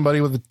kill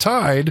somebody with a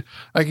tide.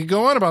 I could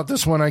go on about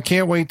this one. I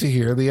can't wait to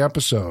hear the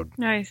episode.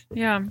 Nice.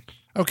 Yeah.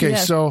 Okay,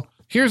 so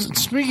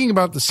speaking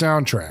about the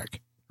soundtrack,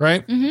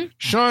 right? Mm-hmm.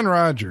 Sean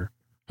Roger,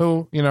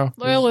 who,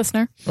 loyal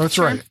listener. That's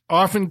right.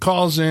 Often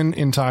writes in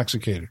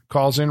intoxicated.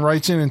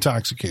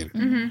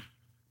 Mm-hmm.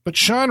 But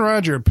Sean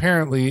Roger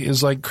apparently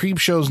is like Creep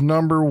Show's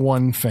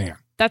 #1 fan.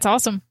 That's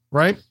awesome.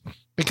 Right?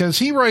 Because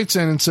he writes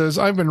in and says,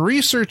 I've been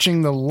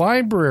researching the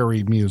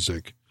library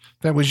music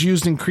that was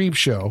used in Creep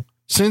Show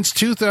since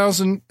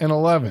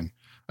 2011.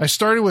 I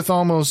started with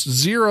almost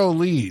 0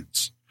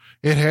 leads.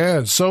 It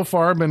has so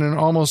far been an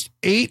almost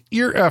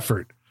 8-year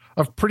effort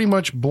of pretty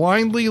much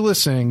blindly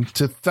listening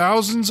to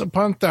thousands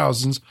upon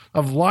thousands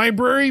of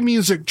library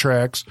music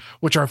tracks,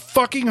 which are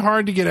fucking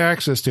hard to get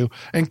access to,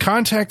 and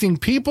contacting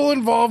people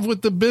involved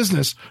with the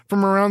business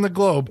from around the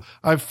globe.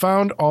 I've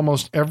found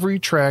almost every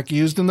track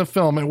used in the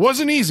film. It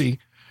wasn't easy.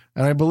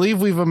 and I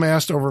believe we've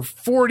amassed over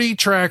 40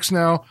 tracks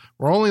now.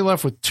 We're only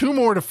left with 2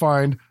 more to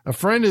find. A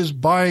friend is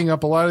buying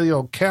up a lot of the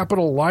old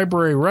Capitol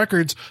Library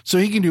records so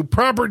he can do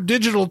proper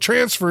digital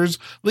transfers,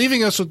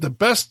 leaving us with the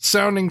best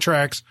sounding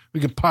tracks we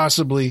could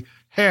possibly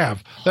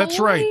have. That's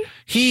right.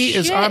 He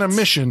is on a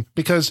mission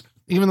because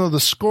even though the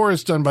score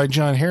is done by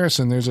John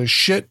Harrison, there's a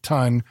shit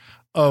ton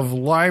of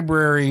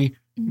library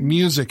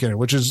music in it,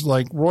 which is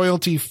like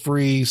royalty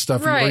free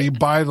stuff. Right. Where you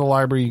buy the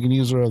library, you can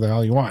use whatever the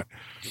hell you want.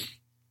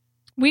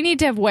 We need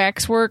to have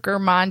Waxwork or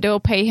Mondo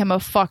pay him a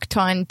fuck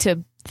ton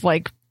to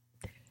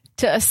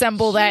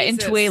assemble that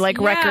into a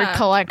record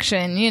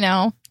collection, you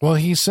know. Well,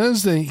 he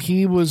says that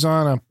he was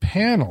on a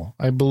panel,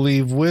 I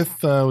believe,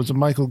 with was it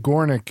Michael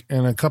Gornick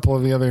and a couple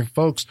of the other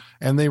folks,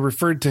 and they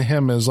referred to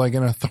him as like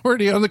an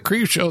authority on the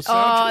Creep Show soundtrack.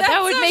 Oh,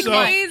 that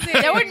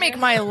would make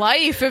my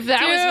life if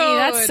that was me.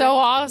 That's so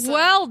awesome.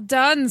 Well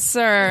done,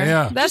 sir.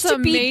 Yeah, that's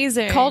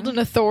amazing. Be called an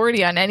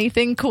authority on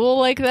anything cool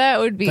like that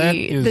would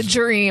be the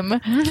dream.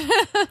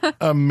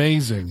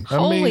 Amazing,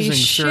 Holy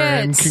sir,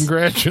 and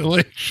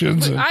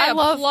congratulations! I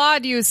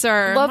applaud you,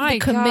 sir. Love the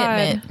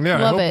commitment. Yeah,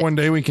 I hope one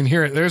day we can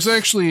hear it. There's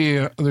actually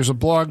there's a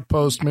blog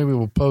post. Maybe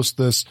we'll post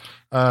this,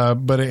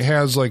 but it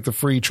has like the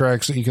free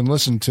tracks that you can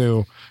listen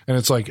to, and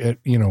it's like at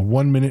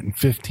 1 minute and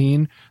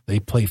 15. They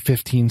play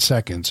 15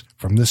 seconds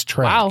from this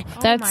track. Wow,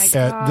 that's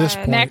at this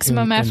point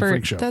maximum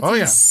effort. That's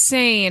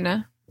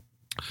insane.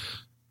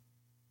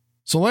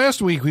 So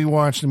last week we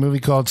watched a movie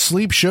called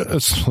Sleep Show.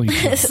 Sleep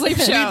Show. Sleep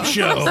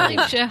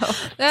Show.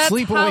 That's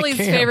Holly's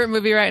favorite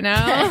movie right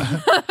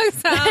now.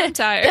 I'm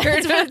tired.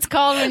 That's what it's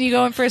called when you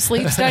go in for a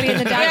sleep study and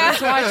the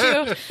doctors watch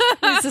you.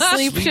 It's a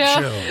sleep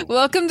show.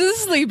 Welcome to the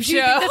Sleep Show.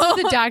 That's what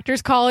the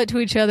doctors call it to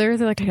each other.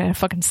 They're like, I got a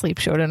fucking sleep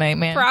show tonight,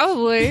 man.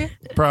 Probably.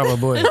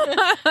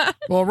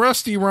 Well,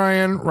 Rusty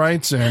Ryan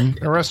writes in.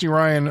 Rusty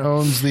Ryan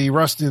owns the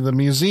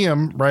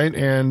museum, right?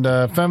 And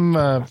Femme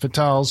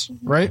Fatales,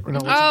 right?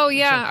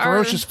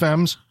 Ferocious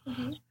Femmes.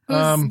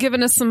 Who's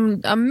given us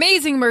some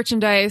amazing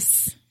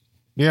merchandise.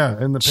 Yeah,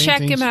 and the paintings.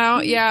 Check him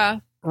out, yeah.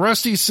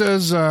 Rusty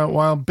says,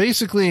 while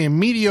basically a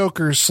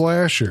mediocre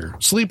slasher,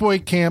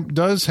 Sleepaway Camp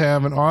does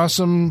have an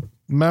awesome,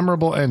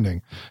 memorable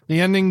ending.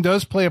 The ending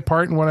does play a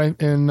part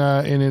in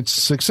its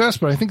success,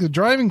 but I think the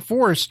driving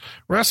force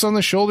rests on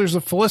the shoulders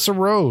of Felissa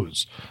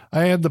Rose.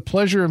 I had the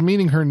pleasure of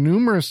meeting her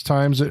numerous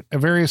times at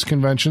various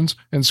conventions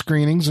and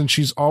screenings, and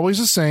she's always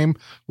the same,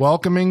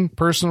 welcoming,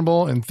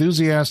 personable,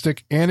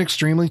 enthusiastic, and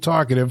extremely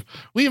talkative.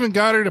 We even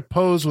got her to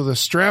pose with a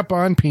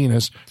strap-on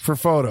penis for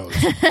photos.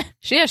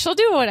 Yeah, she'll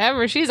do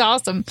whatever. She's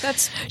awesome.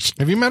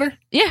 Have you met her?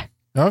 Yeah.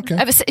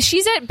 Okay.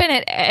 She's been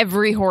at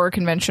every horror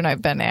convention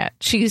I've been at.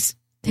 She's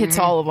hits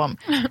all of them.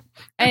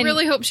 I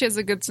really hope she has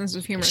a good sense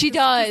of humor. She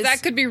does.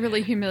 That could be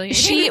really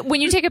humiliating. When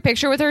you take a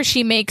picture with her,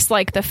 she makes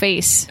like the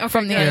face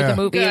from the end of the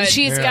movie. Good.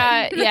 She's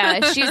got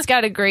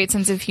a great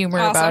sense of humor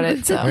about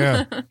it. So.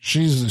 Yeah,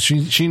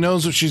 she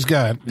knows what she's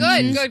got.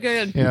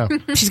 Good. Yeah,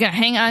 she's gonna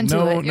hang on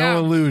to it. No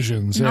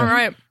illusions. Yeah. All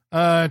right.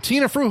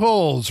 Tina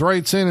Fruholz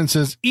writes in and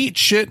says, "Eat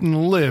shit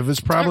and live" is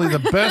probably the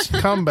best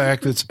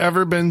comeback that's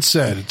ever been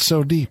said. It's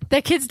so deep.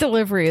 That kid's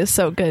delivery is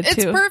so good, too.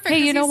 It's perfect.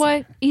 Hey, you know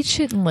what? Eat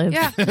shit and live.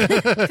 Yeah.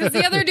 Because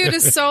the other dude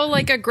is so,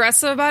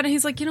 aggressive about it.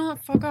 He's like, you know what?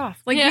 Fuck off.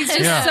 He's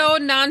just so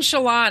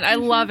nonchalant. I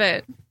love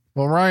it.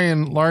 Well,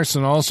 Ryan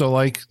Larson also,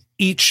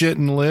 eat shit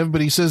and live,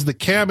 but he says the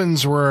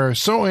cabins were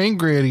so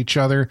angry at each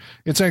other,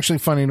 it's actually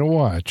funny to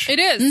watch. It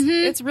is.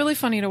 Mm-hmm. It's really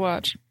funny to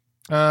watch.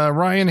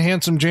 Ryan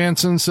Handsome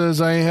Jansen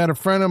says, I had a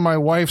friend of my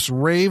wife's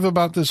rave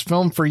about this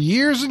film for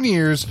years and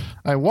years.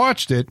 I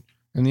watched it,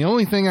 and the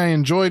only thing I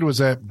enjoyed was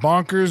that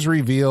bonkers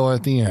reveal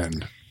at the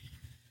end.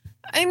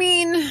 I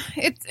mean,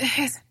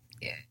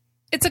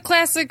 it's a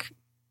classic.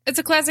 It's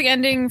a classic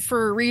ending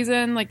for a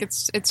reason.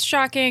 It's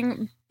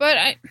shocking, but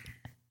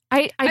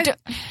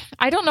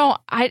I don't know.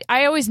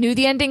 I always knew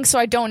the ending, so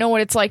I don't know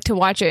what it's like to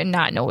watch it and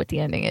not know what the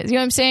ending is. You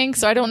know what I'm saying?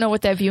 So I don't know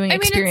what that viewing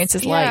experience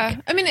is like.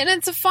 I mean, and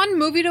it's a fun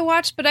movie to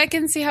watch, but I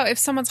can see how if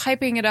someone's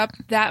hyping it up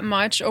that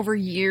much over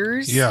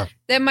years,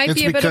 that might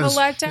be a bit of a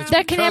letdown.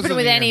 That can happen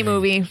with any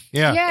movie.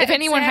 Yeah. If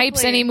anyone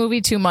hypes any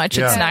movie too much,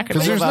 it's not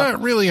going to live up. Because there's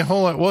not really a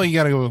whole lot. Well, you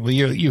got to go.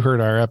 You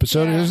heard our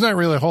episode. Yeah. There's not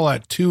really a whole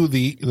lot to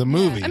the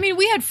movie. Yeah. I mean,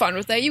 we had fun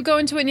with that. You go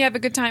into it and you have a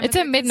good time. It's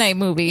a midnight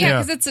movie.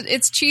 Yeah, because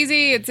it's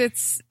cheesy.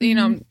 It's you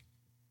know.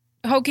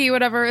 Hokey,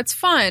 whatever. It's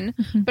fun,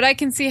 but I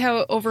can see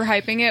how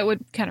overhyping it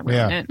would kind of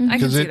ruin it. I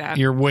can see that.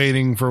 You're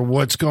waiting for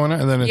what's going on,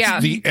 and then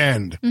it's the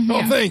end.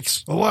 Oh,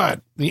 thanks a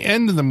lot. The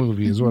end of the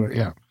movie is what.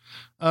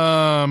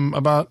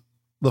 About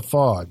The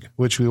Fog,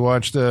 which we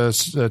watched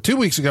 2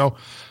 weeks ago.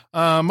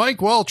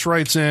 Mike Welch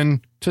writes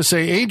in to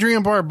say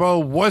Adrienne Barbeau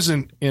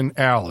wasn't in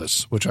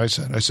Alice, which I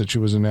said. I said she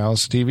was in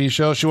Alice TV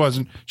show. She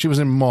wasn't. She was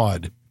in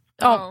Maude.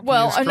 Oh,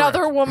 well,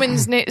 another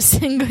woman's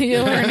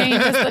singular name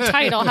is the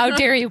title. How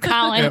dare you,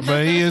 Colin? Yeah,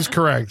 but he is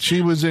correct.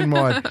 She was in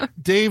Maude.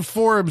 Dave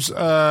Forbes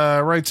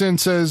writes in,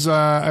 says,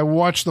 I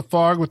watched The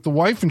Fog with the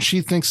wife, and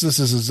she thinks this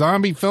is a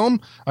zombie film.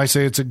 I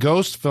say it's a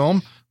ghost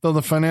film, though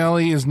the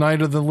finale is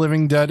Night of the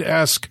Living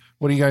Dead-esque.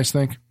 What do you guys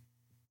think?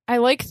 I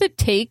like the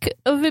take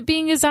of it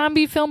being a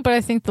zombie film, but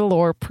I think the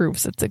lore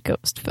proves it's a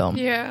ghost film.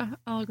 Yeah,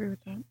 I'll agree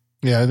with that.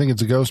 Yeah, I think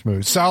it's a ghost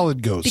movie.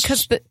 Solid ghost.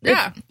 Because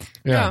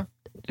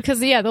because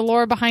the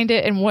lore behind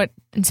it and what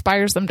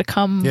inspires them to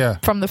come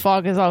from the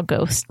fog is all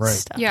ghost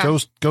stuff. Yeah.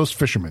 Ghost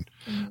fishermen.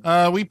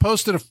 We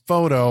posted a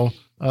photo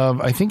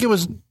of, I think it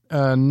was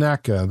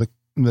NECA,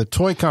 the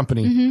toy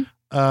company,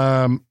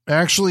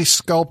 actually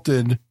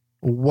sculpted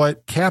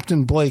what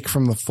Captain Blake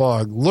from The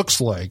Fog looks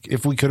like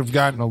if we could have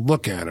gotten a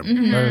look at him.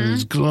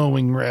 His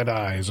glowing red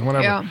eyes and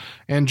whatever. Yeah.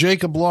 And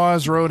Jacob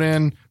Laws wrote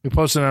in, we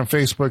posted it on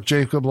Facebook,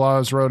 Jacob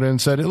Laws wrote in and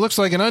said, it looks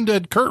like an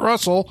undead Kurt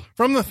Russell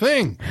from The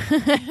Thing.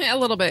 A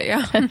little bit,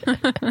 yeah.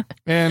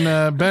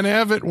 And Ben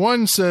Abbott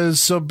 1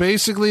 says, so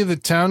basically the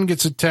town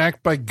gets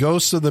attacked by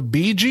ghosts of the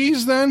Bee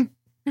Gees then?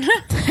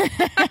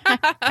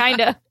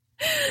 Kind of.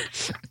 A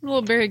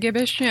little Barry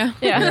Gibbish, yeah.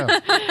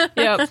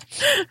 Yep.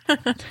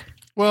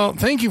 Well,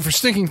 thank you for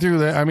sticking through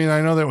that. I mean,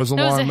 I know that was a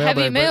long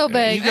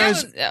mailbag. You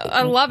guys,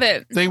 I love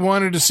it. They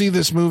wanted to see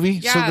this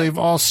movie, so they've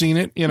all seen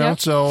it, you know.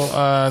 Yep.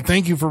 So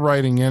thank you for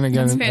writing in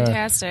again. It's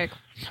fantastic.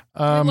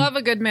 I love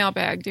a good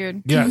mailbag,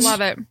 dude. Yes.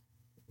 Love it.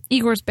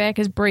 Igor's back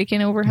is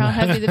breaking over how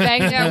heavy the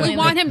bag is. Yeah, we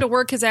want him to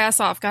work his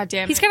ass off,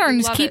 goddammit. He's got to earn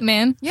his keep,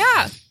 man.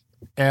 Yeah.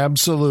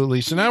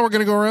 Absolutely. So now we're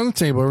going to go around the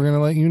table. We're going to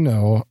let you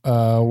know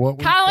what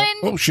Colin!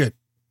 Oh, shit.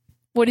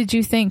 What did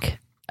you think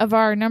of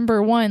our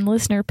number one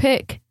listener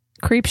pick,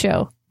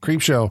 Creepshow?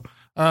 Creepshow.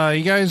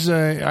 You guys,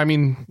 I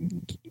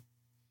mean,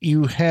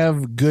 you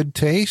have good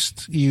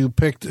taste. You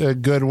picked a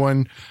good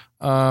one.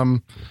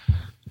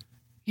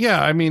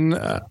 Yeah, I mean,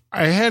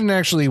 I hadn't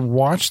actually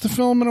watched the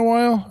film in a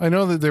while. I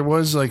know that there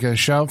was like a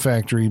Shout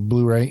Factory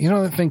Blu-ray. You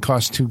know, that thing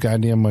costs too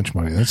goddamn much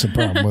money. That's the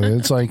problem with it.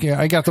 It's like,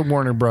 I got the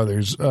Warner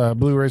Brothers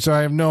Blu-ray, so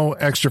I have no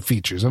extra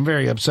features. I'm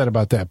very upset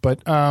about that.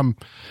 But I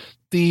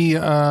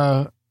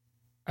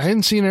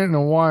hadn't seen it in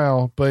a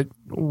while, but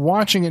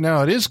watching it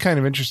now, it is kind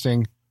of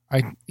interesting.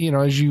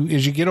 As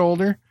you get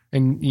older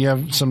and you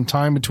have some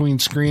time between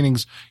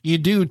screenings, you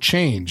do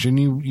change and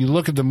you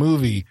look at the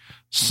movie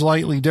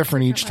slightly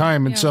different each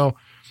time. And so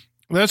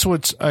that's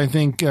what's, I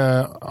think,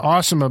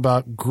 awesome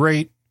about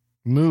great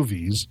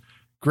movies.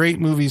 Great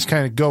movies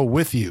kind of go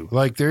with you.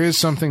 Like there is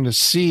something to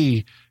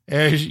see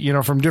as,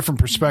 from different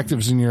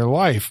perspectives in your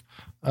life.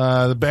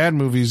 The bad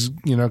movies,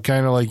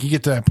 kind of like you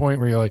get to that point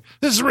where you're like,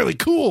 this is really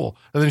cool.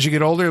 And then as you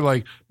get older,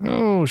 like,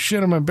 oh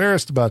shit, I'm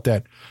embarrassed about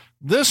that.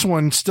 This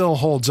one still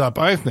holds up,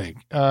 I think.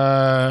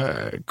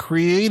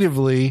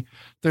 Creatively,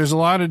 there's a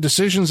lot of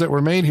decisions that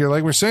were made here.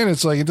 Like we're saying,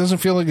 it's like, it doesn't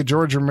feel like a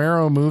George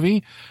Romero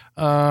movie.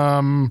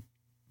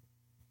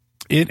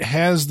 It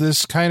has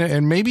this kind of,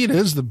 and maybe it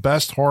is the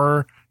best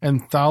horror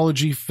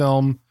anthology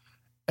film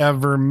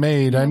ever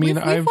made. I mean,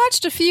 I've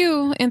watched a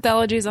few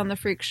anthologies on the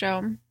Freak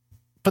Show,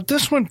 but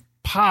this one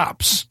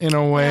pops in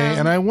a way,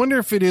 and I wonder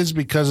if it is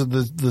because of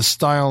the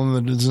style and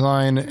the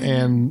design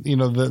and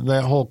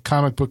that whole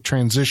comic book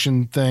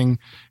transition thing.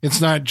 It's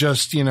not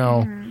just hey,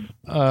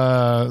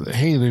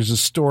 there's a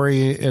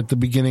story at the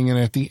beginning and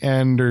at the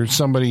end, or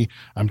somebody,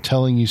 I'm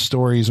telling you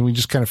stories and we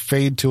just kind of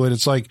fade to it.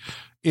 It's like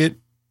it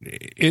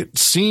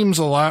seems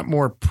a lot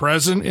more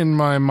present in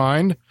my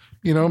mind,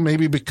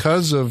 maybe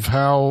because of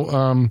how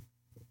I'm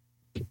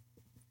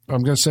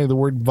going to say the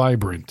word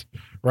vibrant.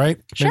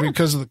 Right? Sure. Maybe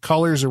because of the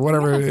colors or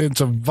whatever. Yeah.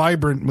 It's a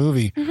vibrant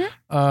movie.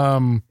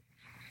 Mm-hmm.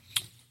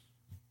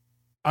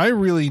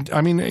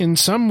 In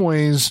some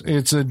ways,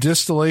 it's a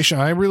distillation.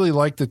 I really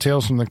like the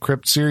Tales from the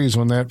Crypt series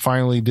when that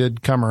finally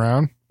did come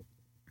around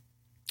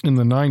in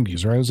the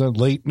 90s, right? Was that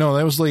late? No,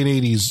 that was late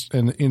 80s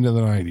and into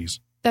the 90s.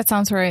 That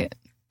sounds right.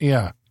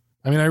 Yeah.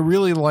 I mean, I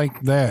really like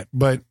that,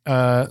 but,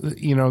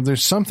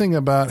 there's something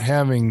about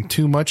having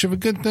too much of a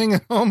good thing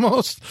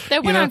almost.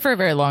 That went on for a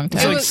very long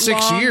time. It's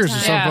like 6 years or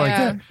something like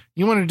that.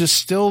 You want to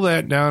distill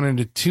that down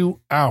into 2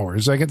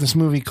 hours. I got this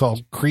movie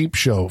called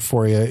Creepshow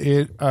for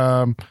you.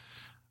 I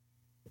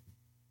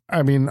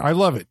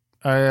love it.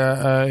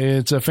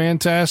 It's a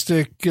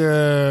fantastic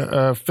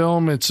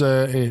film. It's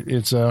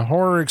a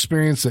horror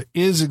experience that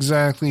is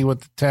exactly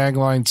what the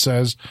tagline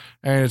says,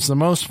 and it's the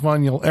most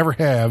fun you'll ever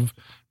have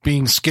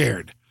being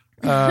scared.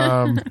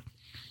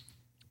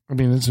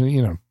 It's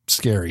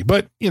scary,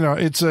 but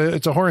it's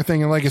a horror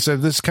thing, and like I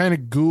said, this kind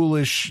of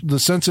ghoulish, the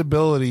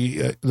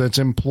sensibility that's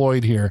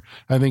employed here,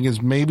 I think,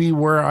 is maybe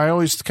where I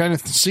always kind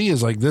of see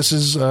is like this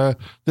is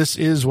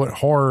what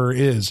horror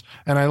is,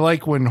 and I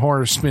like when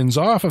horror spins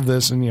off of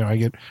this, and I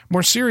get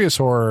more serious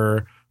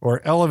horror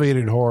or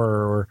elevated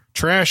horror or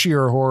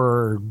trashier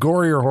horror or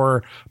gorier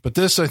horror, but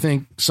this, I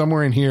think,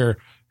 somewhere in here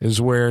is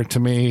where, to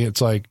me,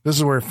 it's like this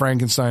is where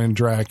Frankenstein and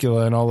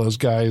Dracula and all those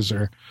guys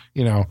are,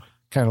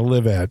 kind of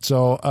live at.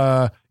 So,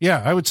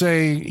 I would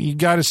say you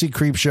got to see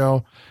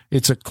Creepshow.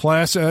 It's a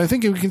classic. I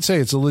think we can say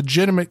it's a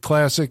legitimate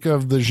classic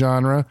of the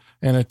genre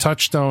and a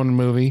touchstone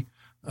movie.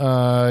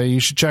 You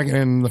should check it.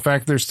 And the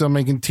fact they're still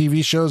making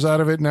TV shows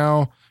out of it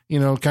now,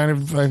 kind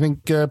of, I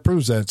think,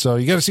 proves that. So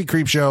you got to see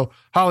Creepshow.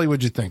 Holly,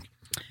 what'd you think?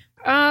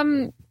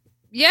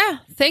 Yeah,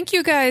 thank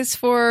you guys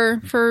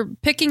for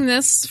picking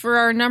this for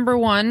our number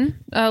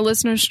one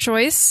listener's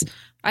choice.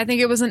 I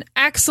think it was an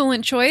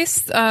excellent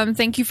choice.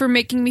 Thank you for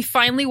making me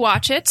finally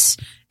watch it.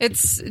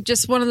 It's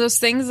just one of those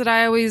things that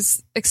I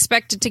always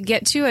expected to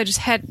get to. I just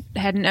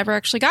hadn't ever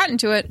actually gotten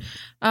to it.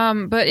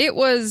 But it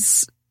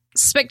was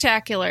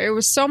spectacular. It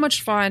was so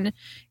much fun.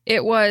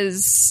 It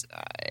was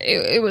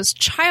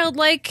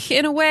childlike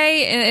in a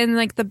way, in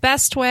like the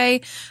best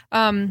way.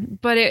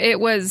 But it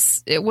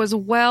was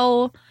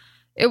well.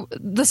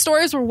 The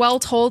stories were well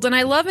told, and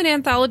I love an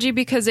anthology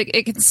because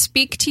it can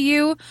speak to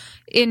you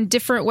in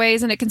different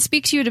ways, and it can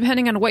speak to you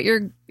depending on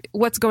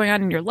what's going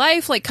on in your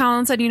life. Like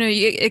Colin said,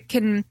 it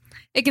can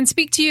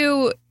speak to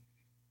you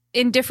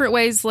in different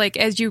ways, like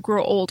as you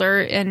grow older,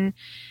 and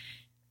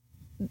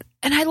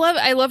I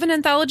love an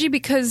anthology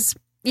because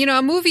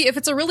a movie, if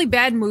it's a really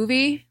bad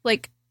movie,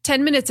 like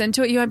 10 minutes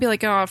into it, you might be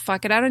like, oh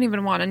fuck it, I don't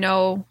even want to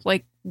know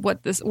like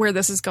where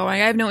this is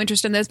going. I have no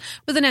interest in this.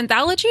 With an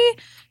anthology,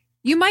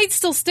 you might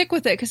still stick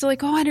with it because you're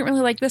like, oh, I didn't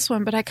really like this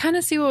one, but I kind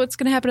of see what's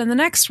going to happen in the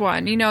next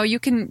one. You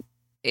can.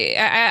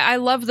 I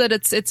love that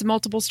it's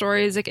multiple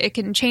stories. It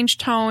can change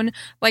tone.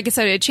 Like I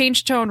said, it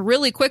changed tone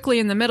really quickly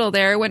in the middle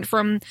there. It went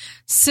from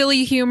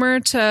silly humor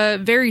to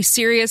very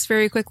serious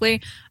very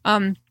quickly.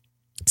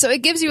 So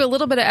it gives you a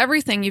little bit of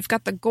everything. You've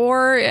got the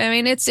gore. I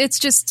mean, it's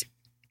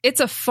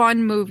a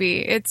fun movie.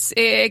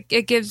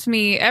 It gives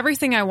me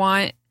everything I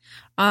want.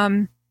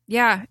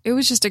 Yeah, it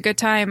was just a good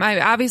time.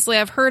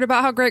 I've heard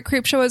about how great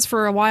Creepshow is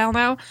for a while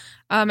now.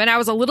 And I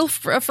was a little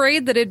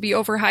afraid that it'd be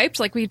overhyped,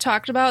 like we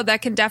talked about.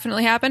 That can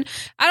definitely happen.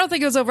 I don't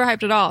think it was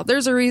overhyped at all.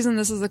 There's a reason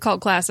this is a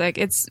cult classic.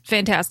 It's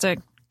fantastic.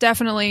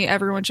 Definitely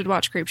everyone should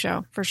watch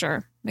Creepshow, for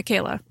sure.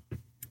 Michaela.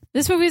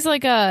 This movie's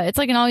like it's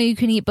like an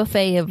all-you-can-eat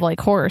buffet of like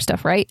horror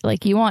stuff, right?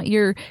 Like you want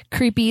your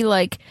creepy,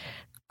 like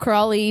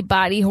crawly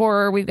body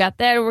horror, we've got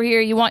that over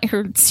here. You want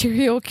your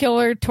serial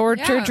killer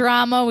torture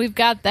drama, we've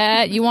got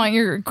that. You want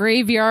your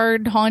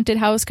graveyard haunted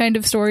house kind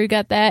of story, we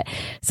got that.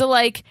 So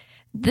like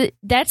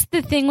that's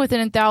the thing with an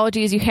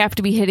anthology, is you have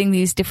to be hitting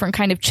these different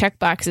kind of check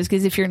boxes,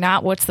 because if you're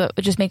not,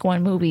 just make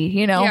one movie,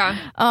 Yeah.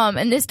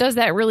 And this does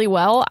that really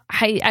well.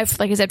 I've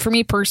like I said, for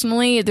me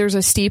personally, there's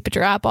a steep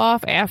drop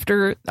off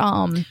after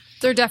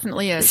there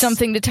definitely is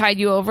something to tide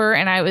you over,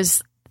 and I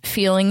was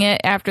feeling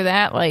it after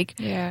that, like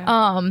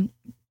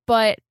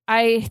but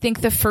I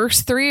think the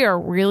first three are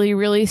really,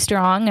 really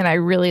strong, and I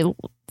really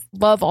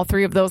love all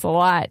three of those a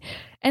lot.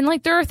 And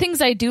like there are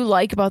things I do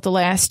like about the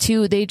last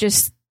two.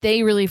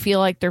 They really feel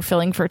like they're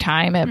filling for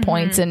time at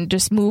points and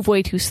just move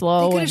way too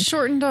slow. They could have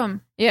shortened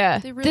them. Yeah.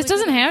 This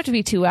doesn't have to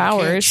be 2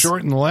 hours.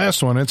 Shorten the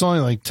last one. It's only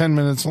like 10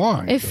 minutes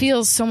long. It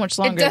feels so much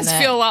longer than that. It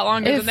does feel a lot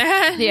longer than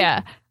that.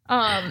 Yeah.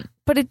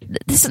 But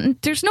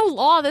there's no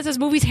law that says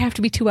movies have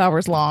to be 2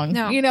 hours long.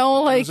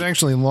 No. Like, it was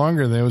actually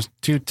longer. It was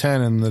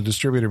 2:10, and the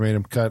distributor made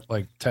him cut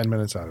like 10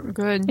 minutes out of it.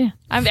 Good. Yeah.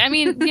 I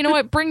mean, you know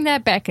what? Bring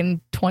that back in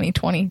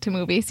 2020 to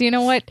movies. You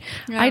know what?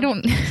 Yeah. I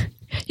don't...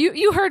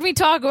 You heard me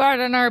talk about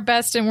it on our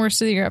best and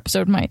worst of the year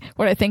episode,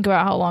 what I think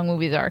about how long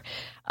movies are.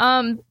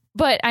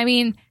 But I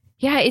mean,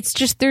 yeah, it's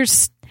just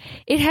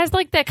it has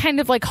like that kind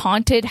of like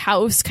haunted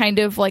house kind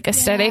of like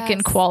aesthetic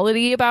and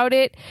quality about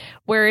it,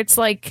 where it's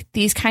like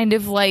these kind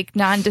of like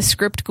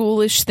nondescript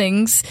ghoulish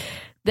things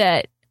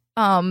that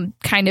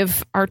kind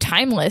of are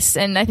timeless,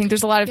 and I think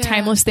there's a lot of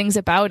timeless things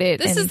about it.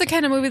 This is the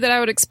kind of movie that I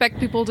would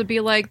expect people to be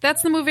like,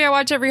 that's the movie I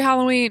watch every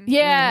Halloween.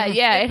 Yeah,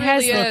 it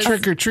has the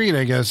Trick or Treat,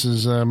 I guess,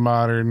 is a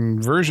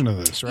modern version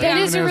of this, right? That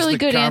is a really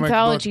good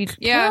anthology.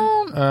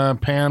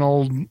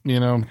 Paneled,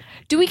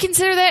 Do we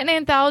consider that an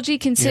anthology,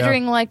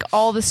 considering like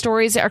all the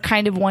stories are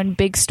kind of one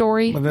big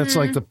story? Well, that's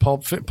like the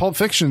Pulp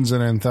Fiction's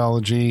an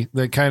anthology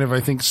that kind of, I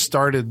think,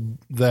 started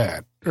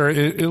that, or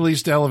at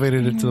least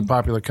elevated it to the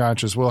popular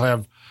conscious. We'll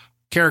have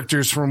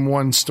characters from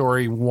one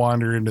story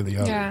wander into the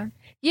other.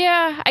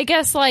 Yeah, I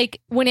guess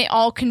like when it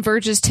all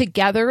converges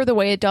together the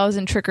way it does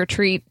in Trick or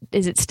Treat,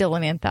 is it still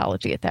an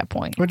anthology at that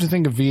point? What'd you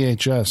think of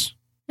VHS?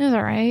 It was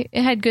all right.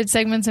 It had good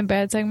segments and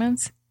bad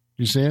segments. Did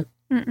you see it?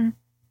 Mm-mm.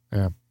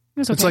 Yeah.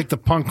 It's like the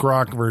punk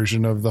rock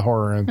version of the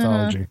horror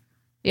anthology.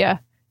 Yeah.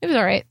 It was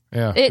all right.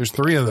 Yeah, there's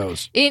 3 of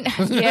those. See,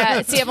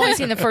 I've only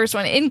seen the first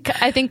one.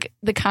 I think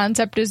the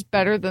concept is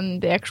better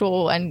than the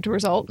actual end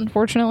result,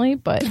 unfortunately.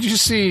 But did you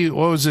see,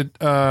 what was it?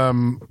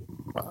 So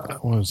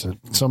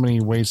many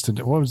ways to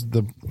do. What was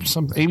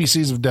some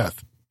ABCs of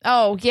Death?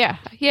 Oh, yeah.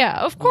 Yeah,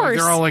 of course.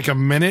 They're all like a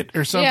minute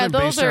or something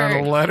based on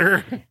a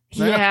letter.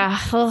 Yeah.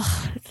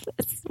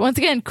 Once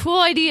again,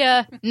 cool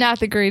idea, not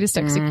the greatest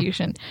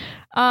execution.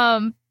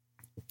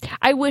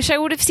 I wish I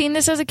would have seen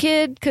this as a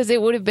kid, because it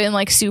would have been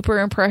like super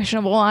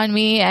impressionable on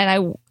me,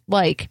 and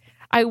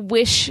I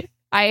wish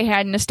I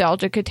had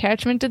nostalgic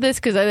attachment to this,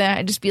 because then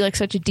I'd just be like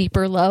such a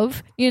deeper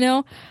love,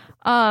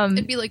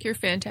 It'd be like your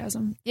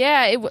Phantasm.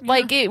 Yeah,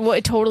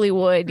 it totally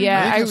would.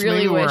 Yeah, I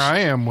really wish. Where I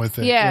am with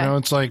it,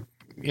 it's like,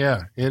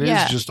 it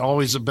is just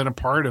always been a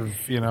part of,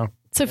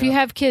 So if you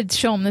have kids,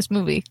 show them this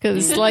movie,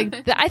 because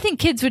I think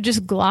kids would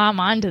just glom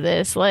onto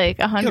this like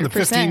 100%. The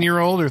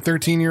 15-year-old or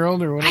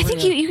 13-year-old or whatever. I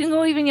think you can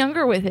go even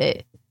younger with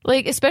it.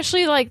 Like,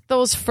 especially like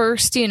those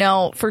first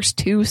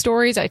 2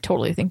 stories. I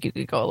totally think you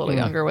could go a little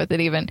younger with it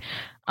even.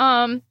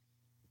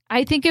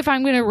 I think if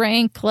I'm going to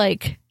rank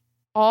like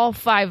all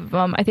 5 of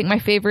them, I think my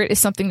favorite is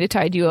Something to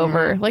Tide You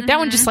Over. Like that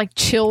one just like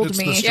chilled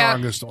me. The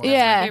strongest one.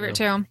 Yeah. My favorite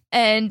too.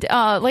 And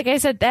like I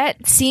said,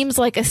 that seems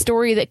like a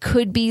story that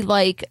could be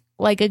like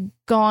a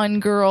Gone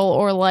Girl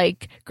or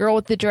like Girl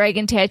with the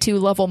Dragon Tattoo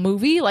level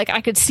movie. Like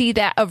I could see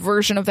that a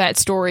version of that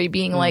story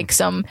being like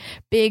some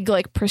big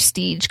like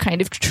prestige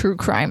kind of true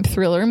crime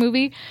thriller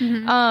movie.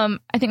 I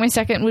think my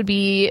second would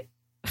be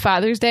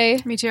Father's Day.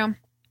 Me too.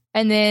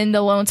 And then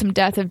The Lonesome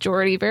Death of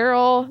Jordy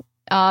Verrill,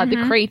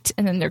 The Crate,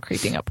 and then They're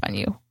Creeping Up on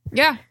You.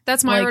 Yeah,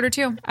 that's my order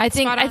too. I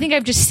think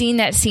I've just seen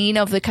that scene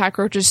of the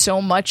cockroaches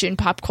so much in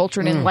pop culture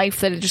and in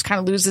life that it just kind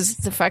of loses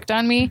its effect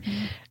on me.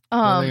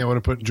 I think I would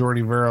have put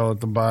Jordy Verrill at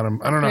the bottom.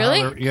 I don't know.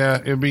 Really?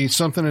 It'd be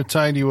Something to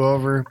Tide You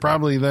Over.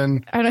 Probably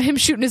then. I don't know, him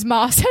shooting his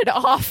mouse head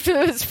off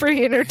was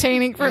pretty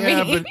entertaining for me.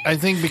 Yeah, but I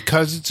think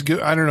because it's good,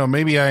 I don't know,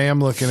 maybe I am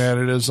looking at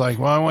it as like,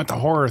 well, I want the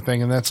horror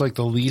thing, and that's like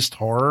the least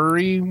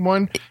horror-y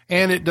one.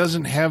 And it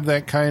doesn't have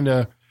that kind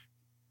of...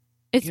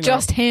 It's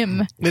just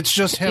him. It's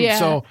just him. Yeah.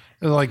 So,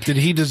 like, did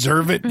he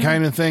deserve it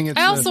kind of thing?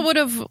 I also would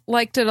have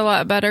liked it a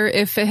lot better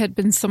if it had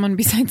been someone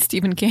besides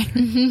Stephen King.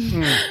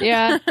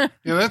 Yeah. Yeah,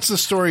 that's the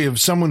story of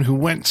someone who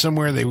went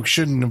somewhere they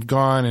shouldn't have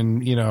gone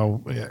and,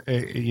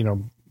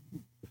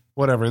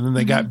 whatever. Then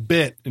they got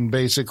bit and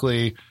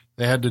basically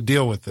they had to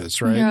deal with this,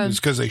 right? Yeah.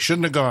 It's because they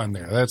shouldn't have gone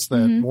there. That's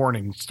that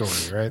warning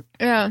story, right?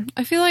 Yeah.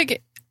 I feel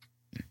like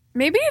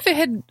maybe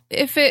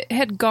if it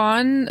had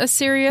gone a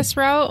serious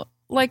route,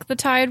 like the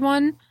Tide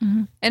one,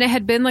 and it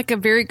had been like a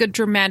very good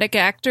dramatic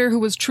actor who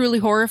was truly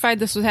horrified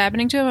this was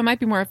happening to him, it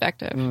might be more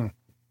effective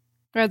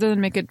rather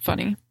than make it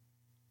funny.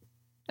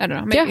 I don't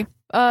know. Maybe.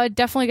 Yeah,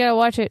 definitely gotta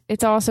watch it.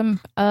 It's awesome.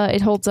 It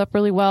holds up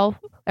really well.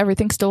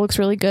 Everything still looks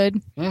really good.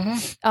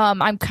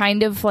 I'm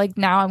kind of like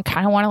now I'm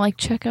kind of want to like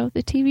check out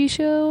the TV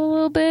show a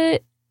little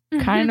bit.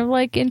 Kind of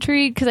like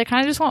intrigued because I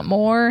kind of just want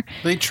more.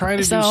 They try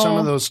to do some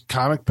of those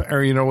comic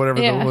or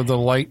whatever with the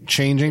light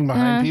changing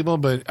behind people,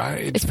 but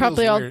it's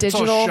probably all weird.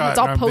 digital. It's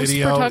all post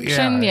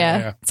production.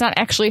 Yeah. It's not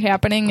actually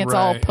happening. It's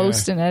all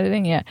post and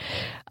editing. Yeah.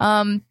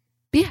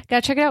 Yeah,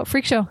 gotta check it out.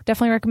 Freak Show.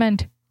 Definitely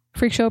recommend.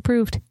 Freak Show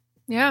approved.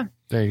 Yeah.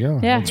 There you go.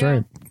 Yeah. That's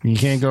right. You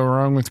can't go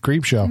wrong with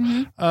Creep Show.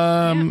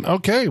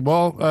 Okay.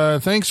 Well,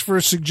 thanks for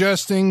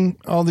suggesting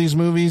all these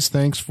movies.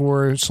 Thanks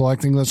for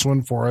selecting this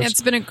one for us.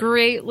 It's been a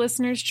great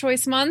Listener's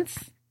Choice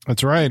Month.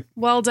 That's right.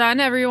 Well done,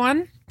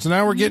 everyone. So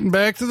now we're getting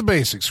back to the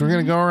basics. We're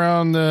going to go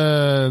around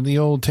the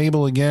old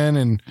table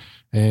again,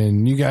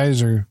 and you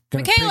guys are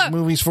going to pick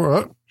movies for...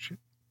 Oh, shit.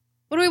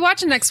 What are we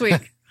watching next week?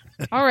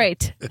 All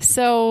right.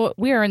 So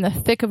we are in the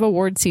thick of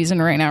award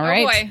season right now,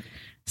 right? Oh, boy.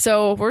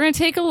 So we're going to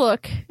take a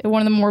look at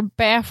one of the more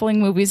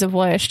baffling movies of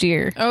last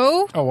year.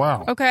 Oh,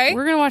 wow. Okay.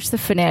 We're going to watch The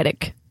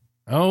Fanatic.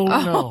 Oh,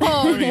 no.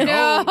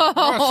 No.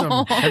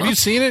 Awesome. Have you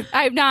seen it?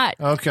 I have not.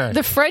 Okay.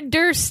 The Fred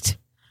Durst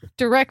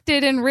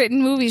directed and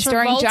written movie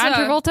starring John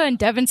Travolta and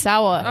Devon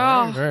Sawa.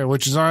 All right,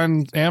 which is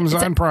on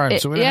Amazon Prime.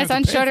 So it's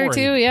on Shudder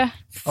too. Yeah.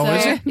 Oh,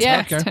 is it?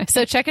 Yeah. Okay.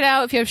 So check it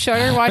out if you have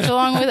Shudder. Watch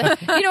along with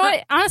it. You know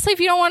what? Honestly, if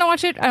you don't want to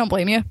watch it, I don't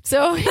blame you.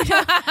 So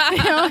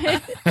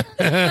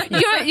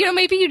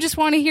maybe you just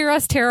want to hear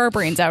us tear our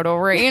brains out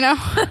over it.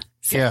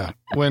 Yeah.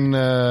 When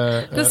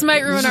this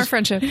might ruin our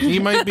friendship. He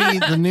might be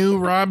the new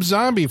Rob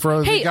Zombie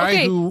for the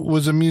guy who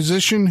was a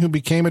musician who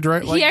became a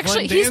director.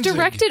 He's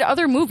directed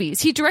other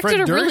movies. He directed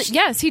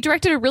he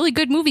directed a really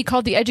good movie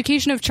called The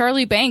Education of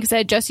Charlie Banks that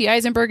had Jesse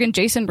Eisenberg and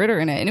Jason Ritter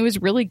in it, and it was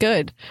really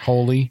good.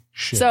 Holy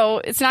shit! So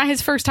it's not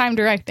his first time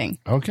directing.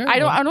 Okay. I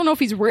don't know if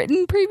he's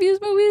written previous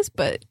movies,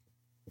 but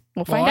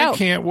we'll find out. I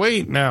can't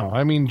wait now.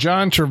 I mean,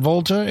 John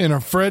Travolta in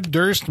a Fred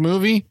Durst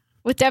movie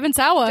with Devon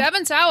Sawa.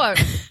 Devon Sawa.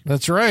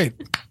 That's right.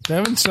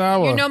 Devon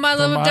Sawa. You know my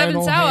love of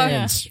Devon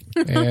Sawa.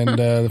 And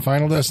The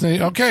Final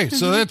Destination. Okay,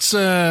 so that's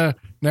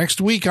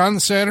next week on the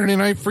Saturday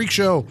Night Freak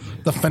Show,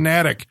 The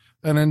Fanatic.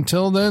 And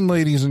until then,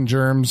 ladies and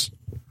germs,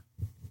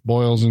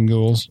 boils and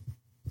ghouls,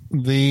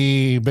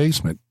 the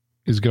basement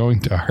is going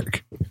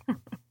dark.